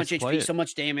lot so of much ways to play HP, it. so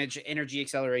much damage, energy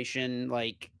acceleration,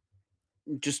 like,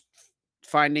 just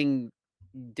finding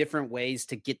different ways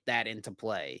to get that into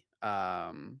play.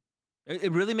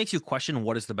 It really makes you question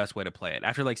what is the best way to play it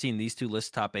after like seeing these two lists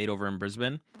top 8 over in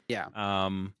Brisbane. Yeah.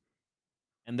 Um,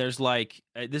 and there's like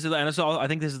this is and it's all, I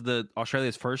think this is the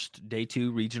Australia's first day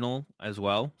 2 regional as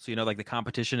well. So like the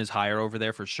competition is higher over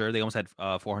there for sure. They almost had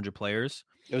 400 players.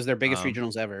 It was their biggest Um,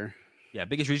 regionals ever. yeah,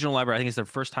 biggest regional ever. I think it's their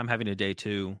first time having a day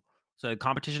 2. So the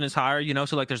competition is higher,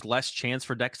 so like there's less chance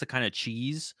for decks to kind of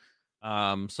cheese.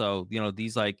 So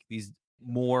these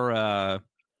more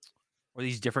or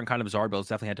these different kind of Zard builds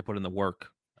definitely had to put in the work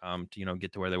to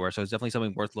get to where they were. So it's definitely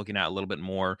something worth looking at a little bit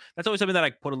more. That's always something that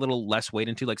I put a little less weight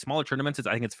into. Like smaller tournaments,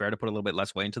 I think it's fair to put a little bit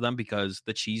less weight into them because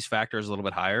the cheese factor is a little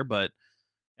bit higher. But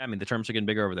I mean, the terms are getting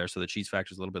bigger over there, so the cheese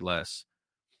factor is a little bit less.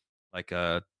 Like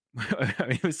I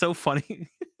mean, it was so funny.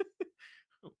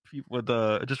 People with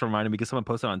it just reminded me because someone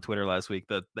posted on Twitter last week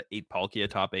the 8 Palkia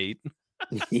top 8.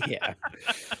 Yeah.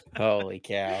 Holy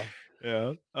cow.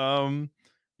 Yeah.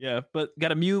 Yeah, but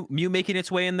got a Mew making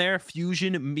its way in there.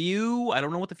 Fusion Mew. I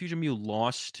don't know what the Fusion Mew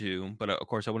lost to, but of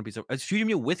course I wouldn't be so. It's Fusion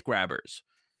Mew with grabbers.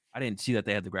 I didn't see that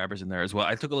they had the grabbers in there as well.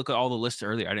 I took a look at all the lists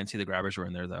earlier. I didn't see the grabbers were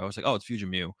in there though. I was like, oh, it's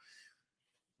Fusion Mew.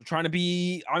 Trying to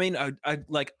be, I mean,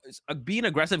 being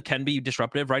aggressive can be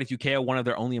disruptive, right? If you KO one of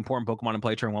their only important Pokemon and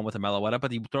play turn 1 with a Meloetta,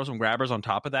 but you throw some grabbers on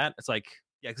top of that, it's like,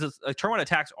 yeah, because turn 1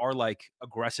 attacks are like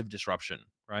aggressive disruption,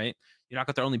 right? You knock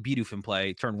out their only Bidoof in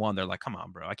play, turn 1, they're like, come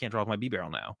on, bro, I can't draw with my B-Barrel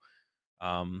now.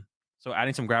 So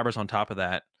adding some grabbers on top of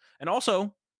that. And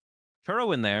also,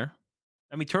 Turo in there.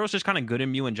 I mean, Turo's just kind of good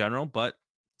in Mew in general, but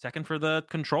second for the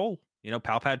control.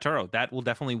 Palpad Turo. That will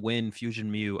definitely win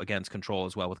Fusion Mew against control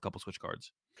as well with a couple switch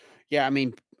cards. Yeah, I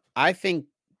mean, I think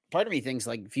part of me thinks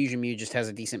like Fusion Mew just has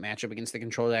a decent matchup against the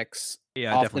control decks.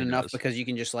 Yeah, often definitely enough does. because you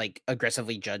can just like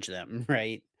aggressively judge them,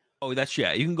 right? Oh, you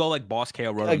can go like Boss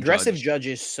KO Rotom Aggressive Judge. judge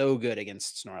is so good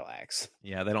against Snorlax.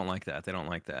 Yeah, they don't like that.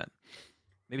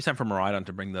 Maybe it's time for Miraidon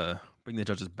to bring the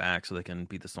judges back so they can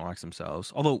beat the Snorlax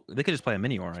themselves. Although they could just play a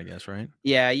Minior, I guess, right?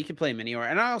 Yeah, you can play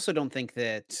Minior. And I also don't think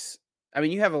that, I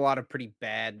mean, you have a lot of pretty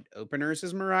bad openers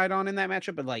as Miraidon in that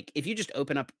matchup, but like if you just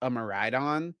open up a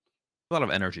Miraidon, A lot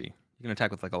of energy. You can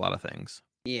attack with like a lot of things.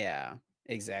 yeah,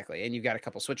 exactly. And you've got a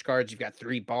couple switch cards, you've got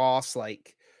 3 boss,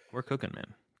 like We're cooking, man.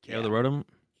 KO yeah. the Rotom.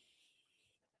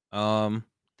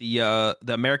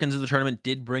 The Americans of the tournament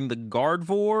did bring the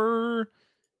Gardevoir,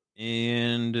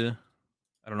 and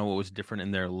I don't know what was different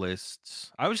in their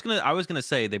lists. I was gonna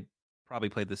say they probably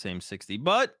played the same 60,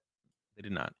 but they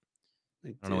did not.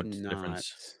 They I don't know did what's the not.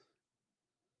 difference.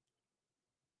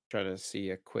 Try to see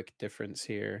a quick difference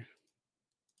here.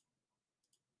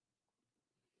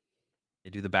 They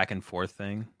do the back and forth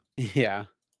thing. Yeah.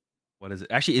 What is it?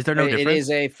 Actually, is there no difference? It is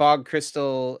a Fog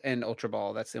Crystal and Ultra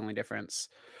Ball. That's the only difference.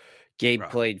 Gabe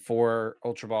played 4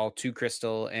 Ultra Ball, 2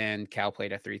 Crystal, and Cal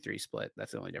played a 3-3 split.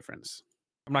 That's the only difference.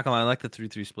 I'm not gonna lie, I like the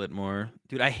 3-3 split more.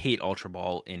 Dude, I hate Ultra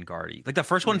Ball in Guardy. Like the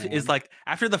first one is like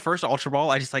after the first Ultra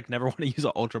Ball, I just like never want to use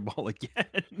an Ultra Ball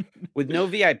again. With no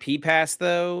VIP pass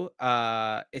though,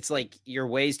 it's like your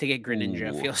ways to get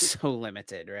Greninja feel so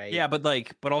limited, right? Yeah,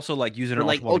 but also like using an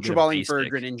Ultra Balling for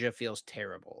Greninja feels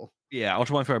terrible. Yeah,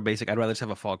 Ultra Balling for a basic. I'd rather just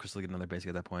have a Fog Crystal get another basic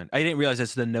at that point. I didn't realize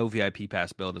it's the no VIP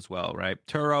pass build as well, right?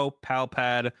 Turo,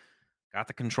 Palpad, got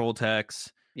the control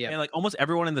techs. Yeah. And like almost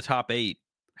everyone in the top 8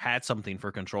 had something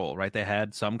for control, right? They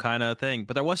had some kind of thing,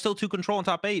 but there was still 2 control in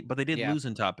top 8, but they did lose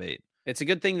in top 8. It's a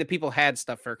good thing that people had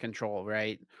stuff for control,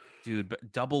 right? Dude,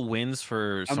 but double wins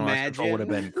for Snorlax control would have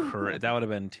been that would have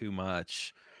been too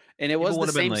much. And it was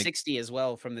the same 60 as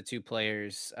well from the 2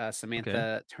 players,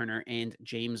 Samantha Turner and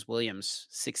James Williams,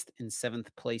 6th and 7th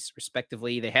place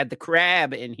respectively. They had the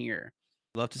crab in here.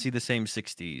 Love to see the same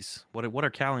 60s. What are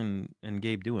Cal and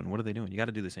Gabe doing? What are they doing? You got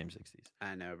to do the same 60s.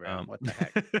 I know, bro. What the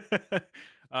heck?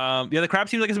 Yeah, the crab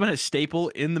seems like it's been a staple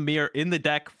in the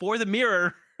deck for the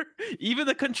mirror. Even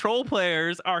the control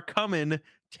players are coming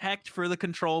teched for the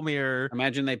control mirror.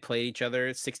 Imagine they play each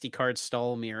other 60 card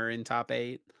stall mirror in top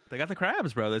 8. They got the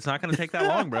crabs, bro. It's not going to take that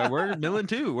long, bro. We're milling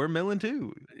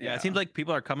too. Yeah, it seems like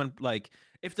people are coming. Like,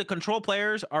 if the control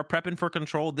players are prepping for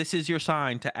control, this is your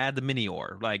sign to add the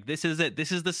Minior. Like, this is it.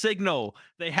 This is the signal.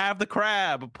 They have the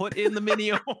crab. Put in the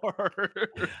Minior.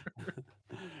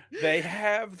 They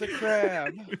have the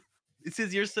crab. This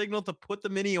is your signal to put the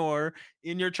Minior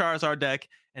in your Charizard deck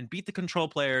and beat the control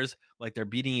players like they're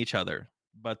beating each other.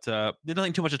 But there's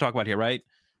nothing too much to talk about here, right?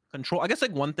 control. I guess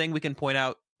like one thing we can point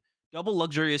out, double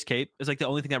luxurious cape is like the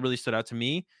only thing that really stood out to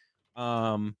me.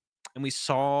 And we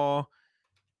saw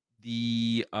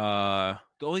the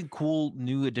only cool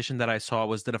new addition that I saw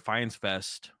was the Defiance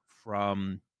Vest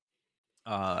from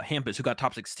Hampus, who got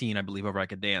top 16, I believe, over at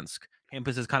Gdansk.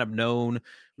 Hampus is kind of known,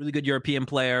 really good European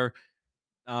player.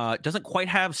 Doesn't quite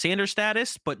have Sander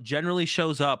status, but generally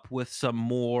shows up with some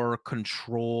more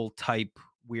control type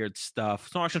weird stuff.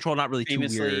 Snorlax control, not really too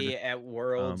weird. Famously at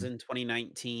Worlds in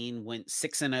 2019, went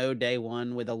 6-0 day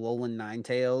one with a Alolan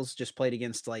Ninetales. Just played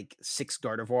against like 6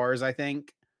 Gardevoirs, I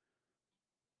think.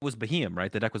 It was Behem,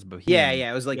 right? The deck was Behem. Yeah,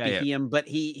 it was like Behem, but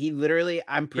he literally,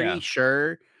 I'm pretty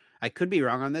sure, I could be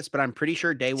wrong on this, but I'm pretty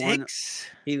sure day 1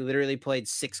 he literally played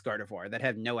 6 Gardevoir that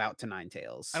have no out to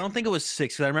Ninetales. I don't think it was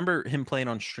 6, because I remember him playing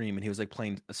on stream and he was like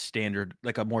playing a standard,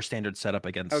 like a more standard setup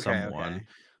against someone. Okay.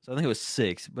 So I think it was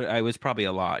 6, but I was probably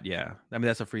a lot. Yeah, I mean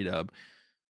that's a free dub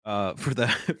for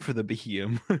the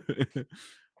Behem.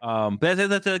 But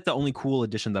that's like the only cool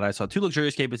addition that I saw. 2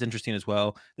 Luxurious Cape is interesting as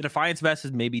well. The Defiance Vest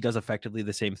is maybe does effectively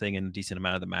the same thing in a decent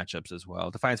amount of the matchups as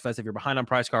well. Defiance Vest, if you're behind on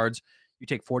prize cards, you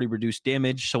take 40 reduced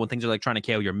damage. So when things are like trying to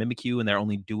KO your Mimikyu and they're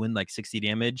only doing like 60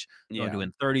 damage, they're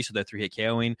doing 30, so they're 3-hit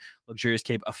KOing. Luxurious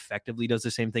Cape effectively does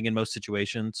the same thing in most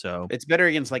situations. So it's better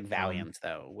against like Valiant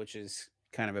though, which is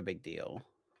kind of a big deal.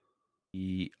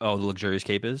 The Luxurious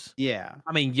Cape is? Yeah.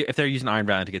 I mean, if they're using Iron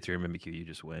Valiant to get through your Mimikyu, you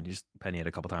just win. You just penny it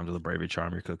a couple times with a Bravery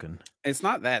Charm, you're cooking. It's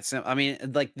not that simple. I mean,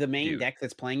 like the main deck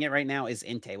that's playing it right now is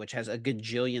Inte, which has a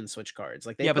gajillion switch cards.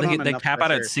 Like but they cap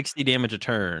out at 60 damage a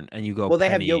turn, and you go. Well, they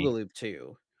have Yoga Loop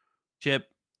too. Chip,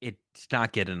 it's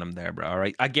not getting them there, bro. All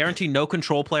right, I guarantee no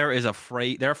control player is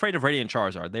afraid. They're afraid of Radiant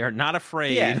Charizard. They are not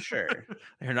afraid. Yeah, sure.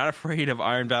 They're not afraid of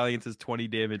Iron Valiant's 20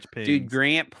 damage pings. Dude,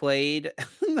 Grant played.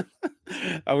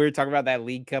 We were talking about that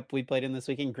League Cup we played in this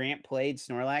weekend. Grant played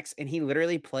Snorlax, and he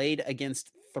literally played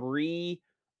against 3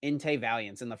 Inte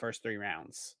Valiants in the first 3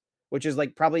 rounds, which is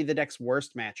like probably the deck's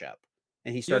worst matchup.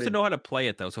 And he started. You have to know how to play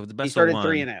it though. So it's the best. He started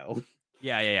 3-0.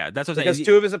 Yeah. That's what I'm saying. Because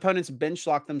 2 of his opponents bench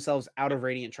locked themselves out of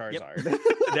Radiant Charizard. Yep.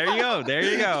 There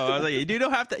you go. I was like,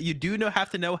 you do have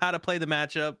to know how to play the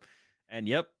matchup. And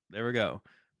yep, there we go.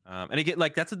 And again,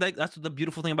 like that's the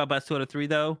beautiful thing about best 2 out of 3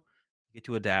 though. You get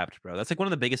to adapt, bro. That's like one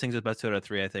of the biggest things with best 2 out of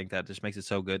 3. I think that just makes it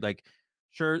so good. Like,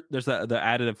 sure, there's the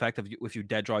added effect of if you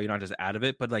dead draw, you're not just out of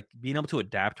it, but like being able to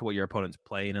adapt to what your opponent's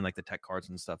playing and like the tech cards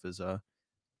and stuff is a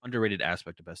underrated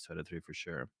aspect of best 2 out of 3 for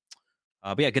sure.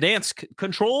 But yeah, Gdansk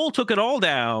control took it all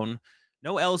down.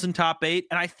 No L's in top 8,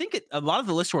 and I think a lot of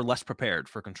the lists were less prepared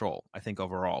for control. I think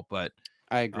overall, but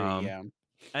I agree. Yeah,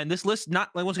 and this list not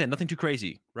like once again nothing too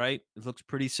crazy, right? It looks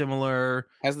pretty similar.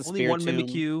 Has the only one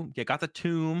Mimikyu. Yeah, got the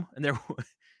tomb, and there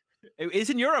it is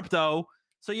in Europe though.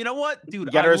 So you know what, dude?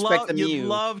 You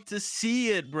love to see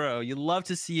it, bro. You love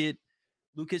to see it.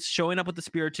 Lucas showing up with the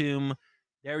Spiritomb.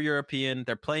 They're European.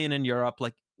 They're playing in Europe.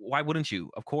 Like, why wouldn't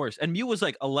you? Of course. And Mew was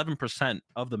like 11%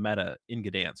 of the meta in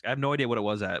Gdansk. I have no idea what it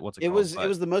was at. It was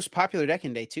the most popular deck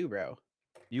in day 2, bro.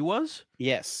 Mew was?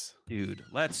 Yes. Dude,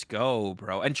 let's go,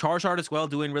 bro. And Charizard as well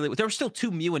doing really. There were still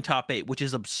 2 Mew in top 8, which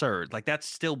is absurd. Like that's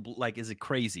still like is a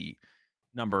crazy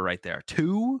number right there.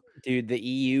 2? Dude, the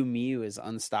EU Mew is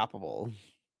unstoppable.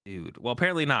 Dude, well,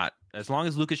 apparently not. As long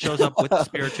as Lucas shows up with the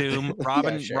Spiritomb,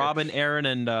 Robin, Aaron,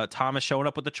 and Thomas showing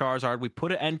up with the Charizard, we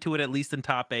put an end to it at least in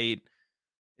top 8.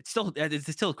 It's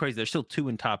still crazy. There's still 2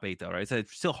 in top 8 though, right? So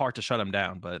it's still hard to shut them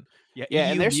down. But yeah,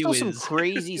 and there's still some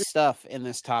crazy stuff in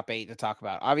this top 8 to talk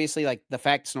about. Obviously, like the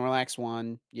fact Snorlax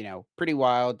won, pretty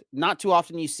wild. Not too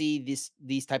often you see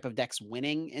these type of decks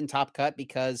winning in Top Cut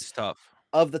because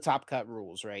of the Top Cut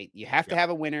rules, right? You have to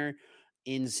have a winner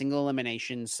in single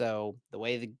elimination. So the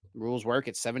way the rules work,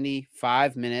 it's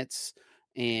 75 minutes.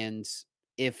 And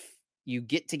if you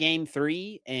get to game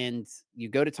 3 and you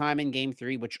go to time in game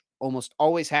 3, which almost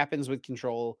always happens with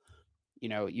control,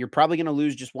 you're probably going to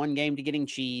lose just one game to getting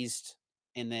cheesed.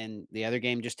 And then the other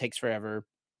game just takes forever.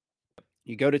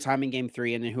 You go to time in game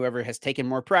 3 and then whoever has taken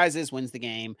more prizes wins the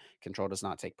game. Control does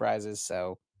not take prizes.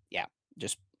 So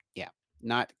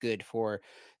not good for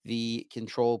the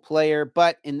control player.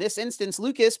 But in this instance,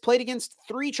 Lucas played against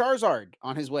 3 Charizard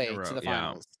on his way to the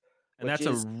finals. And that's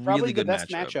a really probably good the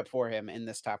best matchup for him in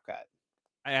this Top Cut.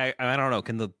 I don't know.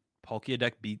 Can the Palkia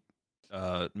deck beat 2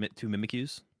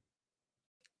 Mimikyus?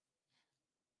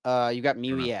 You got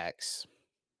Mew EX.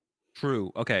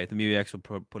 True. Okay, the Mew EX will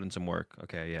put in some work.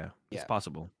 Okay, yeah. It's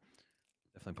possible.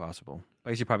 Definitely possible. I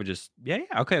guess you probably just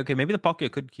okay. Maybe the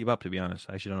Palkia could keep up. To be honest,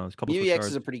 I actually don't know. There's a couple. Mew EX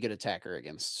is a pretty good attacker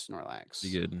against Snorlax.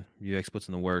 Pretty good. Mew EX puts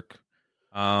in the work.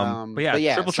 But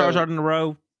yeah, triple Charizard in a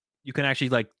row. You can actually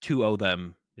like 2-0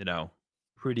 them.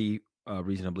 Pretty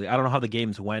reasonably. I don't know how the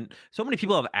games went. So many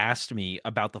people have asked me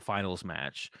about the finals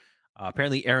match.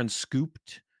 Apparently, Aaron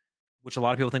scooped, which a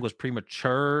lot of people think was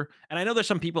premature. And I know there's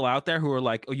some people out there who are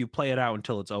like, "Oh, you play it out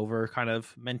until it's over," kind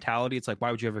of mentality. It's like,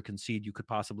 why would you ever concede you could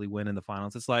possibly win in the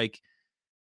finals? It's like,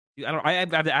 I don't.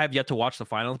 I have yet to watch the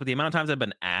finals, but the amount of times I've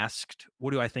been asked,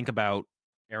 "What do I think about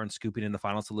Aaron scooping in the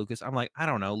finals to Lucas?" I'm like, I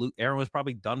don't know. Aaron was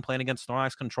probably done playing against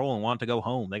Snorlax Control and wanted to go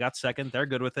home. They got second. They're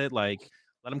good with it. Like,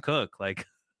 let him cook. Like,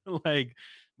 like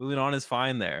moving on is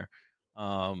fine there.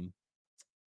 Um,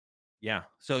 yeah.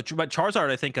 So, but Charizard,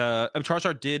 I think,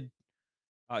 Charizard did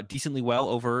decently well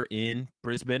over in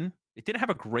Brisbane. It didn't have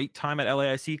a great time at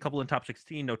LAIC. A couple in top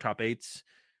 16, no top eights.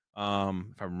 If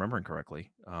I'm remembering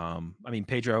correctly. I mean,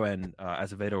 Pedro and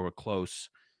Azevedo were close.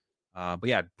 But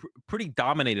yeah, pretty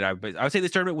dominated. I would say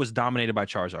this tournament was dominated by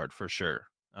Charizard for sure.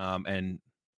 And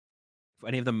if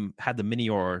any of them had the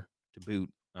Minior to boot,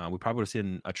 we probably would have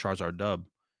seen a Charizard dub.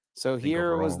 So I think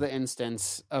here was overall. the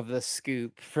instance of the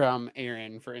scoop from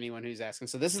Aaron for anyone who's asking.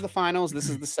 So this is the finals. This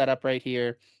is the setup right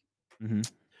here.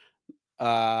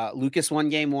 Mm-hmm. Lucas won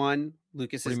game one.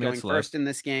 Lucas 40 is going minutes left. first in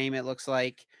this game. It looks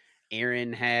like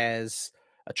Aaron has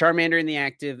a Charmander in the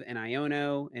active, an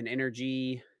Iono, an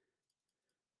Energy,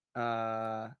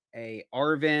 a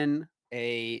Arvin,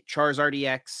 a Charizard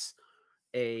EX,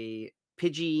 a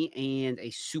Pidgey, and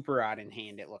a Super Odd in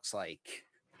hand, it looks like.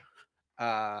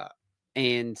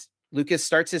 And Lucas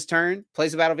starts his turn,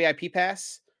 plays a Battle VIP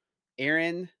pass.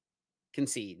 Aaron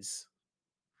concedes.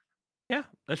 Yeah,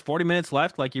 there's 40 minutes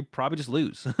left. Like, you probably just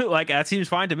lose. Like, that seems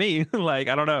fine to me. Like,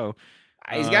 I don't know.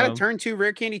 He's got a turn 2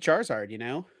 Rare Candy Charizard, you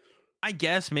know? I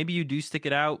guess maybe you do stick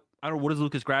it out. I don't know. What does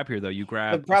Lucas grab here, though? You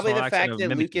grab But a probably the Snorlax and fact a that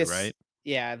Mimikyu, Lucas, right?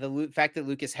 yeah, the fact that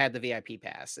Lucas had the VIP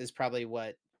pass is probably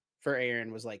what for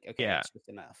Aaron was like, okay, Yeah. it's just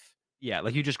enough. Yeah,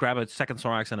 like you just grab a second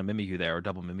Snorlax and a Mimikyu there, or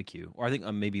double Mimikyu. Or I think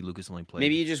maybe Lucas only Maybe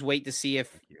played you just wait to see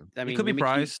if, Mimikyu. I It mean, could be Mimikyu,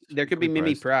 prized. there It could could be be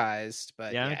Mimi prized. prized,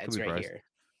 but Yeah, yeah, it could it's be right prized. here.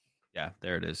 Yeah,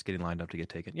 there it is, getting lined up to get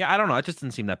taken. Yeah, I don't know. It just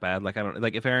didn't seem that bad. Like, I don't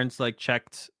like if Aaron's like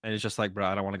checked and it's just like, bro,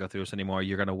 I don't want to go through this anymore.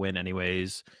 You're gonna win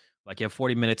anyways. Like, you have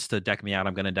 40 minutes to deck me out.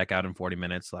 I'm gonna deck out in 40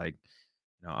 minutes. Like,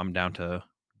 I'm down to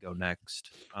go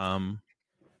next. One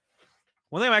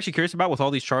thing I'm actually curious about with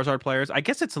all these Charizard players, I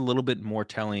guess it's a little bit more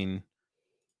telling.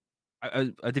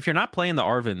 If you're not playing the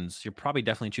Arvins, you're probably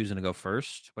definitely choosing to go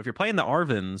first. But if you're playing the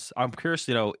Arvins, I'm curious,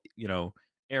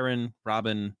 Aaron,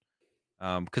 Robin,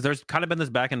 because there's kind of been this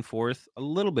back and forth a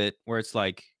little bit where it's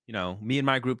like, me and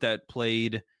my group that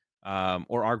played,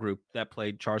 or our group that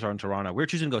played Charizard in Toronto, we're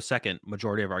choosing to go second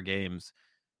majority of our games.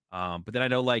 But then I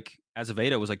know like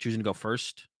Azevedo was like choosing to go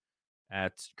first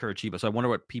at Curitiba. So I wonder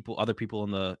what other people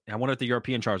I wonder what the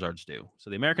European Charizards do. So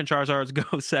the American Charizards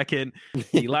go second,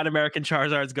 the Latin American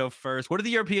Charizards go first. What do the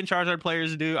European Charizard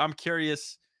players do? I'm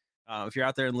curious. If you're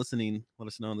out there and listening, let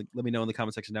us know. Let me know in the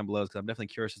comment section down below, because I'm definitely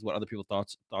curious as what other people's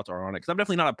thoughts are on it. Because I'm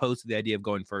definitely not opposed to the idea of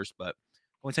going first, but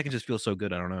going second just feels so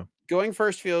good. I don't know. Going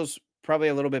first feels probably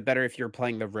a little bit better if you're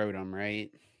playing the Rotom,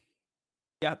 right?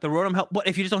 Yeah, the Rotom help. What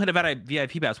if you just don't hit a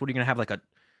VIP pass? What are you gonna have, like a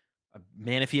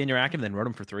Manaphy in your active, and then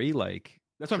Rotom for 3? Like,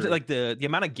 that's what I'm saying. True. Like, the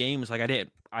amount of games like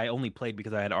I only played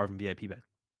because I had Arvin VIP pass.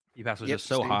 V pass was Yep, just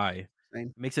so same, high. same.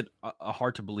 It makes it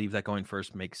hard to believe that going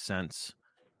first makes sense.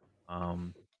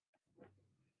 Um,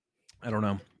 I don't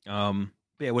know.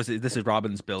 But yeah, this is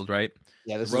Robin's build, right?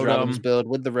 Yeah, The this is Robin's Rotom. build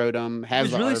with the Rotom, It has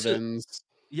was the really Arvins.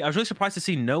 Yeah, I was really surprised to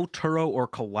see no Turo or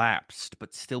Collapsed,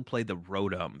 but still play the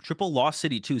Rotom. Triple Lost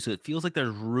City too, so it feels like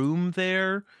there's room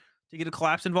there to get a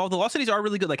Collapse involved. The Lost Cities are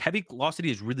really good. Like, heavy Lost City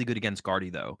is really good against Guardy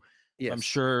though. So I'm Yes.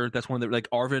 sure that's one of the, like,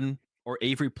 Arvin or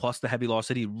Avery plus the heavy Lost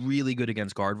City, really good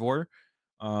against Gardevoir.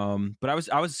 But I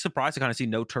was surprised to kind of see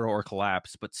no Turo or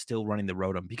Collapse, but still running the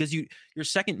Rotom, because your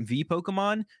second V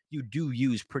Pokemon you do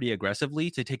use pretty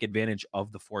aggressively to take advantage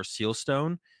of the Force Seal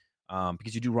Stone.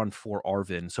 Because you do run 4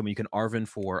 Arvin. So you can Arvin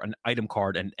for an item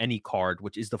card and any card,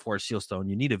 which is the Force Seal Stone.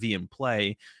 You need a V in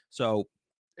play. So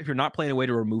if you're not playing a way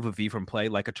to remove a V from play,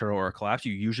 like a Turo or a Collapse,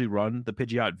 you usually run the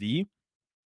Pidgeot V.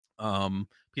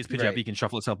 Because Pidgeot Right. V can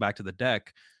shuffle itself back to the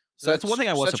deck. So that's one Such thing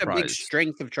I was such a big surprised.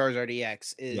 strength of Charizard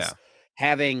EX Yeah. is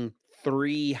having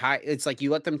 3 high, it's like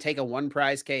you let them take a 1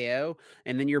 prize KO,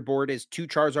 and then your board is 2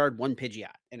 Charizard, 1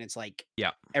 Pidgeot, and it's like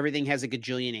Yeah. everything has a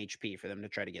gajillion HP for them to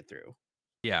try to get through.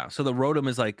 Yeah. So the Rotom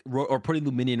is like, or putting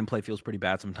Luminion in play feels pretty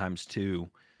bad sometimes too.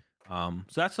 So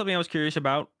that's something I was curious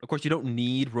about. Of course, you don't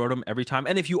need Rotom every time.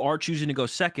 And if you are choosing to go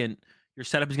second, your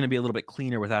setup is going to be a little bit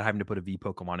cleaner without having to put a V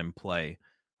Pokemon in play,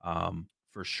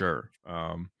 for sure.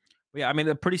 Yeah, I mean,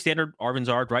 a pretty standard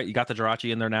Arvinzard, right? You got the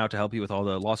Jirachi in there now to help you with all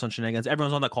the Lost Zone shenanigans.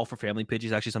 Everyone's on that call for family Pidgey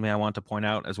is actually something I want to point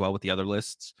out as well with the other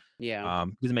lists. Yeah.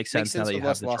 Because it makes Makes sense now sense that you with have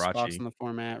less the Lost Box Jirachi. in the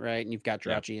format, right? And you've got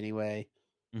Yeah. Jirachi anyway.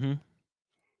 Mm-hmm.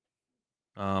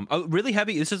 Really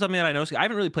heavy. This is something that I noticed. I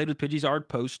haven't really played with Pidgeysard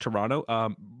post Toronto.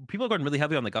 People are going really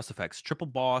heavy on the Gust effects. Triple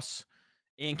Boss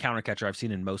and Counter Catcher I've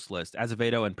seen in most lists.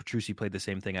 Azevedo and Petrucci played the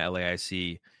same thing at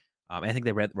LAIC. I think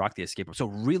they rocked the escape. So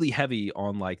really heavy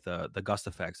on like the Gust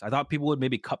effects. I thought people would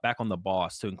maybe cut back on the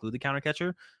boss to include the Counter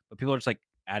Catcher, but people are just like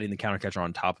adding the Counter Catcher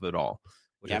on top of it all,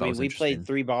 which Yeah, I I thought mean, was we played interesting.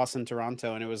 3 boss in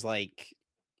Toronto, and it was like,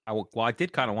 I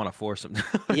did kind of want to force them.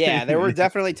 yeah, there were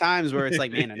definitely times where it's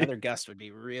like, man, another Gust would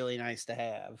be really nice to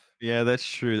have. Yeah, that's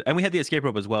true. And we had the escape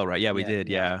rope as well, right? Yeah, we Yeah, did.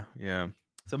 yeah. Yeah.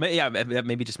 So yeah, that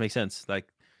maybe just makes sense.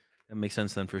 Like that makes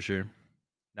sense then for sure.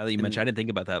 Now that you mentioned, I didn't think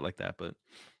about that like that, but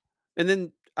And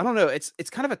then I don't know, it's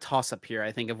kind of a toss up here,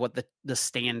 I think, of what the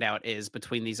standout is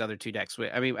between these other 2 decks.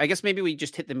 I mean, I guess maybe we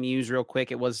just hit the Mews real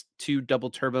quick. It was 2 double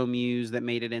turbo Mews that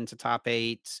made it into top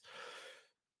 8.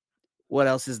 What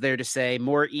else is there to say?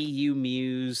 More EU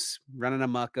Mews running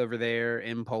amok over there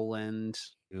in Poland.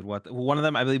 dude, one of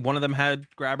them, I believe one of them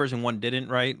had grabbers and one didn't,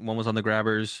 right? One was on the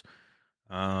grabbers.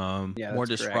 Yeah, More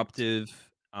that's correct. disruptive.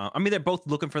 I mean, they're both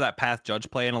looking for that path judge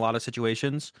play in a lot of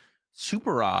situations.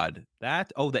 Super odd.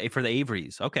 For the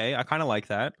Averys. Okay, I kind of like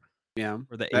that. Yeah.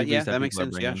 For the Yeah, Averys that that makes people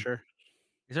are sense. Yeah, bringing. sure.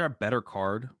 Is there a better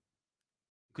card? You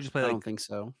could just play I don't like, think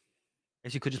so. I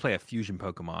guess you could just play a fusion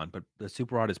Pokemon, but the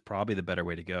Super Rod is probably the better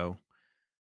way to go.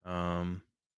 Um,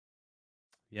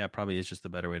 yeah, probably is just the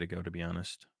better way to go, to be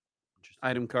honest. Interesting.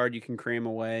 Item card you can cram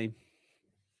away.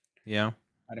 Yeah,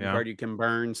 Item yeah. card you can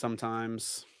burn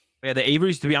sometimes. Yeah, the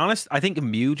Averys, to be honest, I think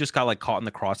Mew just got like caught in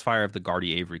the crossfire of the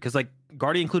Guardy Avery. Because like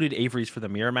Guardy included Averys for the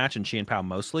mirror match and Chi and Pao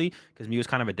mostly, because Mew is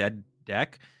kind of a dead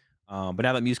deck. But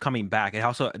now that Mew's coming back, it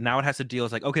also now it has to deal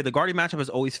with like, okay, the Guardy matchup has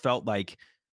always felt like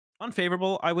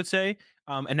unfavorable, I would say.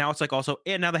 And now it's like also,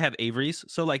 and now they have Averys.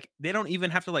 So like they don't even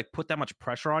have to like put that much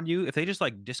pressure on you. If they just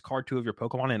like discard 2 of your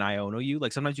Pokemon and Iono you,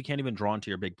 like sometimes you can't even draw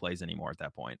into your big plays anymore at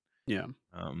that point. Yeah.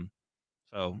 Um,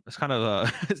 so it's kind of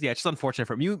yeah, it's just unfortunate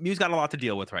for Mew. Mew's got a lot to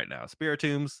deal with right now.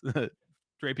 Spiritombs,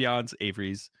 Drapions,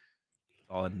 Averys,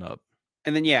 all ending up.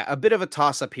 And then, yeah, a bit of a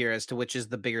toss up here as to which is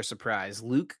the bigger surprise: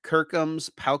 Luke Kirkham's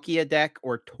Palkia deck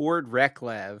or Tord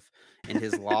Reklev and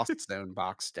his Lost Zone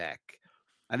box deck.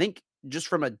 I think just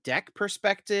from a deck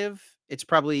perspective, it's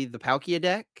probably the Palkia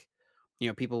deck. You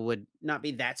know, people would not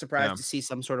be that surprised Yeah. to see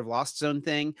some sort of Lost Zone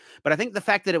thing. But I think the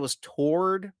fact that it was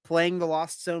Tord playing the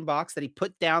Lost Zone box, that he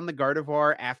put down the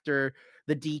Gardevoir after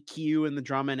the DQ and the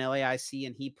drama in LAIC,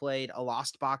 and he played a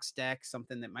Lost Box deck,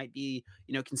 something that might be,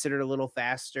 considered a little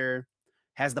faster.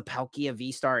 Has the Palkia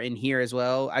V-Star in here as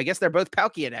well. I guess they're both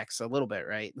Palkia decks a little bit,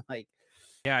 right? Like,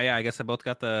 Yeah. I guess they both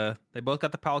got the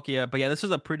Palkia, but yeah, this is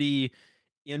a pretty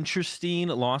interesting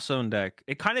Lost Zone deck.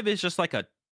 It kind of is just like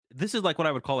this is like what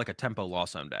I would call like a tempo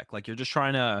Lost Zone deck. Like you're just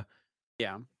trying to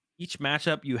yeah, each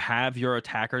matchup you have your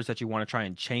attackers that you want to try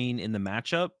and chain in the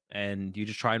matchup, and you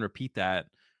just try and repeat that.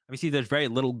 Obviously, there's very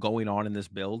little going on in this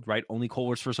build, right? Only Cold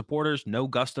Wars for supporters, no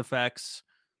Gust effects,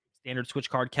 standard switch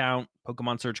card count,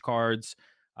 Pokemon search cards.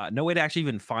 No way to actually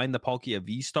even find the Palkia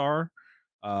V Star.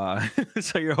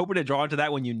 So you're hoping to draw into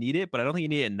that when you need it, but I don't think you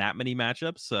need it in that many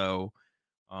matchups. So,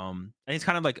 and it's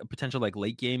kind of like a potential like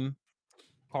late game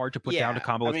card to put down to yeah.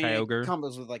 combo I with mean, it Kyogre.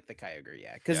 combos with like the Kyogre,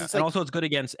 yeah, because Yeah, it's and like also it's good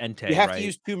against you Entei, have to right?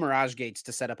 use 2 Mirage Gates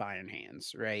to set up Iron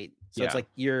Hands, right? So it's Yeah, like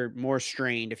you're more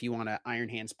strained if you want to Iron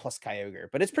Hands plus Kyogre.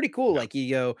 But it's pretty cool. yeah. Like you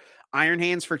go Iron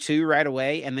Hands for 2 right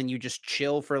away, and then you just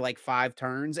chill for like 5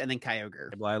 turns, and then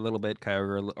Kyogre. Apply a little bit,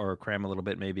 Kyogre or Cram a little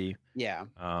bit maybe. Yeah.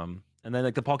 And then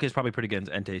like the Palkia is probably pretty good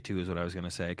against Entei too, is what I was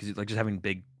gonna say, because like just having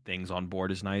big things on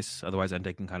board is nice. Otherwise,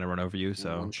 Entei can kind of run over you.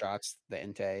 So One shots the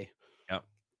Entei. yeah,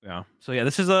 yeah. So yeah,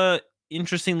 this is a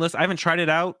interesting list. I haven't tried it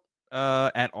out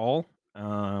at all.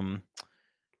 I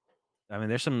mean,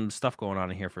 there's some stuff going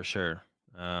on in here for sure.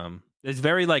 There's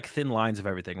very like thin lines of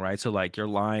everything, right? So like your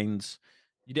lines,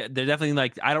 they're definitely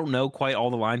like I don't know quite all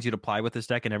the lines you'd apply with this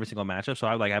deck in every single matchup. So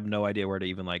I have no idea where to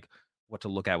even like what to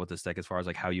look at with this deck as far as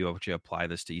like how you actually apply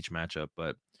this to each matchup.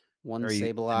 But One very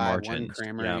thin Sableye, one margins. Yeah.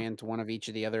 Cramorant, one of each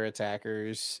of the other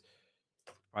attackers.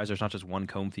 Surprised there's not just one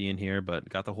Comfey in here, but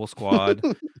got the whole squad.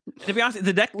 And to be honest,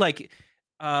 the deck like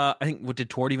I think what did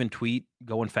Tord even tweet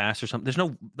going fast or something? There's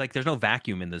no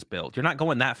vacuum in this build. You're not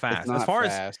going that It's fast. not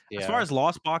fast. As far Yeah. as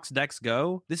Lost Box decks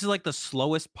go, this is like the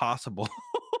slowest possible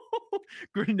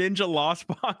Greninja Lost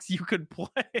Box you could play.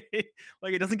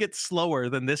 Like it doesn't get slower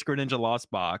than this Greninja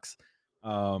Lost Box.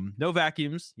 No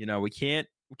vacuums. We can't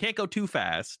go too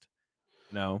fast.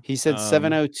 He said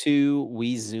 702,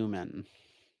 we zoom in.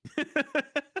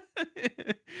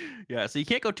 Yeah, so you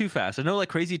can't go too fast. There's no like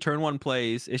crazy turn 1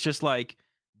 plays. It's just like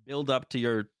build up to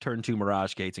your turn 2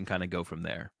 Mirage Gates and kind of go from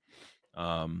there.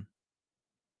 Um,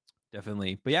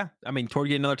 Definitely. But yeah, I mean,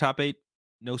 Torg another top 8,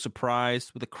 no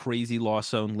surprise with a crazy loss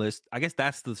zone list. I guess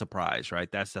that's the surprise,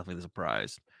 right? That's definitely the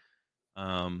surprise.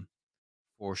 Um,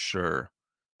 for sure.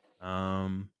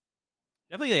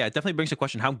 Definitely, yeah, it definitely brings the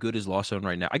question: how good is Lost Zone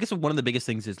right now? I guess one of the biggest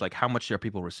things is like how much are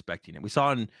people respecting it. We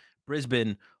saw in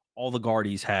Brisbane, all the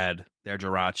Guardies had their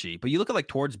Jirachi, but you look at like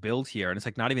towards build here, and it's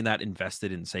like not even that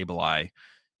invested in Sableye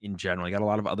in general. You got a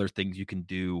lot of other things you can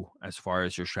do as far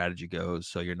as your strategy goes,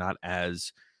 so you're not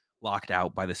as locked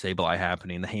out by the Sableye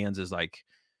happening. The hands is like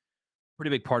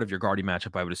pretty big part of your Guardian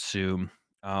matchup, I would assume.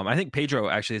 I think Pedro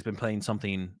actually has been playing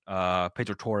something.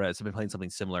 Pedro Torres has been playing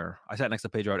something similar. I sat next to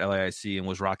Pedro at LAIC and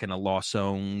was rocking a Lost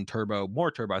Zone turbo,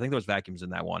 more turbo. I think there was vacuums in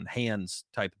that one, hands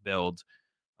type build.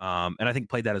 And I think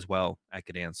played that as well at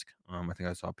Gdansk. I think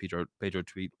I saw Pedro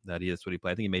tweet that that's what he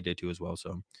played. I think he made day 2 as well.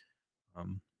 So,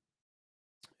 um,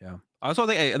 yeah. I also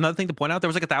think another thing to point out: there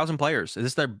was like 1,000 players.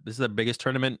 This is their biggest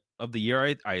tournament of the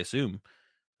year, I assume,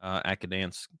 at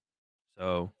Gdansk.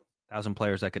 So 1,000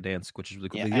 players that could dance, which is really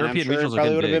cool. Yeah, The and I'm European sure it regionals are probably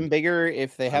getting would have big. been bigger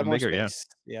if they had more Bigger, yeah. space.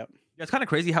 Yep. Yeah, it's kind of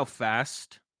crazy how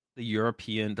fast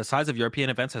the size of European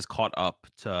events has caught up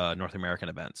to North American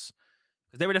events.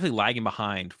 Because they were definitely lagging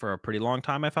behind for a pretty long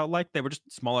time. I felt like they were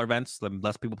just smaller events,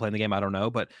 less people playing the game. I don't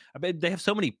know, but I bet they have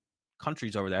so many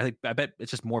countries over there. I bet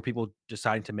it's just more people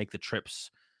deciding to make the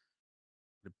trips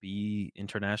to be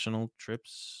international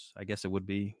trips. I guess it would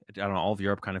be. I don't know. All of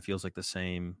Europe kind of feels like the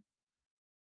same.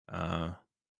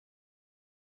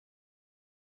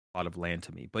 Lot of land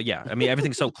to me. But yeah, I mean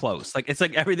everything's so close. Like it's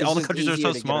like everything It's all the just countries are easier so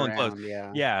to get small and close. around,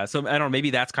 yeah. Yeah. So I don't know, maybe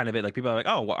that's kind of it. Like people are like,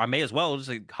 oh, well, I may as well just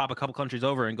like hop a couple countries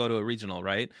over and go to a regional,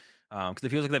 right? Because it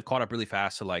feels like they've caught up really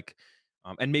fast to like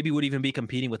and maybe would even be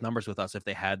competing with numbers with us if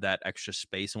they had that extra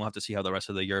space. And we'll have to see how the rest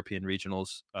of the European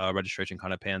regionals registration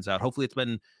kind of pans out. Hopefully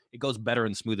it goes better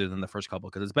and smoother than the first couple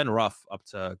because it's been rough up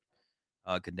to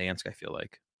Gdansk, I feel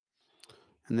like.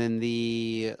 And then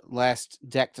the last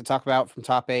deck to talk about from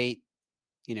top 8,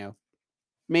 you know,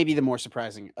 maybe the more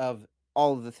surprising of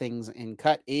all of the things in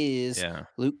cut is Yeah.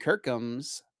 Luke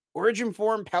Kirkham's Origin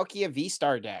Form Palkia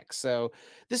V-Star deck. So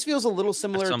this feels a little That's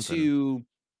similar something. to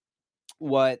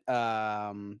what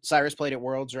Cyrus played at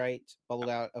Worlds, right? Bubbled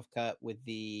out of cut with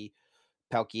the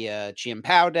Palkia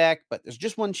Chimpao deck, but there's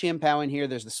just one Chimpao in here.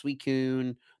 There's the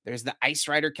Suicune. There's the Ice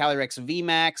Rider Calyrex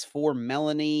VMAX for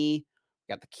Melanie.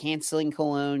 Got the Canceling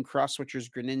Cologne, Cross Switchers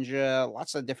Greninja.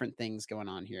 Lots of different things going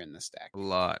on here in this deck. A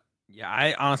lot. Yeah,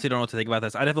 I honestly don't know what to think about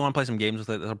this. I definitely want to play some games with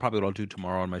it. That's probably what I'll do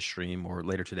tomorrow on my stream or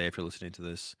later today if you're listening to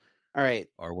this, All right.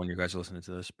 or when you guys are listening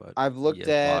to this. But I've yeah, looked it's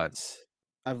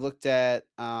a lot. at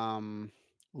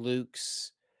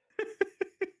Luke's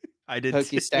I did too.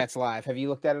 PokeStats Live. Have you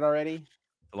looked at it already?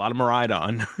 A lot of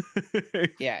Maridon.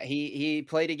 Yeah, he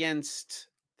played against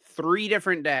 3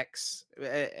 different decks,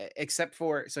 except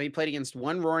for so he played against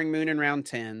one Roaring Moon in round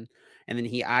 10, and then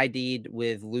he ID'd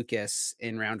with Lucas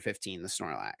in round 15, the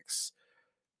Snorlax.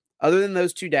 Other than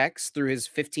those 2 decks, through his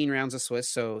 15 rounds of Swiss,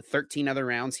 so 13 other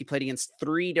rounds, he played against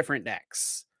 3 different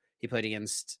decks. He played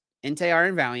against Entei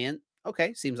and Valiant.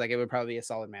 Okay, seems like it would probably be a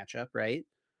solid matchup, right?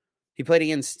 He played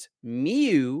against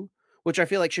Mew, which I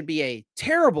feel like should be a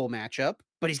terrible matchup,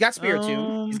 but he's got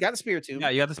Spiritomb. He's got the Spiritomb. Yeah,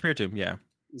 you got the Spiritomb. Yeah,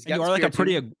 He's and got you the are like a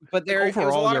pretty Spiritomb, but like it was a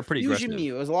overall. lot You're of pretty fusion aggressive.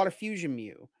 Mew. It was a lot of fusion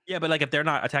Mew. Yeah, but like if they're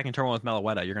not attacking turn 1 with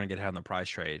Meloetta, you're gonna get hit on the prize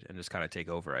trade and just kind of take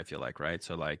over. I feel like, right?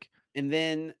 So like, And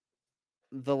then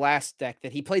the last deck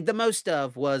that he played the most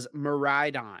of was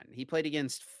Miraidon. He played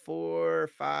against 4,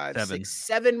 5, 7. 6,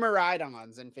 7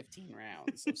 Miraidons in 15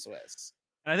 rounds of Swiss.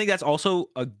 And I think that's also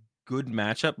a good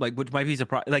matchup, like which might be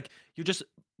surprised. Like you just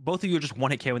both of you are just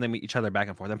one hit KO when they meet each other back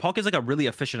and forth. And Palkia is like a really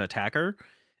efficient attacker,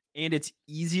 and it's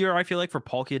easier, I feel like, for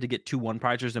Palkia to get 2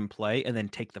 1-prizers in play and then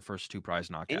take the first 2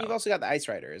 prize knockout. And you've also got the Ice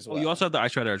Rider as well. Well, you also have the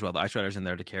Ice Rider as well. The Ice Rider's in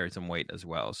there to carry some weight as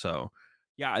well. So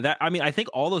yeah, I think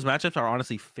all those matchups are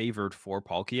honestly favored for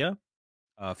Palkia.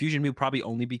 Fusion Mew probably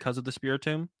only because of the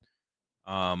Spiritomb.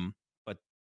 But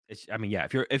yeah,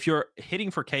 if you're hitting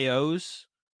for KOs,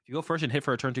 if you go first and hit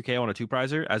for a turn 2 KO on a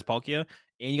 2-prizer as Palkia,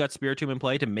 and you got Spiritomb in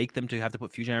play to make them to have to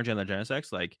put Fusion Energy on the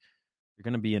Genesect, like you're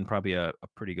gonna be in probably a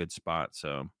pretty good spot.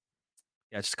 So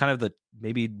yeah, it's just kind of the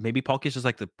maybe Palkia's just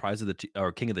like the prize of the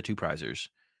or king of the 2-prizers.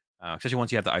 Especially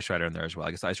once you have the Ice Rider in there as well.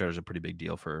 I guess the Ice Rider is a pretty big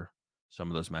deal for some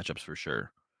of those matchups for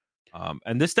sure.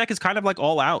 And this deck is kind of like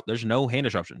all out. There's no hand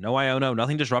disruption, no Iono,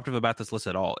 nothing disruptive about this list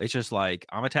at all. It's just like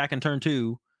I'm attacking turn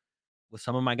 2 with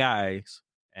some of my guys,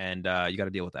 and you got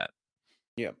to deal with that.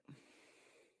 Yep.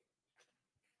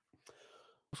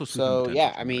 Also, So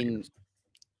yeah, I mean,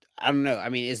 I don't know. I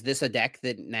mean, is this a deck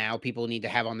that now people need to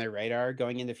have on their radar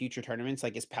going into future tournaments?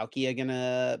 Like, is Palkia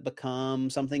gonna become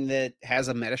something that has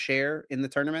a meta share in the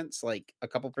tournaments, like a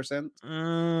couple percent?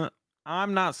 Uh,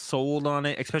 I'm not sold on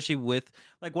it, especially with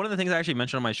like one of the things I actually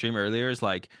mentioned on my stream earlier is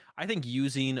like I think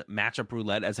using matchup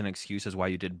roulette as an excuse as why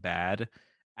you did bad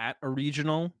at a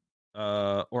regional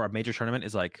or a major tournament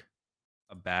is like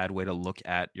a bad way to look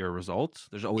at your results.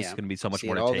 There's always Yeah, going to be so much see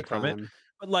more it to all the take from it. time.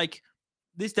 But like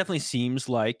this definitely seems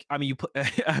like I mean you put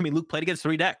I mean Luke played against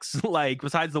 3 decks like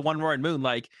besides the one Roaring Moon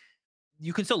like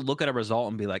you can still look at a result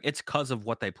and be like, it's because of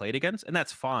what they played against, and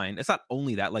that's fine. It's not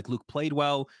only that. Like Luke played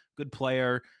well, good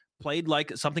player, played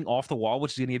like something off the wall,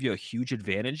 which is going to give you a huge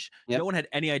advantage. No Yep. one had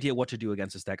any idea what to do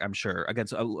against this deck. I'm sure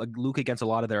against like Luke against a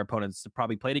lot of their opponents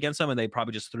probably played against them, and they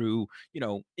probably just threw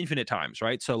infinite times,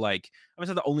 right? So like, I mean,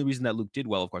 that's not the only reason that Luke did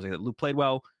well. Of course, like, Luke played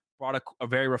well. Brought a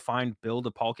very refined build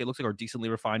of Palkia. It looks like a decently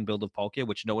refined build of Palkia,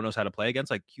 which no one knows how to play against.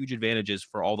 Like huge advantages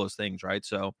for all those things, right?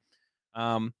 So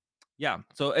um, yeah,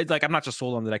 so it's like I'm not just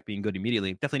sold on the deck being good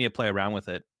immediately. Definitely need to play around with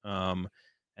it, and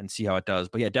see how it does.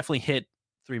 But yeah, definitely hit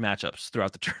 3 matchups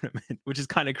throughout the tournament, which is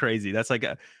kind of crazy. That's like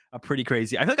a pretty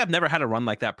crazy. I feel like I've never had a run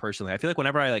like that personally. I feel like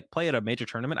whenever I like play at a major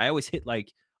tournament, I always hit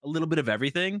like a little bit of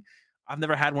everything. I've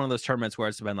never had one of those tournaments where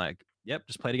it's been like, yep,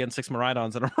 just played against 6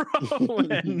 Maridons in a row,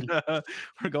 and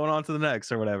we're going on to the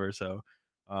next or whatever. So,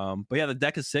 but yeah, the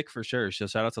deck is sick for sure. So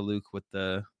shout out to Luke with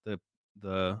the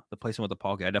placement with the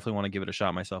Palkia. I definitely want to give it a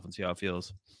shot myself and see how it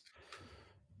feels.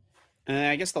 And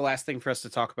I guess the last thing for us to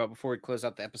talk about before we close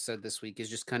out the episode this week is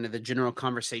just kind of the general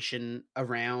conversation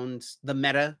around the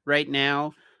meta right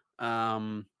now.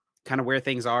 Kind of where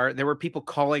things are. There were people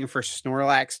calling for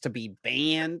Snorlax to be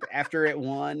banned after it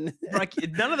won. Like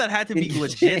none of that had to be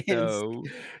legit though.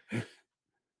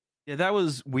 Yeah, that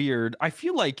was weird. I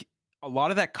feel like a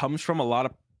lot of that comes from a lot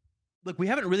of like we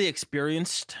haven't really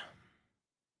experienced.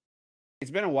 It's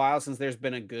been a while since there's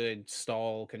been a good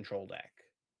stall control deck.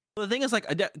 Well, the thing is, like,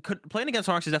 playing against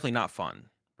Snorlax is definitely not fun,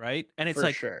 right? And it's For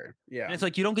like, sure. Yeah. and it's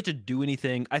like you don't get to do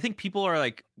anything. I think people are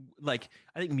like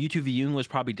I think Mewtwo v Yoon was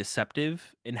probably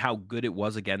deceptive in how good it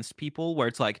was against people. Where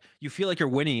it's like you feel like you're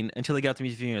winning until they got to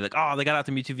Mewtwo v Yoon. Like, oh, they got out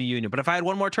to Mewtwo v Union. But if I had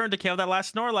one more turn to KO that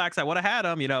last Snorlax, I would have had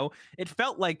him. It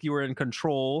felt like you were in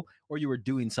control or you were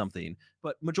doing something.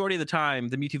 But majority of the time,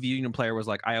 the Mewtwo v Union player was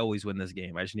like, I always win this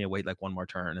game. I just need to wait like one more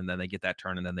turn, and then they get that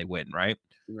turn, and then they win, right?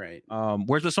 Right.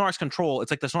 Whereas with Snorlax control,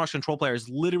 it's like the Snorlax control player is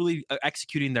literally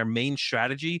executing their main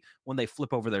strategy when they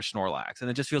flip over their Snorlax, and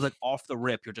it just feels like off the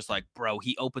rip, you're just like, bro,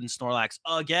 he opened Snorlax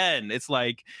again. It's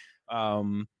like,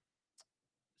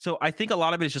 so I think a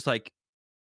lot of it is just like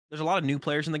there's a lot of new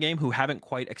players in the game who haven't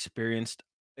quite experienced.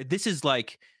 This is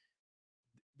like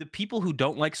the people who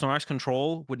don't like Snorlax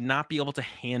control would not be able to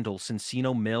handle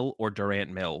Cincino Mill or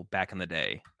Durant Mill back in the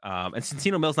day. And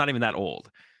Cincino Mill's not even that old.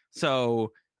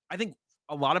 So I think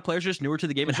a lot of players are just newer to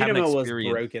the game and haven't Genoma was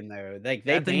experienced. broken though. Like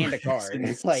they That thing banned a was card.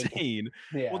 It's like insane.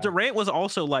 yeah. Well, Durant was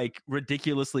also like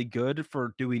ridiculously good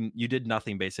for doing. You did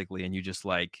nothing basically, and you just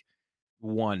like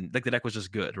won. Like the deck was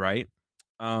just good, right?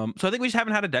 So I think we just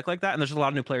haven't had a deck like that, and there's a lot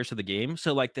of new players to the game.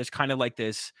 So like, there's kind of like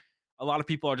this. A lot of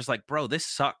people are just like, bro, this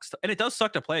sucks, and it does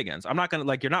suck to play against. I'm not gonna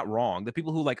like, you're not wrong. The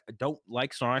people who like don't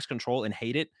like Snorlax control and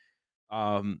hate it,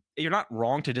 you're not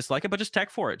wrong to dislike it, but just tech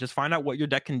for it. Just find out what your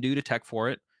deck can do to tech for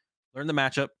it. Learn the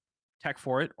matchup, tech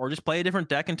for it, or just play a different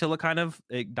deck until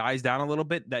it dies down a little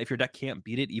bit. That if your deck can't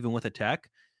beat it, even with a tech.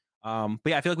 But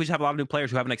yeah, I feel like we just have a lot of new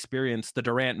players who haven't experienced the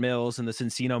Durant Mills and the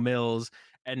Cincino Mills,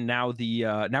 and now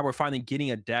now we're finally getting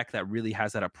a deck that really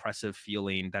has that oppressive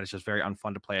feeling that is just very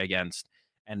unfun to play against.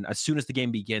 And as soon as the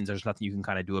game begins, there's nothing you can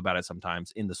kind of do about it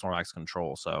sometimes in the Snorlax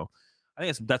control. So I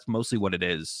think that's mostly what it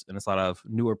is, and it's a lot of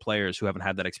newer players who haven't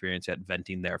had that experience yet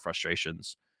venting their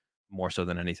frustrations more so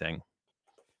than anything.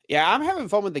 Yeah, I'm having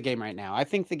fun with the game right now. I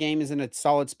think the game is in a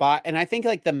solid spot, and I think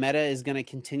like the meta is going to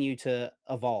continue to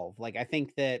evolve. Like I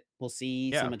think that we'll see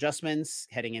Yeah. some adjustments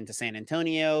heading into San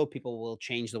Antonio. People will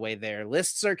change the way their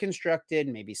lists are constructed.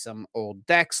 Maybe some old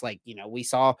decks, like we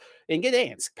saw in Good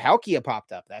Dance, Palkia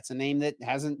popped up. That's a name that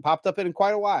hasn't popped up in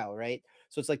quite a while, right?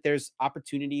 So it's like there's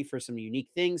opportunity for some unique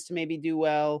things to maybe do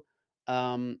well.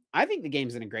 I think the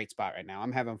game's in a great spot right now.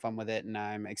 I'm having fun with it, and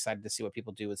I'm excited to see what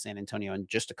people do with San Antonio in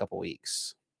just a couple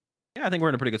weeks. Yeah, I think we're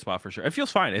in a pretty good spot for sure. It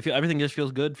feels fine. Everything just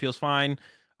feels good, feels fine.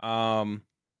 Yeah,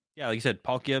 like you said,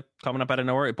 Palkia coming up out of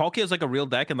nowhere. Palkia is like a real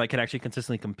deck and like can actually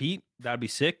consistently compete. That'd be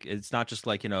sick. It's not just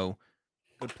like, good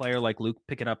player like Luke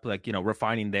picking up like,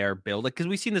 refining their build. Like, because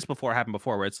we've seen this happen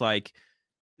before where it's like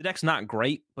the deck's not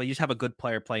great, but you just have a good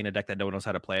player playing a deck that no one knows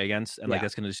how to play against. And like Yeah.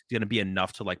 that's gonna be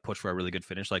enough to like push for a really good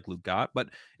finish like Luke got. But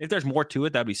if there's more to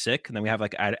it, that'd be sick. And then we have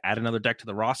like add another deck to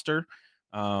the roster.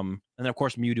 And then of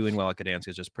course Mew doing well at Gdansk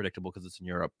is just predictable because it's in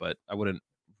Europe, but I wouldn't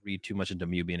read too much into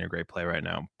Mew being a great play right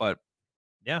now. But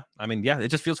yeah, I mean, yeah, it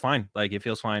just feels fine. Like it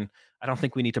feels fine. I don't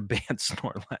think we need to ban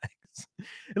Snorlax.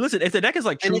 Listen, if the deck is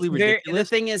like And truly it's very the ridiculous,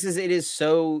 thing is it is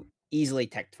so easily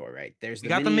teched for, right? There's we the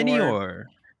got the Minior. Minior.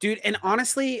 Dude, and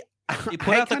honestly, They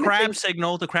put I out the kinda crab think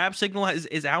signal. The crab signal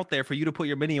is out there for you to put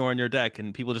your Minior in your deck,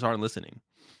 and people just aren't listening.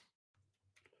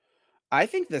 I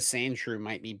think the Sandshrew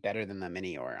might be better than the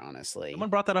Minior, honestly. Someone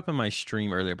brought that up in my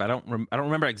stream earlier, but I don't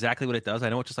remember exactly what it does. I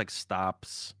know it just like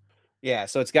stops. Yeah,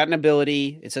 so it's got an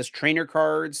ability. It says trainer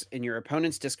cards in your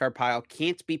opponent's discard pile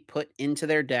can't be put into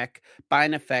their deck by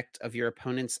an effect of your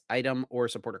opponent's item or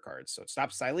supporter cards. So it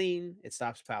stops Silene, it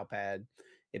stops Palpad.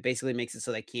 It basically makes it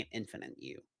so they can't infinite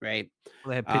you, right? Well,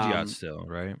 they have Pidgeot Um, still,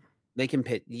 right? they can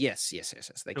pit. Yes. They So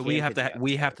can Pidgeot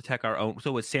we have still. to tech our own.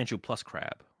 So it's Sandshrew plus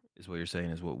crab is what you're saying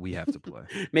is what we have to play.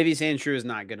 Maybe Sandshrew is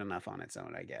not good enough on its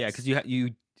own, I Yeah, because guess.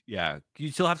 you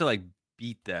still have to like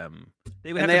beat them.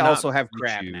 They would And have to they not also have beat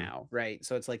crab you. now, right?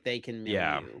 So it's like they can mill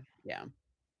Yeah, you. Yeah.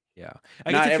 yeah.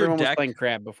 I guess Not if your everyone was deck, playing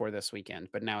crab before this weekend,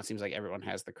 but now it seems like everyone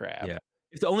has the crab. yeah,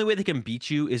 if the only way they can beat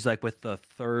you is like with the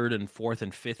third and fourth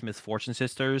and fifth Misfortune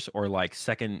Sisters or like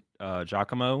second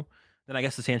Giacomo, then I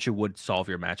guess the Sandshrew would solve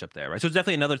your matchup there, right? So it's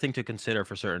definitely another thing to consider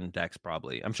for certain decks.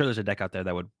 Probably, I'm sure there's a deck out there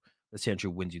that would the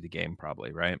Sandshrew wins you the game,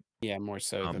 probably, right? Yeah, more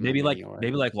so than the Maybe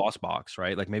Minior. like Lost Box,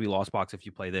 right? Like maybe Lost Box if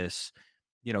you play this,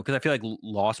 because I feel like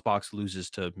Lost Box loses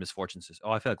to Misfortune Sisters.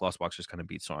 Oh, I feel like Lost Box just kind of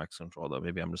beats Sonic Control though.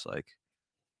 Maybe I'm just like,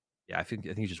 yeah, I think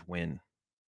you just win.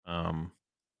 Um,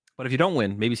 but if you don't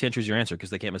win, maybe Sandshrew is your answer because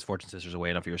they can't Misfortune Sisters away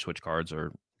enough of your switch cards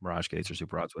or Mirage Gates or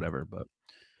Super Odds, whatever. But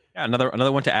yeah,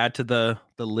 another one to add to the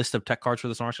list of tech cards for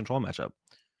the Sonic Control matchup.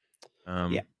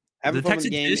 Yeah. If Having the fun with techs the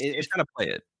game. exist, you just gotta play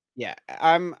it. Yeah,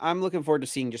 I'm looking forward to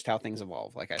seeing just how things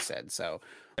evolve, like I said. So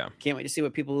Yeah. can't wait to see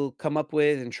what people come up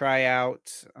with and try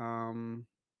out.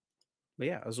 But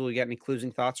yeah, Azul, you got any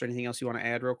closing thoughts or anything else you want to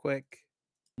add real quick?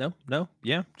 No,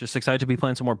 yeah, just excited to be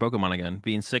playing some more Pokemon again.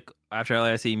 Being sick after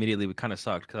LASC immediately kind of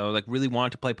sucked because I was like really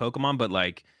wanted to play Pokemon, but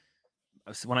like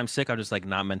when I'm sick, I'm just like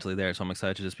not mentally there. So I'm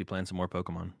excited to just be playing some more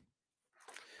Pokemon.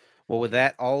 Well, with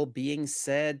that all being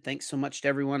said, thanks so much to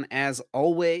everyone, as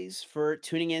always, for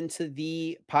tuning into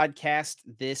the podcast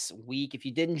this week. If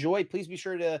you did enjoy, please be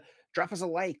sure to drop us a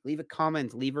like, leave a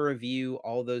comment, leave a review.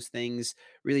 All those things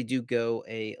really do go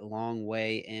a long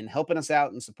way in helping us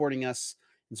out and supporting us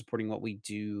and supporting what we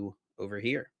do over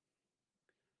here.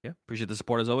 Yeah, appreciate the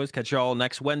support as always. Catch y'all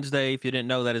next Wednesday. If you didn't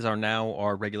know, that is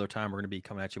our regular time. We're going to be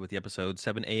coming at you with the episode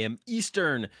 7 a.m.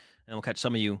 Eastern, and we'll catch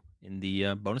some of you in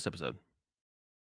the bonus episode.